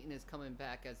 Michael Keaton is coming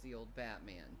back as the old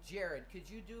Batman. Jared, could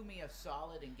you do me a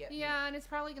solid and get me... Yeah, and it's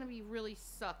probably going to be really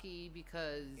sucky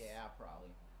because... Yeah, probably.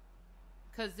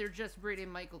 Because they're just breeding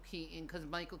Michael Keaton, because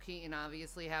Michael Keaton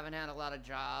obviously haven't had a lot of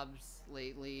jobs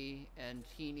lately, and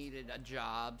he needed a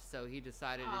job, so he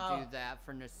decided to do that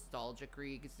for nostalgic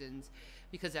reasons,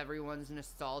 because everyone's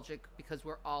nostalgic, because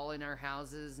we're all in our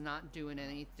houses, not doing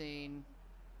anything,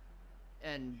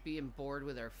 and being bored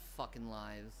with our fucking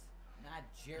lives. Not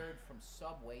Jared from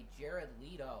Subway, Jared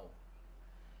Leto.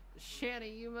 Shanny,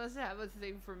 you must have a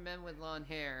thing for men with long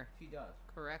hair, She does.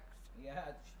 correct? Yeah,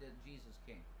 it's the Jesus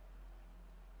King.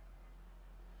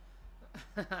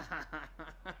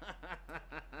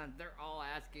 They're all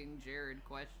asking Jared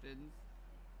questions.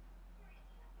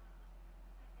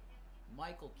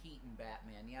 Michael Keaton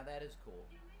Batman. Yeah, that is cool.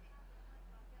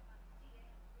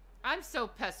 I'm so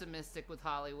pessimistic with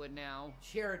Hollywood now.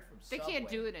 Jared from They Subway. can't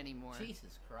do it anymore.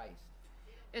 Jesus Christ.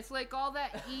 It's like all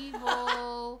that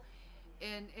evil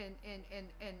and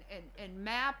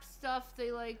map stuff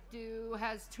they like do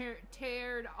has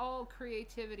teared all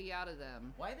creativity out of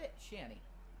them. Why that Shanny?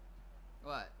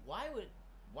 What? Why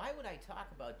would I talk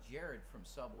about Jared from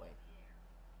Subway?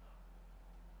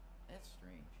 That's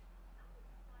strange.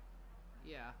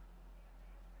 Yeah.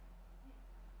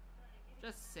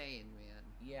 Just saying, man.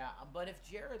 Yeah, but if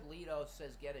Jared Leto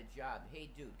says get a job, hey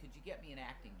dude, could you get me an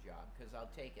acting job? Because I'll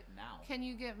take it now. Can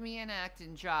you get me an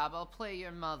acting job? I'll play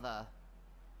your mother.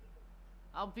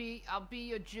 I'll be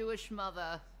your Jewish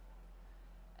mother.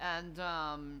 And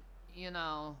you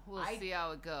know, we'll see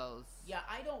how it goes. Yeah,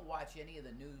 I don't watch any of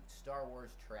the new Star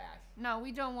Wars trash. No,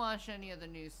 we don't watch any of the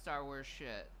new Star Wars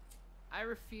shit. I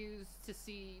refuse to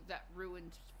see that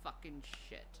ruined fucking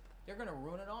shit. They're gonna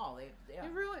ruin it all. They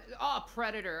ruined. Oh,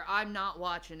 Predator! I'm not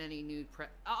watching any new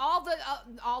all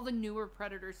the newer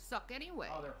Predators suck anyway.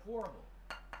 Oh, they're horrible.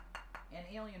 And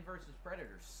Alien vs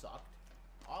Predator sucked.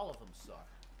 All of them sucked.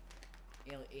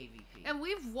 AVP. And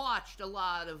we've watched a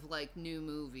lot of like new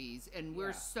movies, and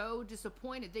we're so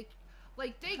disappointed. They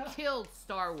killed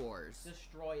Star Wars.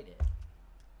 Destroyed it.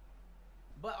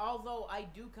 But although I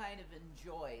do kind of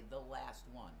enjoy the last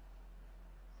one.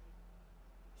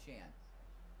 Shan.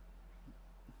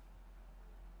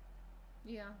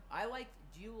 Yeah. I like,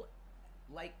 do you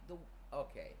like the,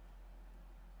 okay.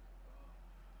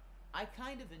 I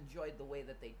kind of enjoyed the way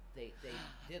that they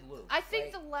did Luke. I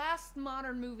think the last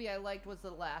modern movie I liked was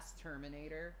the last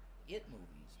Terminator. It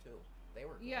movies too. They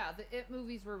were good. Yeah, the It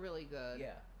movies were really good.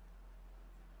 Yeah.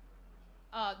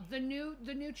 The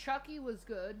new Chucky was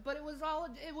good, but it was all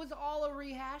a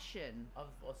rehashing Of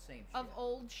same shit. of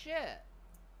old shit.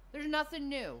 There's nothing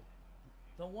new.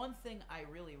 The one thing I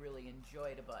really, really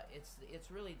enjoyed about it's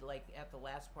really like at the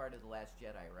last part of The Last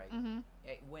Jedi, right? Mm-hmm.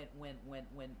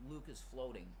 When Luke is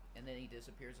floating and then he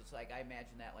disappears, it's like I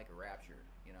imagine that like a rapture,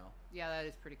 you know? Yeah, that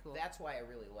is pretty cool. That's why I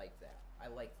really like that. I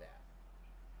like that.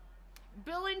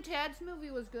 Bill and Ted's movie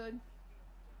was good.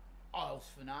 Oh, it was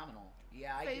phenomenal.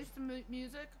 Yeah, Face the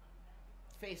music.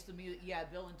 Face the music. Yeah,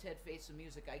 Bill and Ted Face the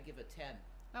Music. I give a 10.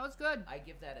 That was good. I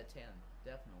give that a 10,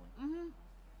 definitely. Mm-hmm.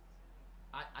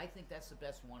 I think that's the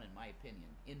best one in my opinion.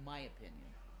 In my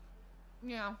opinion.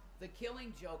 Yeah. The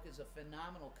Killing Joke is a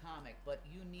phenomenal comic, but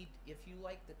you need, if you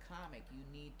like the comic, you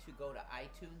need to go to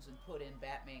iTunes and put in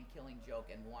Batman Killing Joke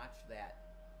and watch that.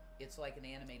 It's like an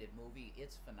animated movie.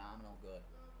 It's phenomenal good.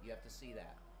 You have to see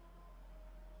that.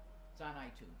 It's on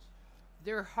iTunes.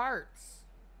 They're hearts.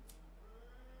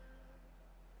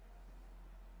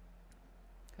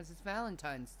 Because it's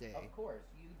Valentine's Day. Of course,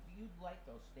 you like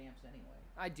those stamps anyway.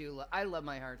 I do. I love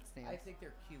my heart stamps. I think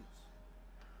they're cute.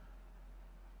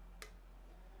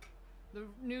 The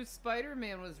new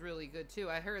Spider-Man was really good too.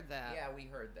 I heard that. Yeah, we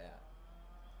heard that.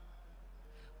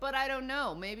 But I don't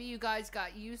know. Maybe you guys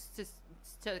got used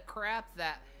to crap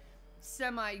that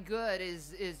semi-good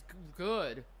is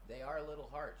good. They are little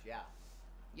hearts, yeah.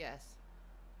 Yes.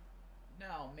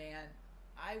 No, man.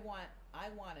 I want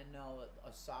to know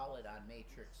a solid on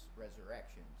Matrix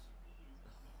Resurrections.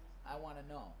 I want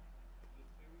to know.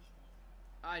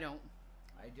 I don't.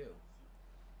 I do.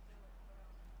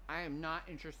 I am not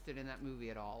interested in that movie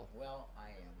at all. Well, I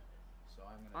am. So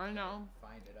I'm I going know. to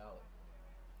find it out.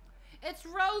 It's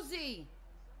Rosie!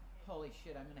 Holy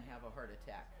shit, I'm going to have a heart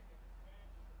attack.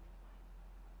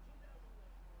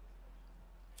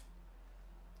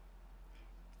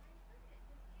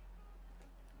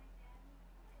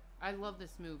 I love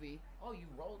this movie. Oh, you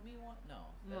rolled me one? No.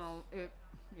 No,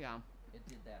 yeah. It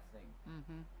did that thing.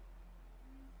 Mm-hmm.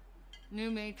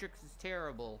 New Matrix is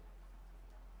terrible.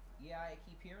 Yeah, I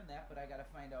keep hearing that, but I gotta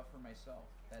find out for myself.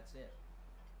 That's it.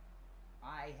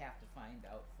 I have to find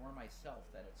out for myself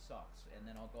that it sucks, and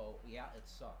then I'll go, yeah, it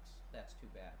sucks. That's too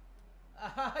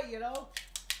bad. You know?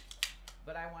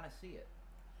 But I want to see it.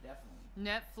 Definitely.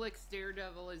 Netflix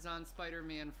Daredevil is on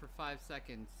Spider-Man for 5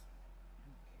 seconds.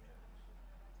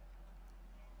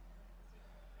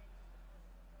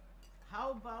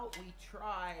 How about we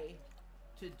try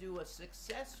to do a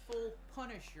successful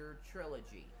Punisher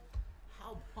trilogy?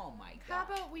 Oh my God.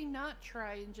 How about we not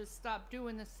try and just stop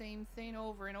doing the same thing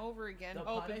over and over again, The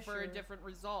hoping for a Punisher- different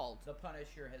result? The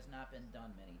Punisher has not been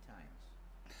done many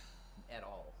times. At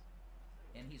all.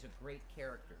 And he's a great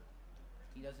character.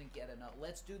 He doesn't get enough.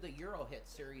 Let's do the Eurohit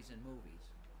series and movies.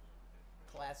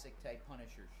 Classic type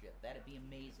Punisher shit. That'd be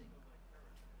amazing.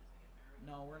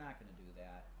 No, we're not going to do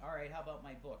that. All right, how about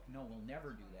my book? No, we'll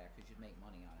never do that because you'd make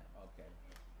money on it. Okay.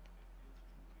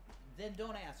 Then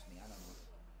don't ask me. I don't know.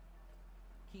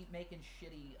 Keep making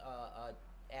shitty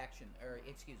action, or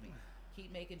excuse me,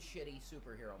 keep making shitty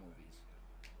superhero movies.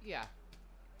 Yeah.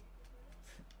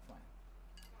 Fine.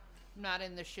 Not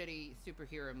in the shitty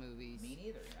superhero movies. Me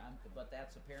neither. But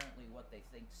that's apparently what they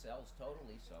think sells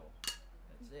totally, so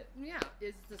that's it. Yeah,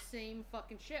 it's the same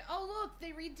fucking shit. Oh, look,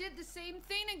 they redid the same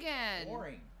thing again.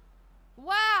 Boring.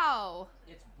 Wow.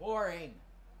 It's boring.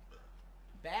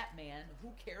 Batman,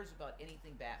 who cares about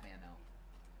anything Batman now?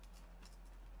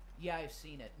 Yeah, I've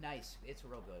seen it. Nice. It's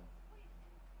real good.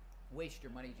 Waste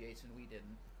your money, Jason. We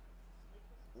didn't.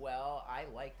 Well, I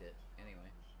liked it.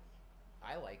 Anyway.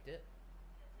 I liked it.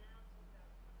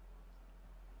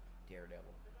 Daredevil.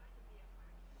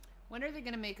 When are they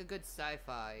going to make a good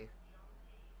sci-fi?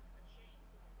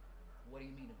 What do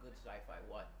you mean a good sci-fi?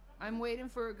 What? I'm waiting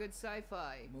for a good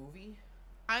sci-fi. Movie?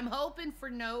 I'm hoping for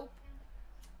Nope,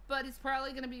 but it's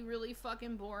probably going to be really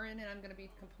fucking boring, and I'm going to be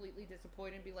completely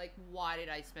disappointed and be like, why did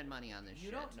I spend money on this shit?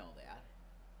 You don't know that.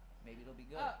 Maybe it'll be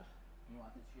good. You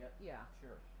want this shit? Yeah.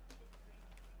 Sure.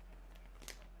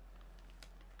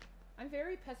 I'm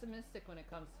very pessimistic when it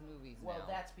comes to movies now. Well,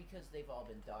 that's because they've all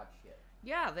been dog shit.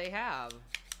 Yeah, they have.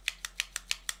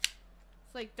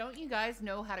 It's like, don't you guys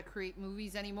know how to create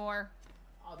movies anymore?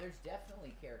 Oh, there's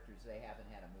definitely characters they haven't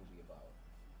had a movie about.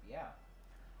 Yeah.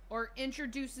 Or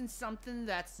introducing something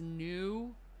that's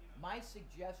new? My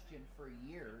suggestion for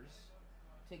years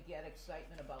to get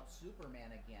excitement about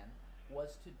Superman again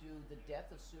was to do the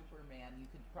death of Superman. You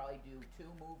could probably do 2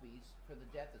 movies for the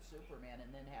death of Superman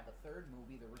and then have a 3rd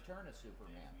movie, the return of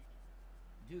Superman.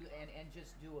 And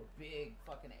just do a big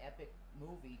fucking epic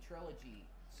movie trilogy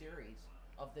series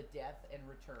of the death and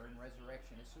return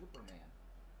resurrection of Superman.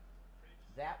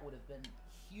 That would have been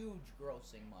huge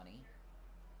grossing money.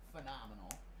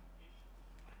 Phenomenal.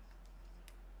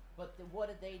 But what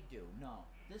did they do? No.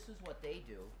 This is what they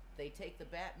do. They take the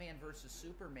Batman versus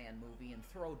Superman movie and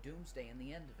throw Doomsday in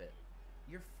the end of it.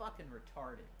 You're fucking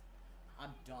retarded.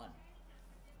 I'm done.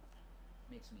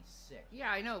 Makes me sick.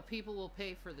 Yeah, I know. People will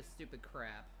pay for the stupid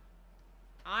crap.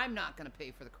 I'm not going to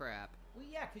pay for the crap. Well,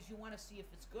 yeah, because you want to see if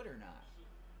it's good or not.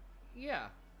 Yeah.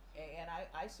 And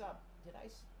I saw... Did I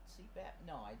see Bat?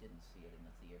 No, I didn't see it in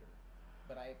the theater.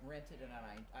 But I rented it on...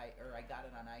 I got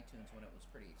it on iTunes when it was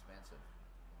pretty expensive.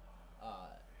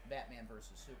 Batman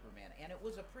versus Superman, and it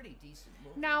was a pretty decent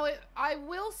movie. Now, I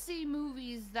will see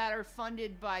movies that are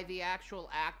funded by the actual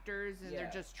actors, and Yeah.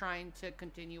 they're just trying to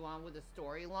continue on with a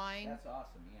storyline. That's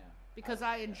awesome, yeah. Because would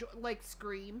I do that. enjoy, like,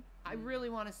 Scream. I really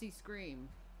want to see Scream.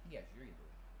 Yeah, sure you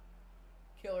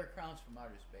do. Killer Clowns from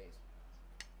Outer Space.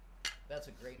 That's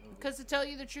a great movie. Because to tell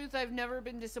you the truth, I've never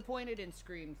been disappointed in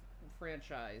Scream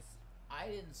franchise. I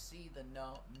didn't see the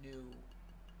new...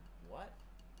 What?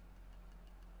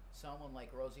 Someone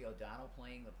like Rosie O'Donnell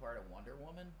playing the part of Wonder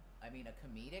Woman? I mean, a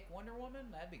comedic Wonder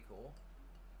Woman? That'd be cool.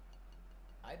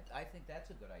 I think that's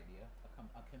a good idea.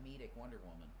 A comedic Wonder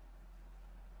Woman.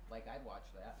 Like, I'd watch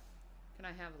that. Can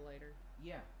I have it later?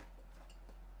 Yeah.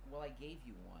 Well, I gave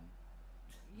you one.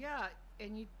 Yeah,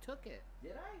 and you took it.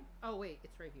 Did I? Oh, wait,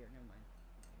 it's right here. Never mind.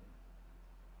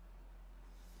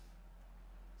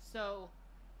 So,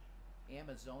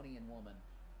 Amazonian woman.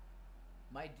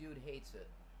 My dude hates it.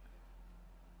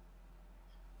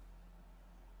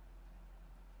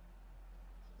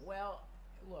 Well,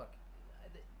 look,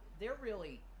 they're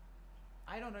really...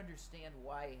 I don't understand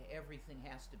why everything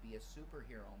has to be a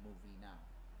superhero movie now.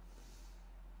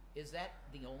 Is that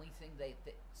the only thing they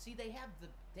see? They have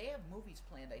movies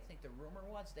planned. I think the rumor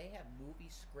was they have movie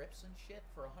scripts and shit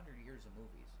for 100 years of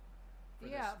movies.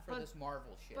 For this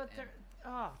Marvel shit. But they're...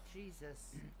 Oh,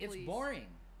 Jesus. It's Please. boring.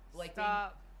 Like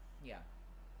Stop.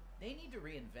 They need to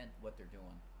reinvent what they're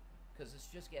doing because it's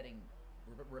just getting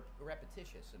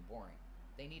repetitious and boring.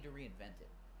 They need to reinvent it.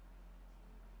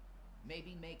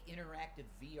 Maybe make interactive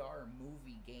VR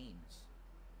movie games.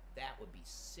 That would be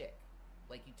sick.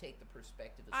 Like you take the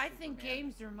perspective of I Superman think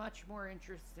games are much more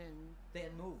interesting than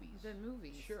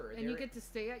movies. Sure. And you get to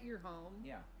stay at your home.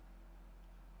 Yeah.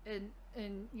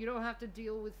 And you don't have to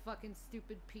deal with fucking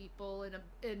stupid people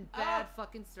and bad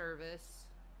fucking service.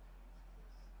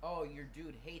 Oh, your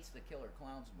dude hates the Killer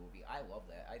Clowns movie. I love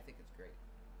that. I think it's great.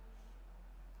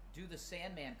 Do the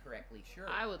Sandman correctly, sure.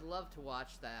 I would love to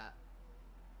watch that.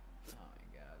 Oh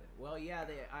my god. Well, yeah,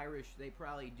 the Irish, they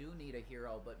probably do need a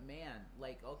hero, but man,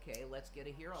 like, okay, let's get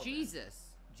a hero.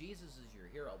 Jesus. Then. Jesus is your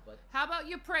hero, but... How about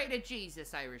you pray to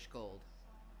Jesus, Irish Gold?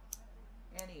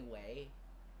 Anyway,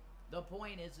 the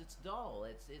point is it's dull.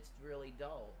 It's really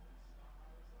dull.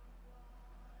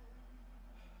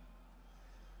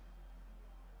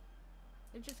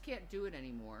 They just can't do it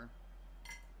anymore.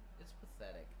 It's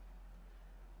pathetic.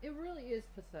 It really is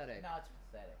pathetic. No, it's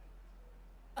pathetic.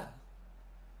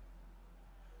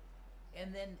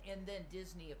 And then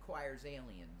Disney acquires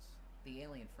Aliens, the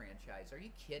Alien franchise. Are you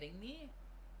kidding me?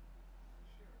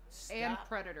 And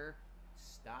Predator.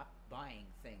 Stop buying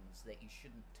things that you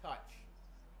shouldn't touch.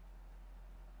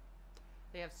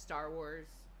 They have Star Wars.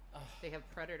 Ugh. They have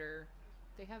Predator.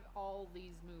 They have all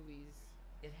these movies.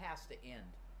 It has to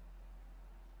end.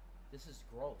 This is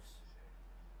gross.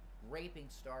 Raping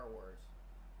Star Wars.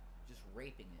 Just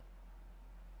raping it.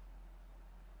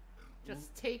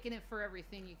 Just taking it for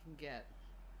everything you can get.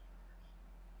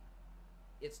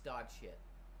 It's dog shit.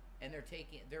 And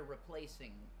they're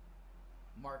replacing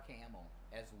Mark Hamill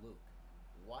as Luke.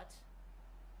 What?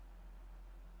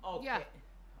 Okay. Yeah.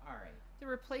 All right. They're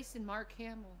replacing Mark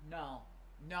Hamill. No.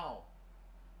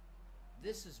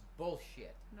 This is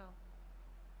bullshit. No.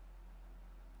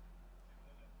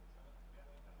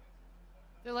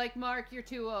 They're like, Mark, you're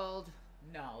too old.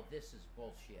 No, this is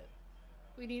bullshit.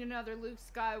 We need another Luke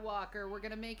Skywalker. We're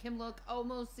going to make him look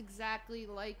almost exactly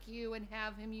like you and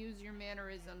have him use your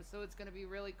mannerisms, so it's going to be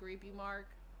really creepy, Mark.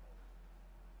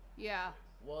 Yeah.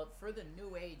 Well, for the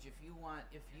new age, if you want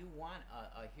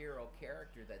a hero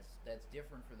character that's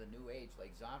different for the new age,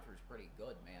 like Zonfer's pretty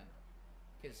good, man.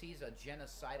 Because he's a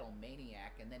genocidal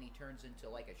maniac, and then he turns into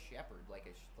like a shepherd,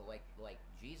 like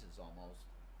Jesus almost,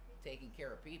 taking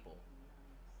care of people.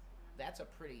 That's a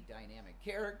pretty dynamic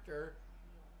character.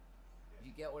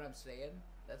 You get what I'm saying?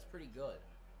 That's pretty good.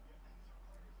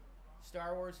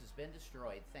 Star Wars has been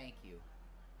destroyed. Thank you.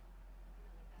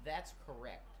 That's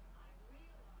correct.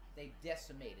 They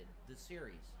decimated the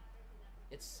series.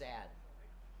 It's sad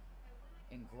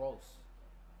and gross.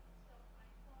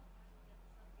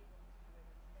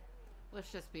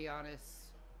 Let's just be honest.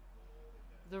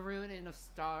 The ruining of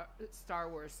Star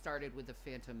Wars started with the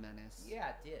Phantom Menace. Yeah,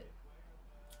 it did.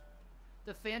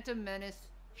 The Phantom Menace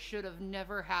should have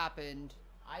never happened.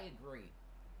 I agree.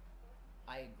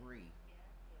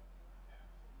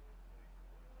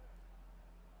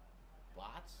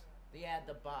 Bots? They had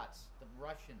the bots, the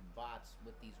Russian bots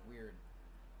with these weird...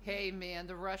 Hey man,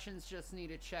 the Russians just need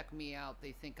to check me out.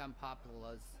 They think I'm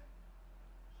popular.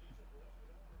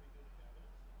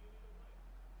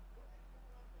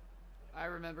 I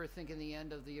remember thinking the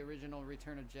end of the original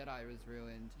Return of Jedi was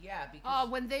ruined. Yeah, because Oh,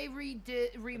 when they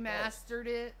remastered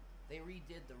it. they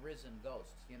redid the risen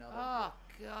ghosts, you know, Oh,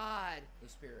 God. the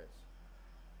spirits.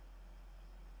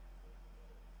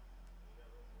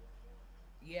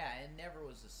 Yeah, it never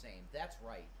was the same. That's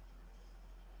right.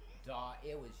 Duh,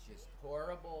 it was just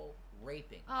horrible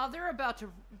raping. Oh, they're about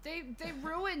to. They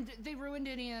ruined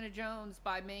Indiana Jones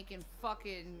by making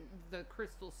fucking the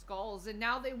crystal skulls, and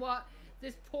now they want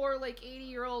this poor like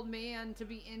 80-year-old man to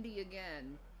be Indy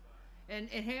again. And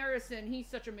Harrison, he's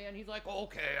such a man. He's like,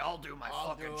 okay, I'll do my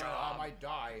fucking job. I might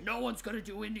die. No one's gonna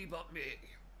do Indy but me.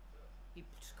 He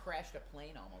just crashed a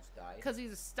plane, almost died. Because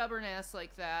he's a stubborn ass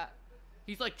like that.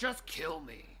 He's like, just kill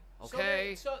me,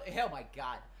 okay? Oh my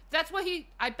God. That's what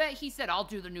I bet he said, I'll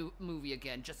do the new movie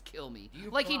again, just kill me. You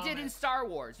like he did in promise- Star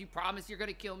Wars. You promise you're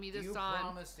gonna kill me this You time?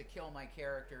 promise to kill my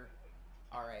character.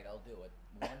 All right, I'll do it.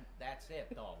 That's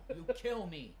it, though. You kill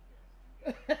me.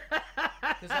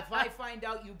 Because if I find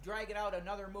out you drag it out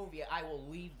another movie, I will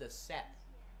leave the set.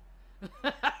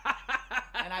 And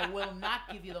I will not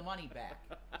give you the money back.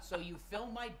 So you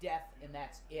film my death, and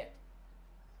that's it.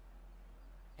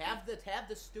 Have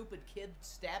the stupid kid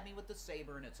stab me with the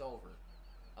saber, and it's over.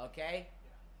 Okay?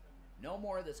 No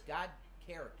more of this god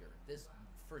character, this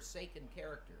forsaken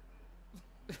character.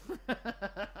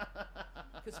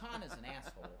 Because Han is an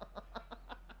asshole.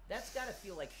 That's got to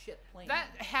feel like shit playing.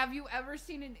 Have you ever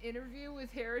seen an interview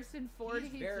with Harrison Ford?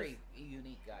 He's very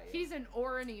unique guy. Yeah. He's an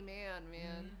orny man.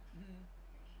 Mm-hmm.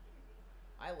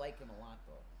 I like him a lot,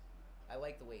 though. I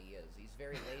like the way he is. He's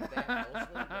very laid back,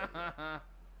 mostly.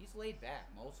 He's laid back,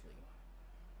 mostly.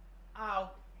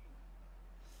 Ow.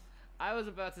 I was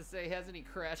about to say, hasn't he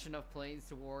crashed enough planes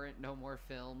to warrant no more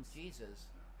films? Jesus.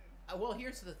 Well,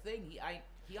 here's the thing.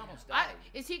 He almost died.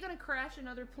 Is he going to crash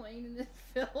another plane in this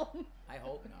film? I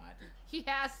hope not. He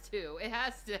has to. It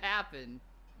has to happen.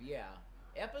 Yeah.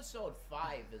 Episode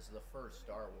 5 is the first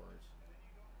Star Wars.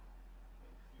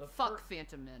 Fuck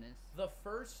Phantom Menace. The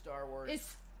first Star Wars...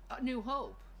 It's A New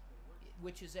Hope.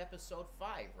 Which is episode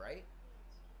 5, right?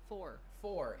 4.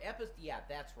 4. Yeah,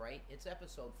 that's right. It's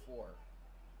episode 4.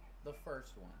 The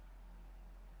first one.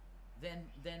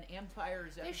 Then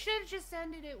Empire's... They should have just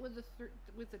ended it with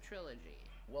the trilogy.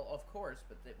 Well, of course,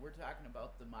 but we're talking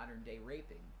about the modern day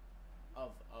raping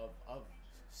of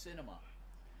cinema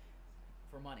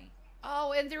for money.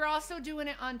 Oh, and they're also doing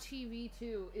it on TV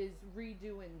too. Is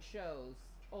redoing shows,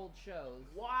 old shows.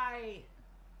 Why?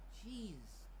 Jeez,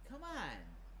 come on.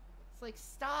 It's like,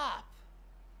 stop.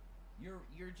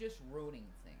 You're just ruining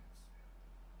things.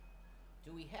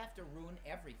 Do we have to ruin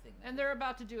everything? And they're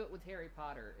about to do it with Harry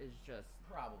Potter. Is just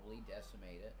probably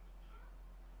decimate it.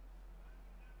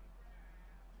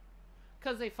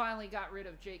 Because they finally got rid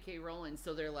of J.K. Rowling,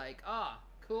 so they're like,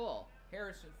 cool.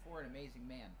 Harrison Ford, amazing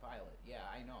man, pilot. Yeah,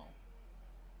 I know.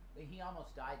 He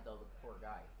almost died, though, the poor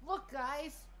guy. Look,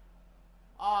 guys.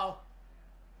 Oh.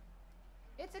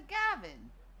 It's a Gavin.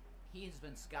 He's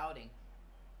been scouting.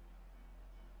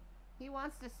 He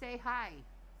wants to say hi.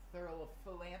 Thorough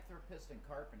philanthropist and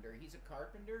carpenter. He's a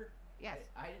carpenter? Yes.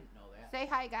 I didn't know that. Say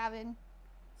hi, Gavin.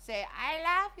 Say,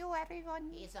 I love you,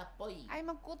 everyone. He's a boy. I'm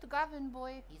a good Gavin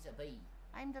boy. He's a boy.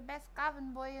 I'm the best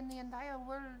Gavin boy in the entire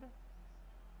world.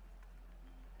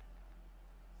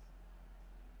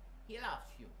 He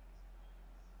loves you.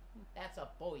 That's a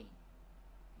boy.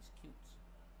 He's cute.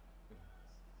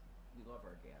 We love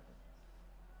our Gavin.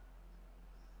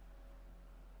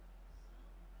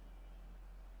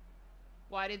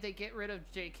 Why did they get rid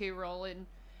of J.K. Rowling?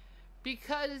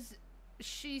 Because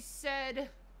she said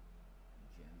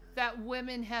that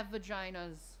women have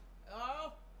vaginas.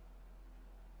 Oh!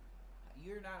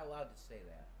 You're not allowed to say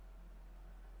that.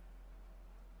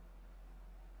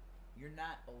 You're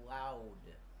not allowed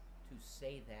to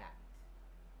say that.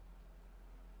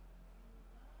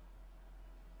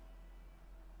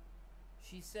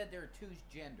 She said there are 2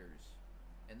 genders,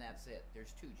 and that's it.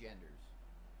 There's 2 genders.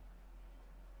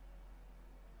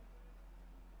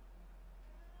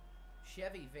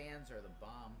 Chevy vans are the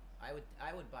bomb. I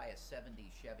would buy a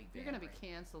 70 Chevy van. You're gonna be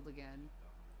canceled again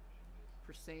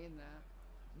for saying that.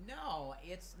 No,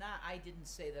 it's not. I didn't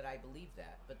say that I believe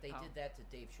that, but they did that to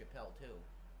Dave Chappelle too,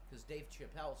 because Dave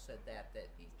Chappelle said that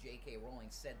J.K. Rowling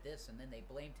said this, and then they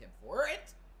blamed him for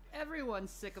it.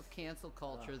 Everyone's sick of cancel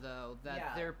culture, though. That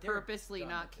yeah, they're purposely done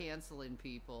not with it. canceling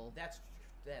people. That's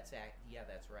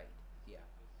right. Yeah.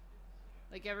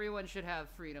 Like, everyone should have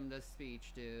freedom of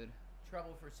speech, dude.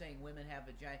 Trouble for saying women have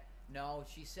vagina. No,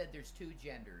 she said there's 2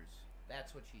 genders.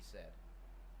 That's what she said.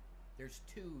 There's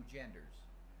 2 genders.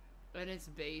 And it's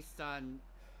based on,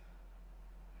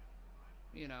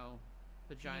 vaginas.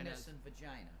 Penis and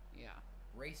vagina. Yeah.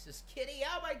 Racist kitty.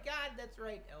 Oh my God, that's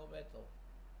right, Elemental.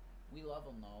 We love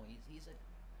him though. He's a.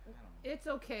 I don't know. It's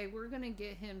okay. We're gonna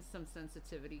get him some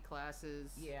sensitivity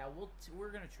classes. Yeah,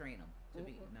 we're gonna train him to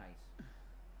be nice.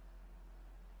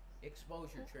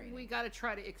 Exposure training. We gotta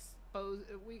try to expose.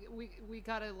 We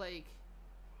gotta like.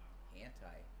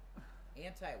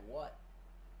 Anti what?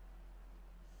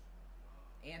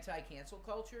 Anti-cancel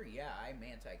culture? Yeah, I'm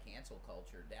anti-cancel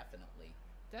culture, definitely.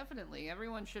 Definitely,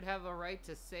 everyone should have a right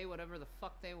to say whatever the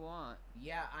fuck they want.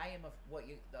 Yeah, I am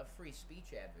a free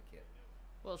speech advocate.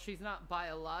 Well, she's not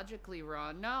biologically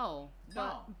wrong. No.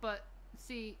 But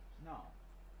see. No.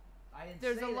 I didn't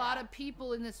There's say a lot that. of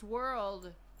people in this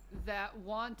world that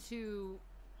want to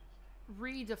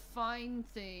redefine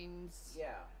things. Yeah.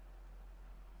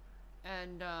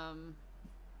 And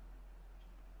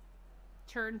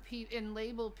and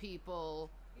label people.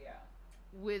 Yeah.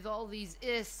 With all these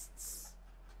ists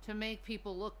to make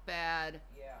people look bad.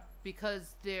 Yeah.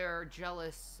 Because they're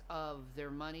jealous of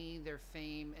their money, their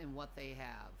fame, and what they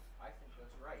have. I think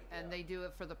that's right. And they do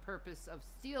it for the purpose of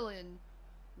stealing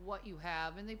what you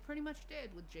have, and they pretty much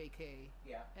did with JK.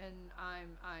 Yeah. And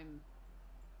I'm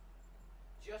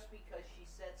just because she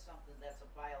said something that's a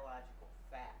biological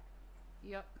fact.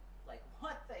 Yep. Like,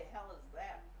 what the hell is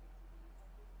that?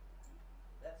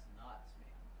 That's nuts, man.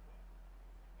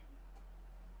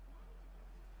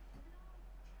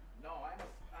 No,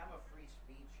 I'm a free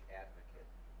speech advocate.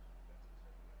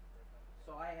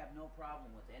 So I have no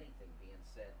problem with anything being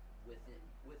said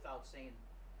without saying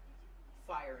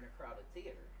fire in a crowded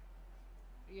theater.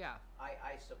 Yeah.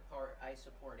 I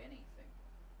support anything.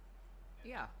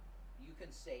 Yeah. You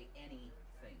can say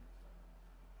anything.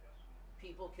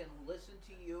 People can listen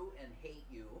to you and hate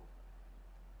you,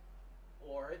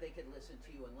 or they could listen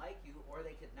to you and like you, or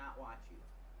they could not watch you.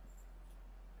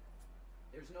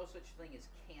 There's no such thing as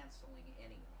canceling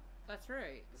anyone. That's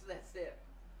right. So that's it.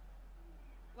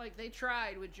 Like they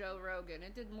tried with Joe Rogan.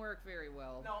 It didn't work very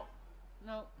well.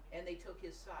 No. And they took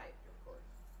his side, of course.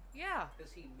 Yeah.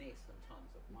 Because he makes them tons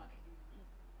of money.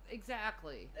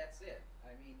 Exactly. That's it. I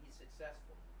mean, he's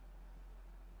successful.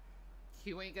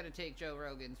 You ain't gonna take Joe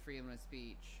Rogan's freedom of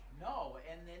speech. No,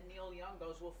 and then Neil Young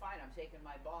goes, well, fine, I'm taking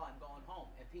my ball, I'm going home.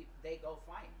 And they go,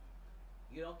 fine.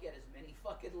 You don't get as many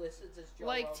fucking listens as Joe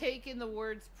Like Rogan. taking the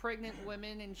words pregnant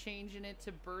women and changing it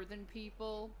to birthing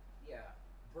people. Yeah,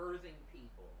 birthing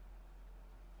people.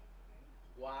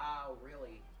 Wow,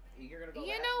 really? You're gonna go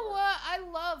You that know far? what? I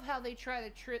love how they try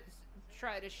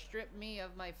to strip me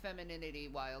of my femininity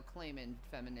while claiming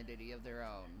femininity of their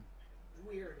own.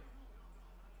 Weird.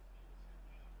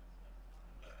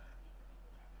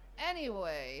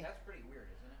 Anyway, That's pretty weird,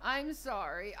 isn't it? I'm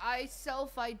sorry. I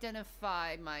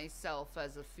self-identify myself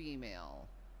as a female.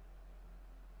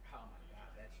 Oh my god,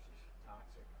 that's just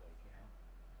toxic, like,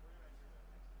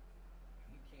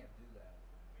 you can't do that.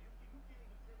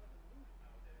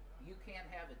 You can't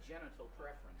have a genital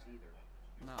preference either.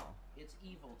 No. It's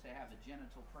evil to have a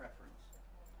genital preference.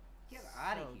 Get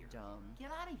out of So here. dumb.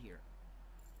 Get out of here.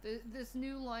 This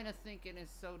new line of thinking is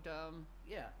so dumb.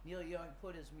 Yeah, Neil Young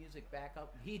put his music back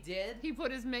up. He did? He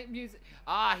put his music...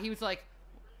 he was like,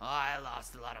 I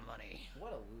lost a lot of money.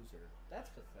 What a loser. That's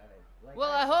pathetic. Like, Well,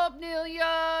 I hope Neil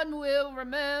Young will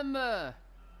remember.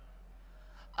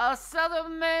 A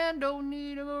Southern man don't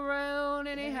need him around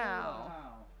anyhow.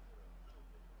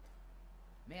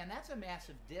 Man, that's a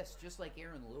massive diss, just like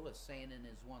Aaron Lewis saying in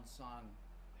his one song.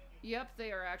 Yep,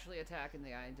 they are actually attacking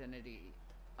the identity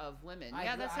of women. I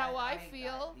Yeah, agree- that's how I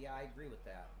feel. Yeah, I agree with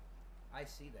that. I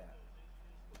see that.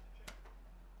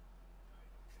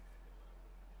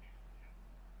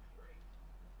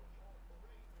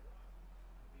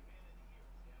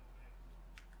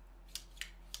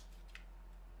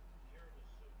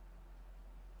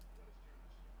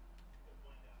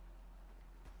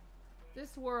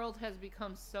 This world has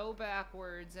become so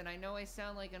backwards, and I know I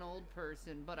sound like an old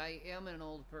person, but I am an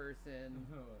old person.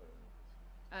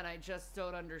 And I just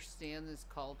don't understand this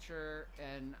culture,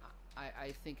 and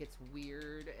I think it's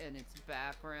weird, and it's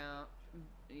background,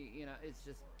 you know, it's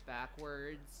just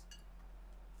backwards.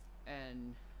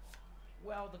 And...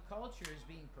 Well, the culture is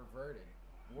being perverted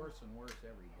worse and worse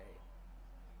every day.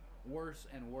 Worse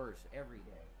and worse every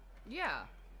day. yeah.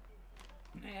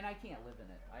 Man, I can't live in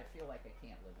it. I feel like I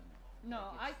can't live in it. No,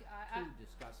 Like, it's too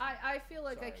disgusting. I feel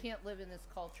like I Sorry. can't live in this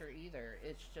culture either.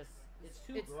 It's just... It's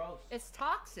too gross. It's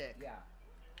toxic. Yeah.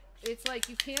 It's like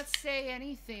you can't say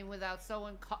anything without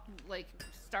someone like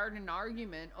starting an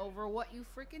argument over what you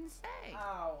freaking say.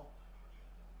 Ow.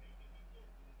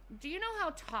 Do you know how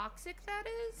toxic that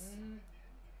is?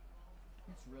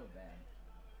 It's real bad.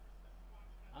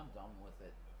 I'm done with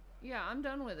it. Yeah, I'm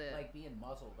done with it. Like being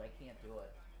muzzled, I can't do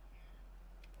it.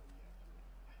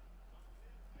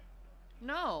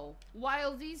 No.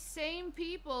 While these same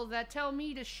people that tell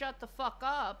me to shut the fuck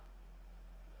up,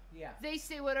 Yeah. they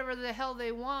say whatever the hell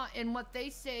they want, and what they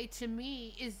say to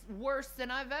me is worse than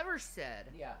I've ever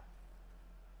said. Yeah.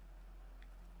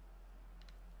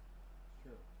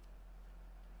 True.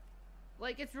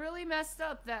 Like, it's really messed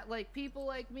up that, like, people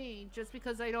like me, just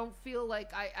because I don't feel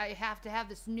like I have to have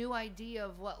this new idea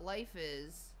of what life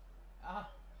is,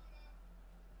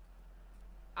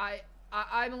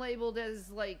 I'm labeled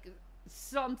as, like,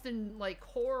 something, like,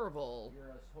 horrible. You're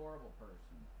a horrible person.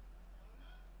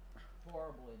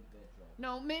 Horrible individual.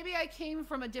 No, maybe I came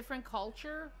from a different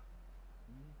culture,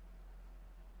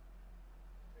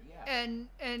 Yeah.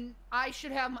 and I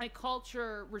should have my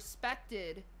culture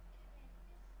respected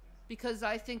because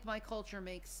I think my culture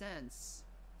makes sense.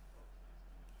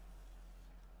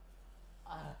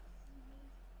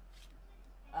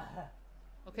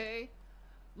 Okay?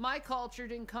 My culture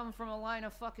didn't come from a line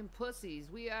of fucking pussies.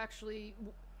 We actually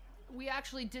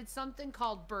did something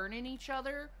called burning each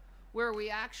other, where we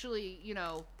actually, you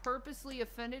know, purposely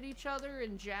offended each other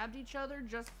and jabbed each other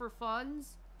just for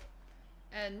funs,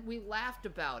 and we laughed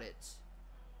about it.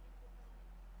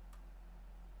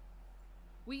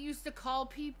 We used to call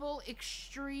people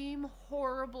extreme,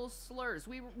 horrible slurs.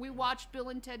 We watched Bill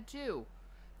and Ted 2.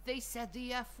 They said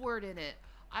the F word in it.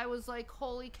 I was like,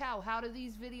 holy cow, how do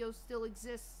these videos still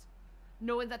exist?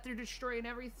 Knowing that they're destroying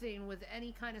everything with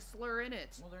any kind of slur in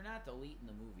it. Well, they're not deleting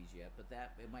the movies yet, but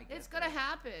it might get It's gonna there.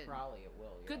 happen. Probably it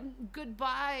will, yeah.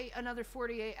 Goodbye another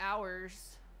 48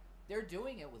 hours. They're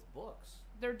doing it with books.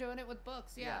 They're doing it with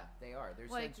books, yeah. They are. They're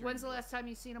Like, censoring when's the books. last time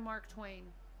you seen a Mark Twain?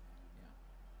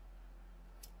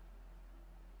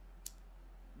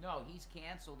 No, he's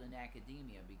canceled in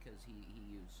academia because he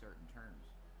used certain terms.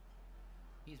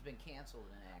 He's been canceled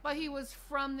in academia. But he was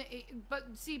from the...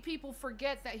 But, see, people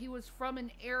forget that he was from an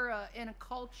era and a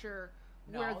culture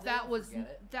where they that don't was forget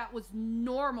it. that was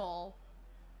normal.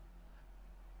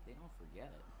 They don't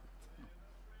forget it.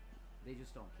 They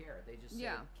just don't care. They just say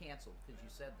Yeah. canceled because you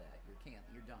said that.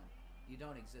 You're done. You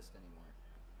don't exist anymore.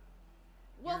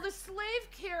 Well, the slave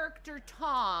character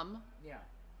Tom... Yeah.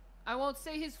 I won't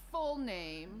say his full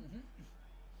name.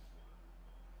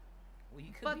 Well,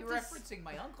 you could But be this- referencing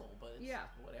my uncle, but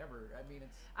it's whatever. I mean,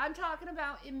 it's... I'm talking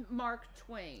about in Mark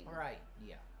Twain. Right,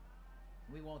 yeah.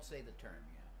 We won't say the term,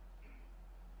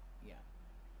 yeah.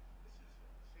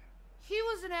 He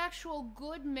was an actual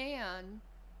good man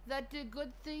that did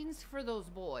good things for those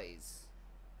boys.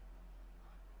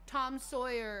 Tom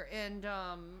Sawyer and,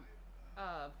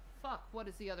 fuck, what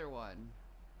is the other one?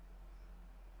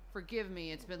 Forgive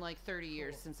me, it's been like 30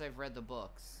 years since I've read the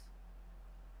books.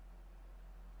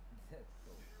 That's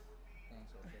cool. Thanks,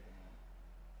 I'll check them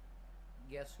out.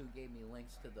 Guess who gave me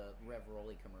links to the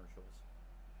Reveroli commercials?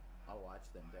 I'll watch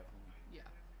them, definitely. Yeah.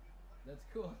 That's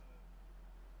cool.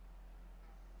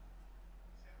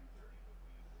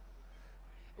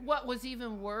 What was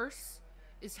even worse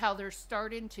is how they're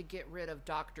starting to get rid of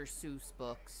Dr. Seuss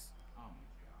books. Oh my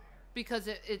god. Because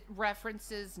it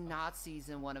references Nazis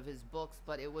in one of his books,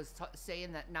 but it was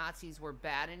saying that Nazis were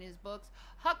bad in his books.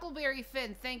 Huckleberry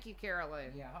Finn, thank you,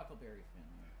 Caroline. Yeah, Huckleberry Finn.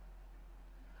 Yeah.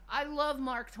 I love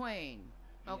Mark Twain,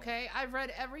 okay? I've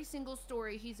read every single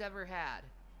story he's ever had.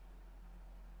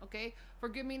 Okay?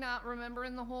 Forgive me not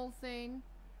remembering the whole thing,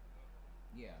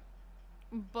 Yeah.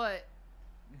 but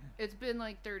it's been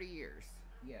like 30 years.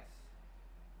 Yes.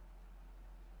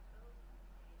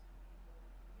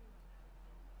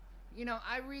 You know,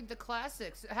 I read the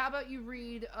classics. How about you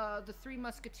read The Three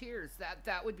Musketeers?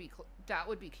 That would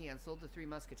be canceled, The Three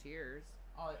Musketeers.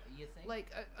 Oh, you think?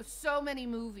 Like, so many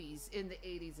movies in the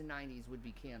 80s and 90s would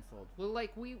be canceled. Well,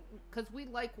 like, because we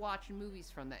like watching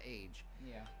movies from that age.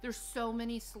 Yeah. There's so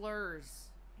many slurs.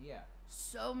 Yeah.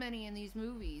 So many in these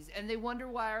movies. And they wonder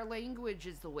why our language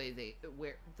is the way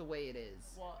it is.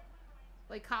 Well,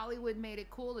 Like, Hollywood made it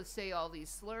cool to say all these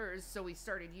slurs, so we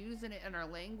started using it in our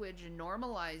language and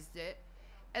normalized it.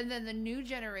 And then the new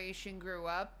generation grew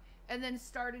up and then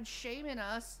started shaming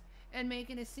us and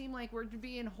making it seem like we're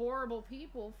being horrible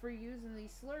people for using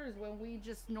these slurs when we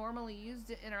just normally used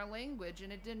it in our language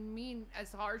and it didn't mean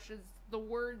as harsh as the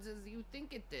words as you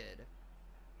think it did.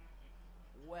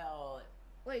 well,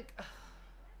 Like,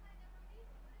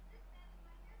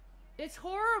 it's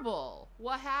horrible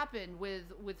what happened with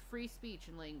free speech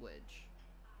and language.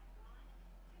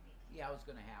 yeah, it was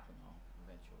going to happen, though,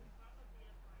 eventually.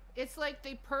 It's like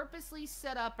they purposely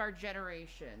set up our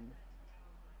generation.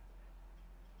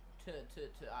 To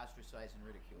ostracize and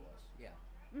ridicule us. Yeah.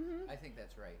 Mm-hmm. I think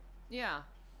that's right. Yeah.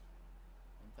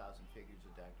 1,000 figures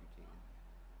of Dr. T.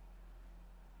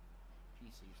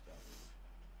 PC stuff.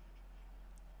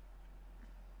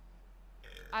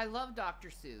 I love Dr.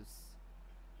 Seuss.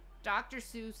 Dr.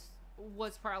 Seuss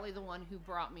was probably the one who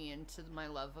brought me into my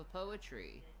love of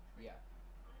poetry. Yeah.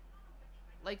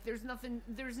 Like, there's nothing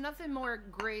more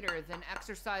greater than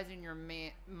exercising your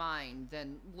mind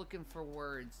than looking for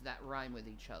words that rhyme with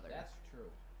each other. That's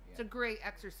true. Yeah. It's a great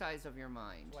exercise of your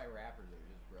mind. That's why rappers are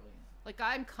just brilliant. Like,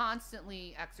 I'm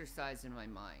constantly exercising my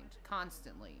mind.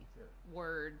 Constantly. Sure.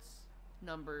 Words,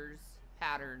 numbers,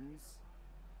 patterns.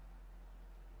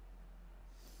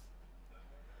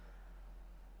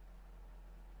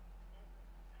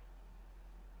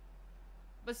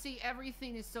 But see,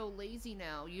 everything is so lazy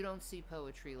now, you don't see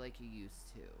poetry like you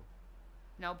used to.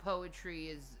 Now poetry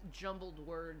is jumbled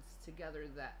words together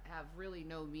that have really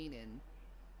no meaning.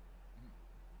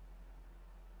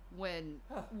 When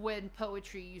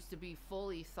poetry used to be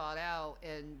fully thought out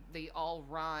and they all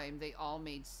rhymed, they all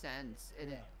made sense,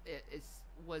 and it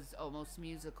was almost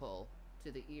musical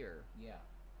to the ear. Yeah.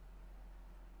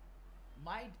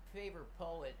 My favorite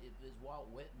poet is Walt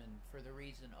Whitman for the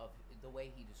reason of the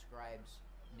way he describes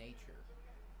nature.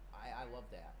 I love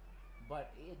that.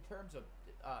 But in terms of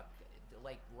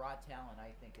like raw talent,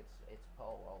 I think it's Poe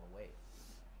all the way.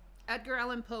 Edgar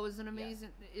Allan Poe is an amazing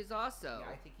is also.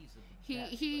 Yeah, I think he's the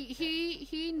best,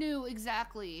 he knew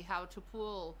exactly how to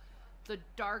pull the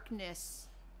darkness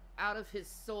out of his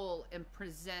soul and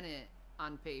present it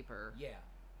on paper. Yeah.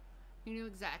 He knew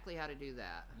exactly how to do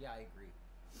that. Yeah, I agree.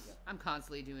 Yep. I'm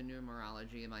constantly doing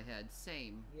numerology in my head.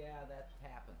 Same. Yeah, that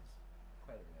happens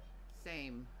quite a bit.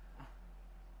 Same.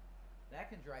 That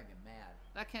can drive you mad.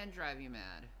 That can drive you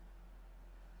mad.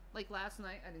 Like last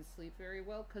night, I didn't sleep very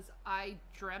well because I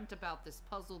dreamt about this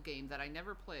puzzle game that I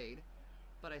never played,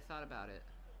 but I thought about it.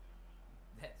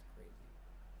 That's crazy.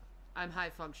 I'm high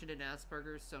functioning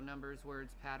Asperger's, so numbers,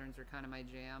 words, patterns are kind of my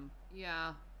jam.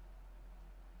 Yeah.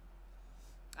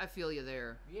 I feel you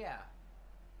there. Yeah.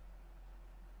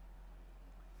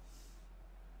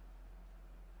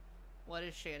 What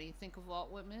does Shanny think of Walt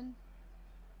Whitman?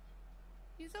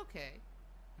 He's okay.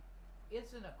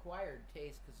 It's an acquired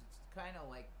taste because it's kind of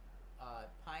like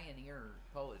pioneer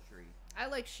poetry. I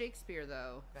like Shakespeare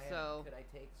though, so could I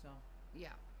take some? yeah.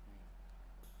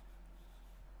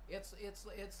 It's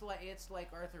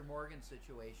like Arthur Morgan's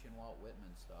situation, Walt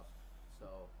Whitman stuff. So,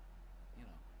 you know,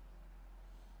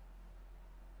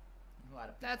 a lot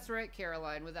of people. That's right,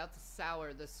 Caroline. Without the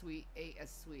sour, the sweet ain't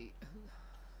as sweet.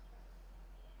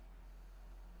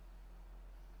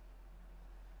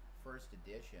 First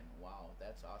edition. Wow,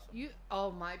 that's awesome.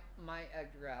 My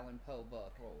Edgar Allan Poe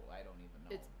book. Oh, I don't even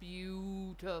know. It's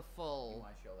beautiful. You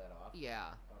want to show that off?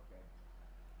 Yeah. Okay.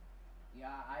 Yeah,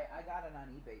 I got it on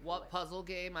eBay. What puzzle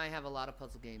game? I have a lot of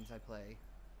puzzle games I play.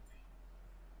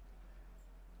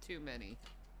 Too many.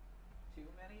 Too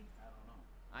many? I don't know.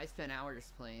 I spend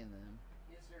hours playing them.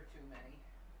 Is there too many?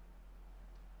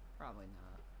 Probably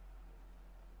not.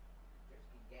 There's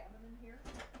gammon in here?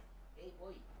 Hey,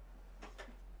 boy.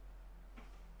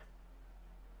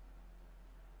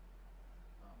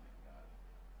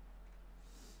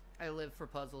 I live for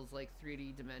puzzles like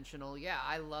 3D dimensional. Yeah,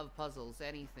 I love puzzles.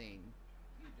 Anything.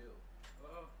 You do.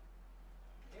 Oh,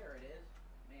 there it is.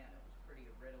 Man, it was pretty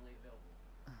readily available.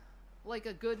 Like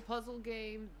a good puzzle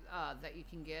game that you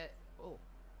can get. Oh.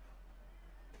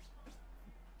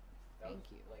 Thank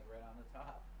you. Like right on the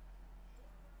top.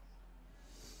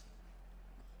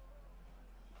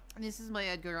 This is my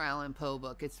Edgar Allan Poe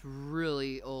book. It's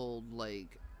really old.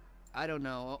 Like, I don't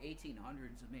know.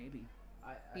 1800s maybe.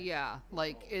 Yeah,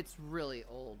 like old. it's really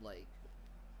old. Like,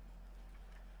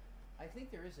 I think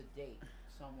there is a date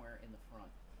somewhere in the front.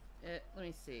 let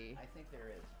me see. I think there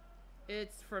is.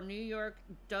 It's from New York,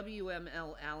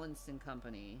 WML Allenson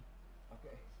Company.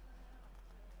 Okay.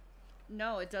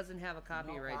 No, it doesn't have a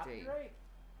copyright date.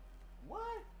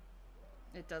 What?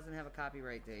 It doesn't have a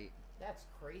copyright date. That's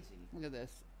crazy. Look at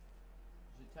this.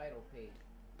 There's a title page.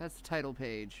 That's the title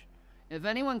page. If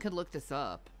anyone could look this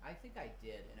up. I think I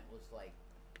did, and it was like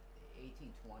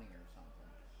 1820 or something.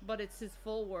 But it's his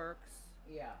full works.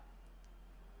 Yeah.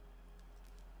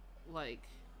 Like,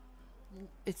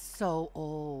 it's so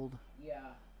old.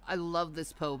 Yeah. I love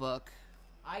this Poe book.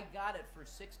 I got it for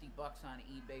 $60 on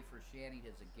eBay for Shanny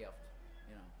as a gift.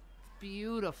 You know.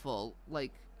 Beautiful.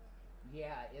 Like.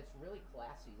 Yeah, it's really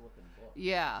classy looking book.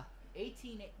 Yeah.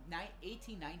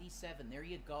 1897. There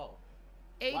you go.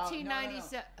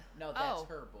 1897. Wow, no, that's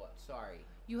her book. Sorry.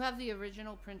 You have the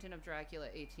original printing of Dracula,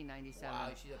 1897.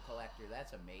 Wow, she's a collector.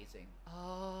 That's amazing.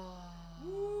 Oh.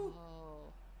 Woo.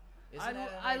 I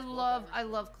nice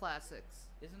love classics.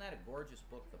 Isn't that a gorgeous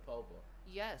book, the Poe book?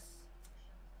 Yes.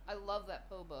 I love that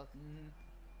Poe book. Mm-hmm.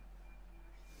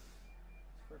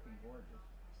 It's freaking gorgeous.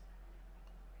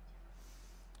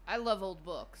 I love old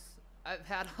books. I've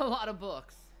had a lot of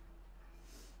books.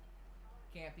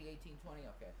 Can't be 1820?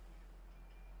 Okay.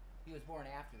 He was born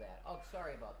after that. Oh,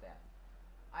 sorry about that.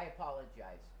 I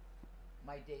apologize.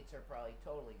 My dates are probably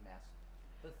totally messed.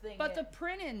 The thing But is, the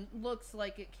printing looks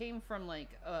like it came from like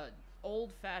a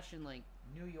old-fashioned like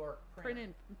New York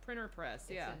printer. printer press.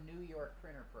 It's Yeah. a New York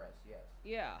printer press, yes.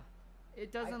 Yeah. It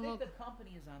I doesn't think look. the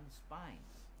company is on the spine.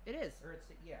 It is. Or it's,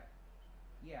 yeah.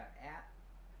 Yeah, at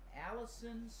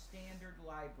Allison Standard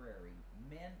Library.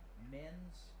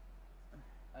 Men's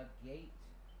Agate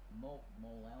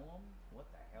Molellum?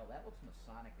 What the hell? That looks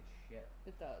Masonic as shit.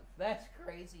 It does. That's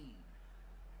crazy.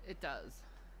 It does.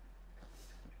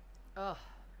 Ugh.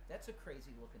 That's a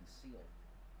crazy looking seal.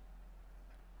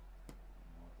 I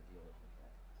don't know what the deal is with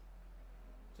that.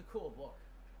 It's a cool book.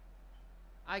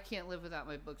 I can't live without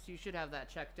my books. You should have that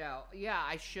checked out. Yeah,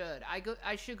 I should.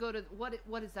 I should go to what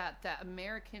is that? That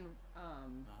American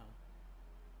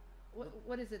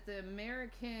what is it? The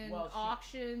American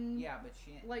auction Yeah, but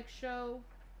she. like show?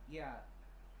 Yeah.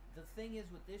 The thing is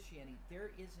with this, Shanny,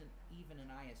 there isn't even an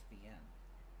ISBN.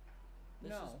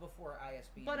 This No. is before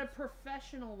ISBN. But a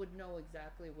professional would know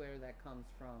exactly where that comes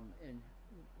from and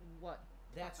what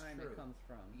That's time true. it comes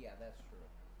from. Yeah, that's true.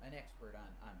 An expert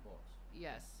on books.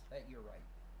 Yes. That you're right.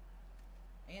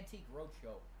 Antique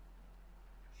Roadshow.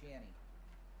 Shanny.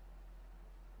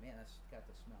 Man, that's got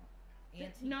the smell.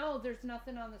 Antique. No, there's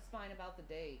nothing on the spine about the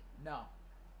date. No.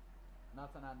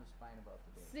 Nothing on the spine about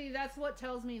the date. See, that's what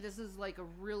tells me this is like a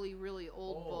really, really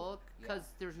old book because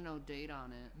yeah. there's no date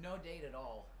on it. No date at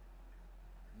all.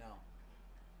 No.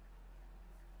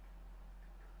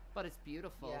 But it's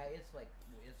beautiful. Yeah, it's like,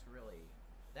 it's really,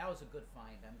 that was a good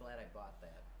find. I'm glad I bought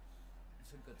that.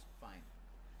 It's a good find.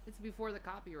 It's before the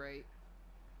copyright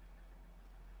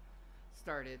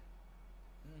started.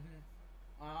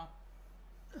 Mm-hmm. Uh-huh.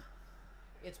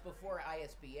 It's before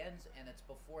ISBNs, and it's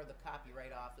before the Copyright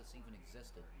Office even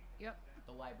existed. Yep.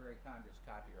 The Library of Congress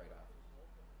Copyright Office.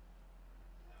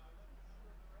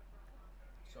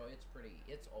 So it's pretty,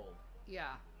 it's old.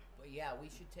 Yeah. But yeah, we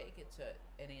should take it to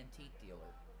an antique dealer.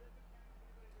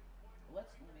 Let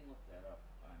me look that up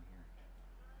on here.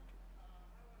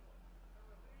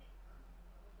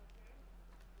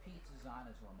 Pete's is on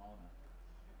his Ramona.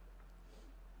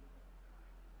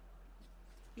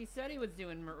 He said he was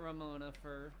doing Ramona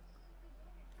for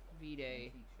V-Day.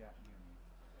 Antique shop near me.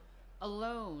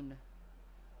 Alone.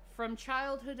 From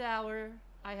childhood hour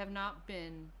I have not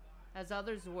been, as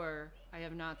others were, I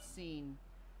have not seen.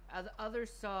 As others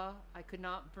saw, I could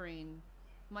not bring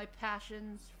my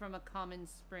passions from a common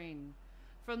spring.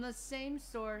 From the same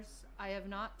source I have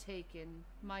not taken,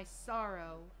 my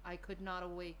sorrow I could not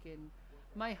awaken.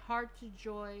 My heart to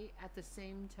joy at the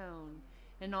same tone,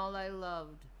 and all I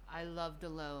loved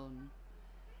alone.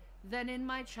 Then in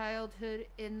my childhood,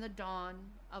 in the dawn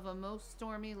of a most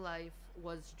stormy life,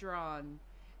 was drawn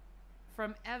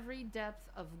from every depth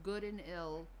of good and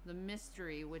ill the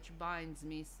mystery which binds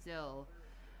me still.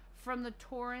 From the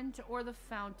torrent or the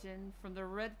fountain, from the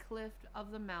red cliff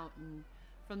of the mountain,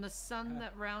 from the sun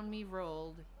that round me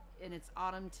rolled in its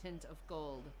autumn tint of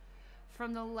gold,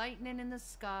 from the lightning in the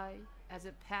sky as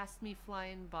it passed me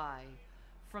flying by,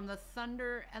 from the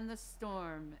thunder and the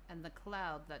storm and the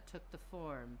cloud that took the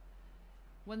form,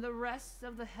 when the rest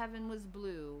of the heaven was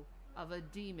blue, of a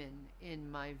demon in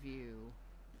my view.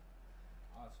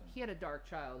 Awesome. He had a dark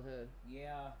childhood.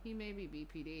 Yeah, He may be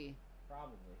BPD.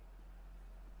 probably.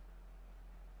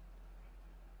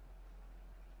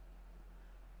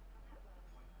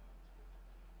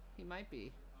 He might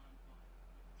be.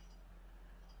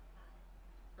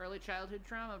 Early childhood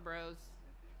trauma, bros.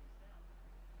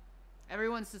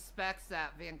 Everyone suspects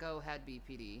that Van Gogh had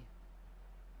BPD.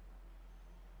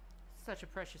 Such a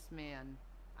precious man.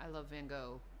 I love Van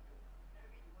Gogh.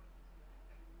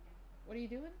 What are you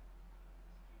doing?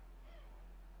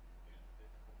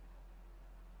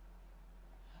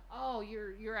 Oh,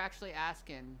 you're actually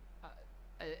asking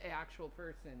an actual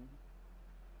person.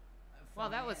 Well,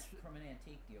 that was From an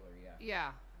antique dealer, yeah.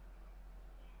 yeah.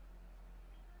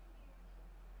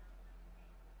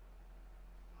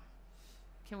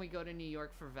 Can we go to New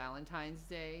York for Valentine's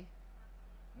Day?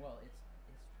 Well,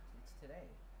 it's today.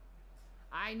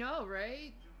 I know,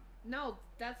 right? No,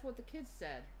 that's what the kids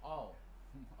said. Oh,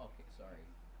 okay, sorry.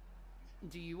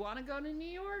 Do you want to go to New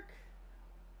York?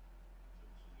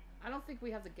 I don't think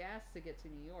we have the gas to get to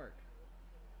New York.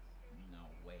 No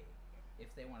way.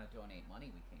 If they want to donate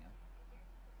money, we can.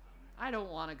 I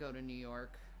don't want to go to New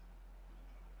York.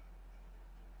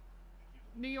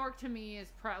 New York to me is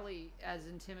probably as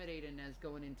intimidating as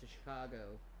going into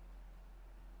Chicago.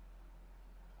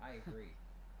 I agree.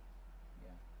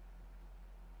 Yeah.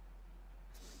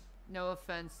 No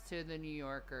offense to the New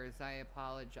Yorkers. I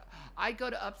apologize. I'd go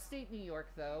to upstate New York,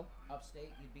 though.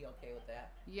 Upstate, you'd be okay with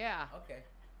that? Yeah. Okay.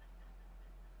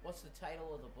 What's the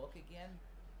title of the book again?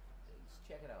 Let's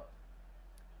check it out.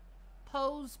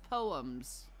 Poe's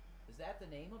Poems. Is that the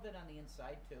name of it on the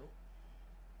inside too?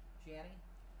 Shanny?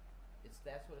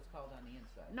 That's what it's called on the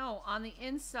inside. No, on the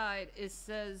inside it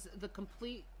says The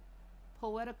Complete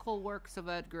Poetical Works of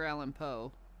Edgar Allan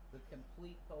Poe. The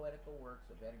Complete Poetical Works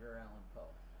of Edgar Allan Poe.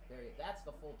 That's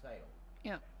the full title.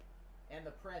 Yep. And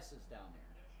the press is down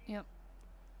there. Yep.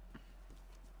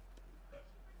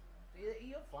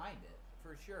 You'll find it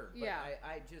for sure. But Yeah.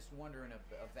 I just wondering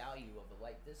a value of the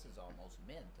light. This is almost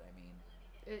mint. I mean,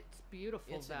 It's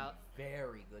beautiful. it's in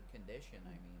very good condition.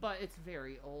 I mean, but it's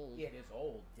very old. it is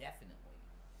old, definitely.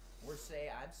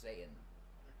 I'm saying,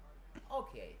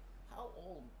 okay, how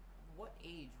old? What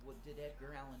age did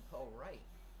Edgar Allan Poe write?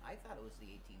 I thought it was the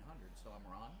 1800s, so I'm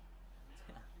wrong.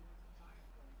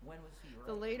 When was he writing?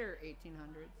 The later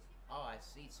 1800s. Oh, I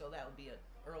see. So that would be an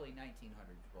early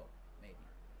 1900s book, maybe.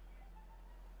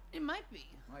 It might be.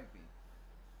 Might be.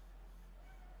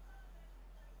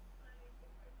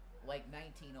 Like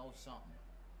 1900 something.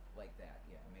 Like that,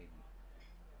 yeah, maybe.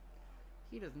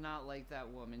 He does not like that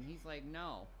woman. He's like,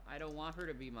 no, I don't want her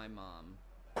to be my mom.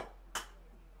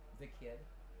 The kid?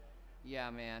 Yeah,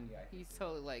 man. Yeah, I think He's so.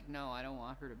 totally like, no, I don't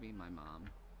want her to be my mom.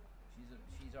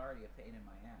 She's already a pain in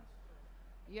my ass.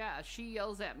 Yeah, she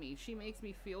yells at me. She makes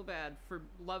me feel bad for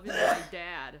loving my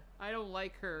dad. I don't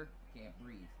like her. Can't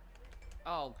breathe.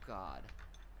 Oh, God.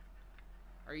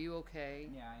 Are you okay?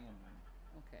 Yeah, I am.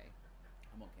 Okay.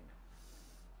 I'm okay.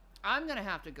 I'm gonna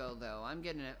have to go, though. I'm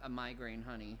getting a migraine,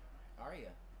 honey. Are you?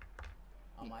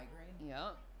 A migraine?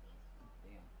 Yep.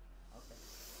 Damn. Okay.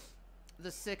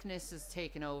 The sickness is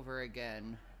taking over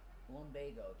again.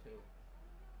 Lumbago, too.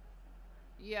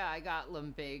 Yeah, I got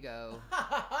lumbago.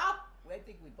 I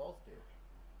think we both do.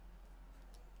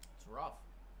 It's rough.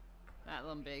 That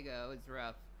lumbago is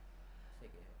rough.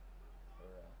 Take a hit.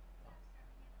 Or,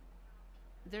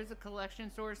 There's a collection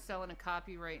store selling a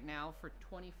copy right now for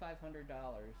 $2,500. a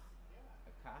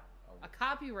cop? A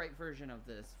copyright version of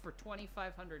this for $2,500.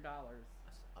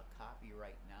 A copy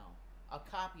right now. A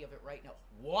copy of it right now.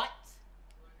 What?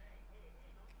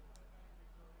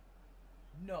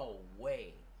 No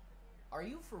way. Are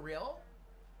you for real?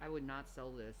 I would not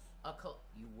sell this.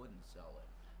 You wouldn't sell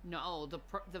it. No, the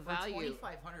For value.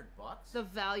 $2,500? The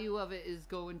value of it is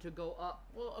going to go up.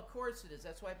 Well, of course it is.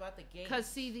 That's why I bought the game. Because,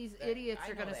 see, these idiots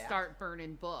are going to that. start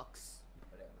burning books.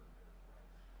 Whatever.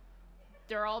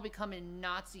 They're all becoming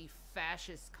Nazi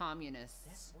fascist communists.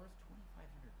 That's worth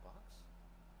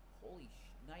 $2,500? Holy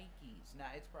Nikes. Nah,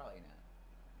 it's probably not.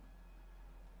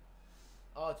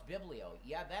 Oh, it's Biblio.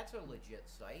 Yeah, that's a legit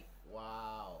site.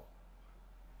 Wow.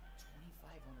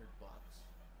 $2,500.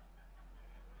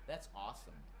 That's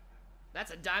awesome.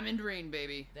 That's a diamond ring,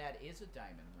 baby. That is a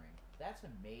diamond ring. That's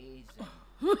amazing.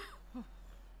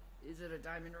 Is it a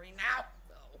diamond ring now?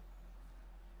 No.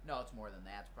 No, it's more than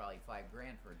that. It's probably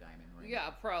 $5,000 for a diamond ring. Yeah,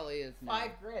 it probably is now.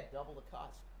 $5,000, double the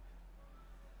cost.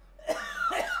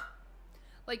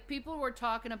 Like, people were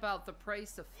talking about the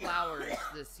price of flowers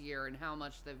this year and how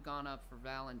much they've gone up for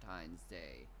Valentine's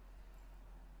Day.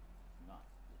 Not.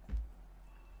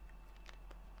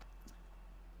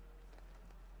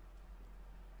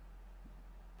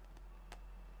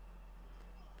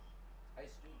 I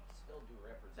still do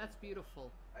represent. That's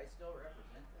beautiful. I still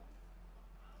represent them.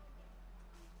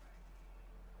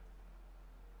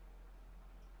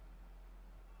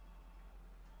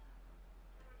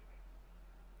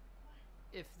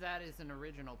 If that is an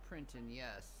original printing,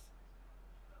 yes.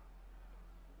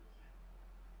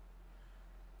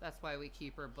 That's why we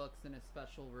keep our books in a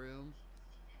special room.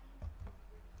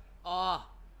 Oh,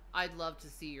 I'd love to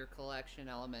see your collection,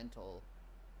 Elemental.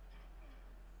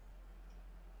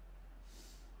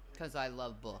 Because I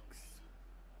love books.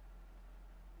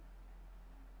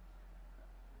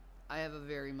 I have a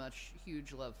very much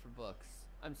huge love for books.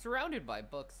 I'm surrounded by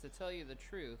books, to tell you the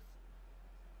truth.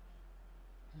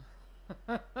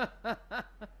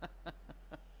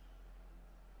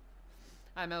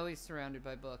 I'm always surrounded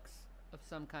by books of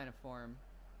some kind of form.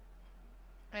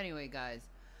 Anyway, guys,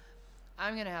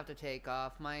 I'm gonna have to take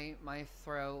off. My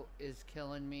throat is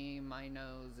killing me. My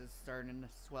nose is starting to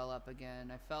swell up again.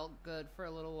 I felt good for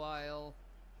a little while,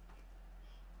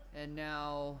 and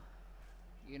now,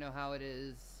 you know how it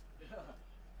is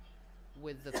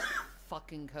with the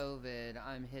fucking COVID.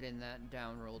 I'm hitting that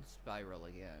downward spiral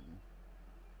again.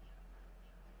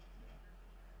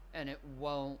 And it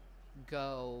won't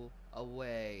go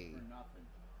away. For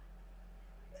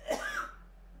nothing.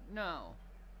 No.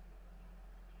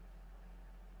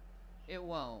 It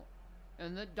won't.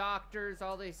 And the doctors,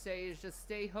 all they say is just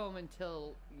stay home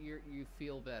until you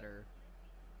feel better.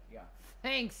 Yeah.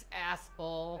 Thanks,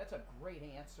 asshole. That's a great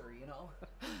answer, you know?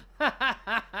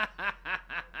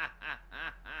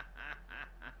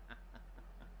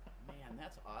 Man,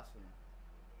 that's awesome.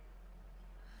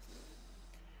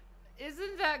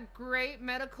 Isn't that great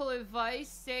medical advice?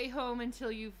 Stay home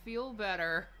until you feel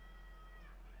better.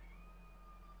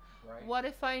 Right. What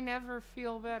if I never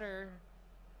feel better?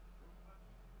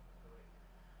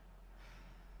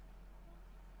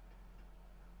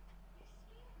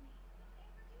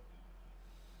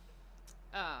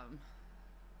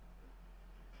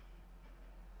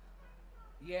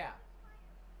 Yeah.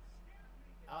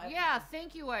 Yeah,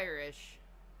 thank you, Irish.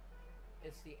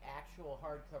 It's the actual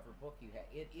hardcover book you have.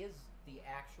 It is the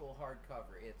actual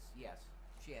hardcover. It's, yes,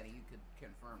 Shanny, you could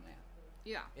confirm that.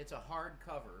 Yeah. It's a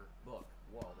hardcover book.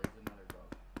 Whoa, there's another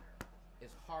book.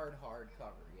 It's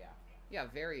hardcover, yeah. Yeah,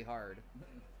 very hard.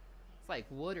 It's like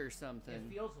wood or something. It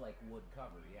feels like wood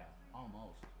cover, yeah.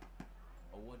 Almost.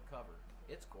 A wood cover.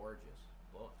 It's gorgeous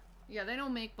book. Yeah, they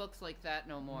don't make books like that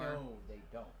no more. No, they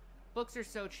don't. Books are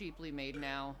so cheaply made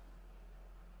now.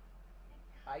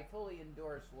 I fully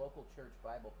endorse local church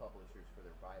Bible publishers for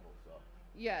their Bibles, though.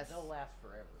 Yes. They'll last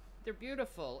forever. They're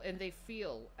beautiful, and they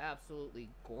feel absolutely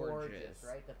gorgeous.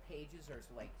 Right? The pages are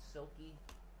like silky.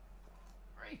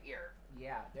 Right here.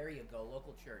 Yeah, there you go.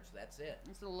 Local church. That's it.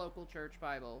 It's a local church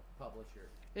Bible. Publisher.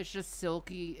 It's just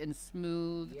silky and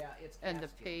smooth. Yeah, it's and the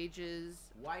casting. pages.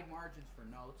 Wide margins for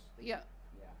notes. Yeah.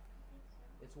 Yeah.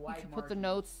 It's You wide can margins. put the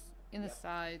notes in the Yep.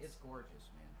 sides. It's gorgeous,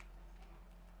 man.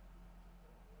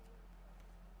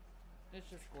 It's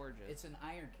just gorgeous. It's an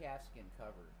iron calfskin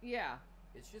cover. Yeah.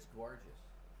 It's just gorgeous.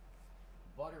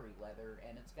 Buttery leather,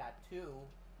 and it's got two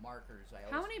markers.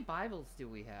 How many Bibles do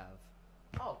we have?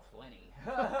 Oh, plenty.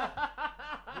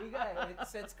 We got it.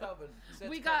 Since coming.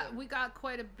 We got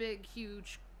quite a big,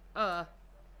 huge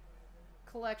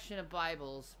collection of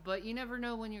Bibles, but you never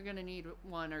know when you're gonna need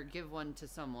one or give one to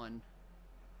someone.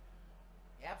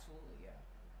 Absolutely, yeah.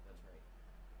 That's right.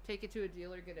 Take it to a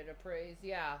dealer, get it appraised.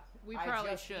 Yeah, we probably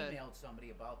I just should. emailed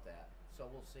somebody about that, so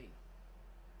we'll see.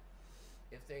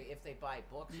 If they buy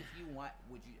books, if you want,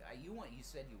 you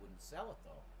said you wouldn't sell it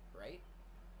though, right?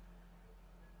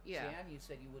 Yeah. Jan, you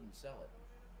said you wouldn't sell it.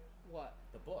 What?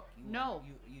 The book. No.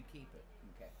 You'd keep it.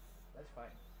 Okay, that's fine.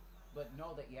 But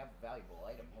know that you have a valuable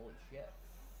item. Holy shit,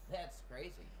 that's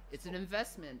crazy. It's an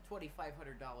investment.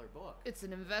 $2,500 book. It's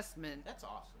an investment. That's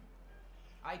awesome.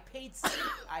 I paid $60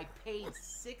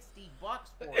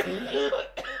 for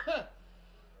it.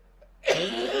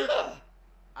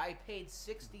 I paid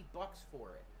 $60 for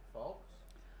it, folks.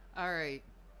 All right.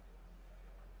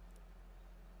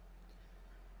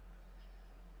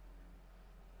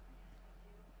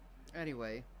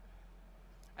 Anyway,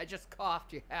 I just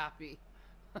coughed. You happy?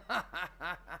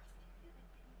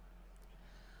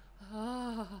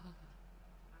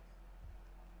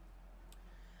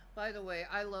 By the way,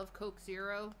 I love Coke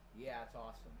Zero. Yeah, it's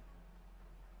awesome.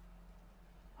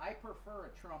 I prefer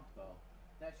a Trump though.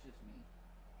 That's just me.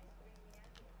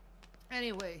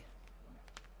 Anyway,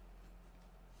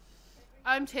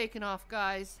 I'm taking off,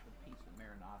 guys. A piece of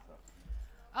Maranatha.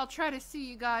 I'll try to see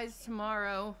you guys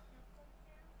tomorrow.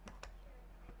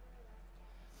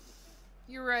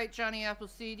 You're right, Johnny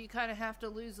Appleseed. You kind of have to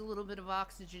lose a little bit of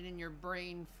oxygen in your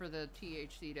brain for the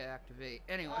THC to activate.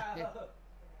 Anyway. Yeah.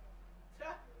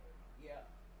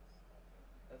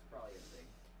 That's probably a thing.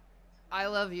 I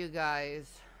love you guys.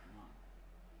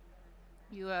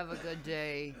 You have a good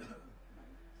day.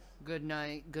 Good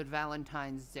night. Good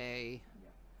Valentine's Day. Yeah.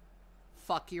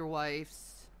 Fuck your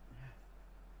wives.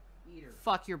 Eat her.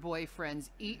 Fuck your boyfriends.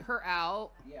 Eat her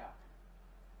out. Yeah.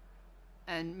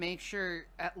 And make sure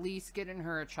at least getting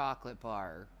her a chocolate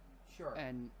bar. Sure.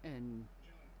 And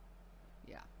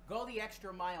yeah. Go the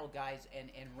extra mile, guys, and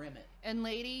rim it. And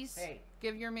ladies, Hey.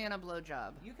 give your man a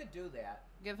blowjob. You could do that,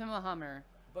 Give him a Hummer.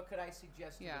 but could I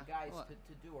suggest to Yeah, the guys what? to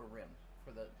do a rim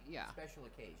for the special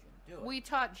occasion? Do it. We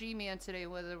taught G-Man today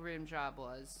what a rim job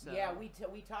was. So. Yeah, we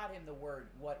taught him the word,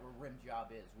 what a rim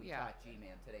job is. We Yeah. taught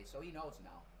G-Man today, so he knows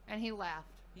now. And he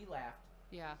laughed. He laughed.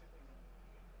 Yeah.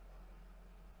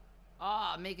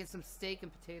 Ah, making some steak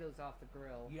and potatoes off the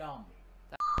grill. Yum.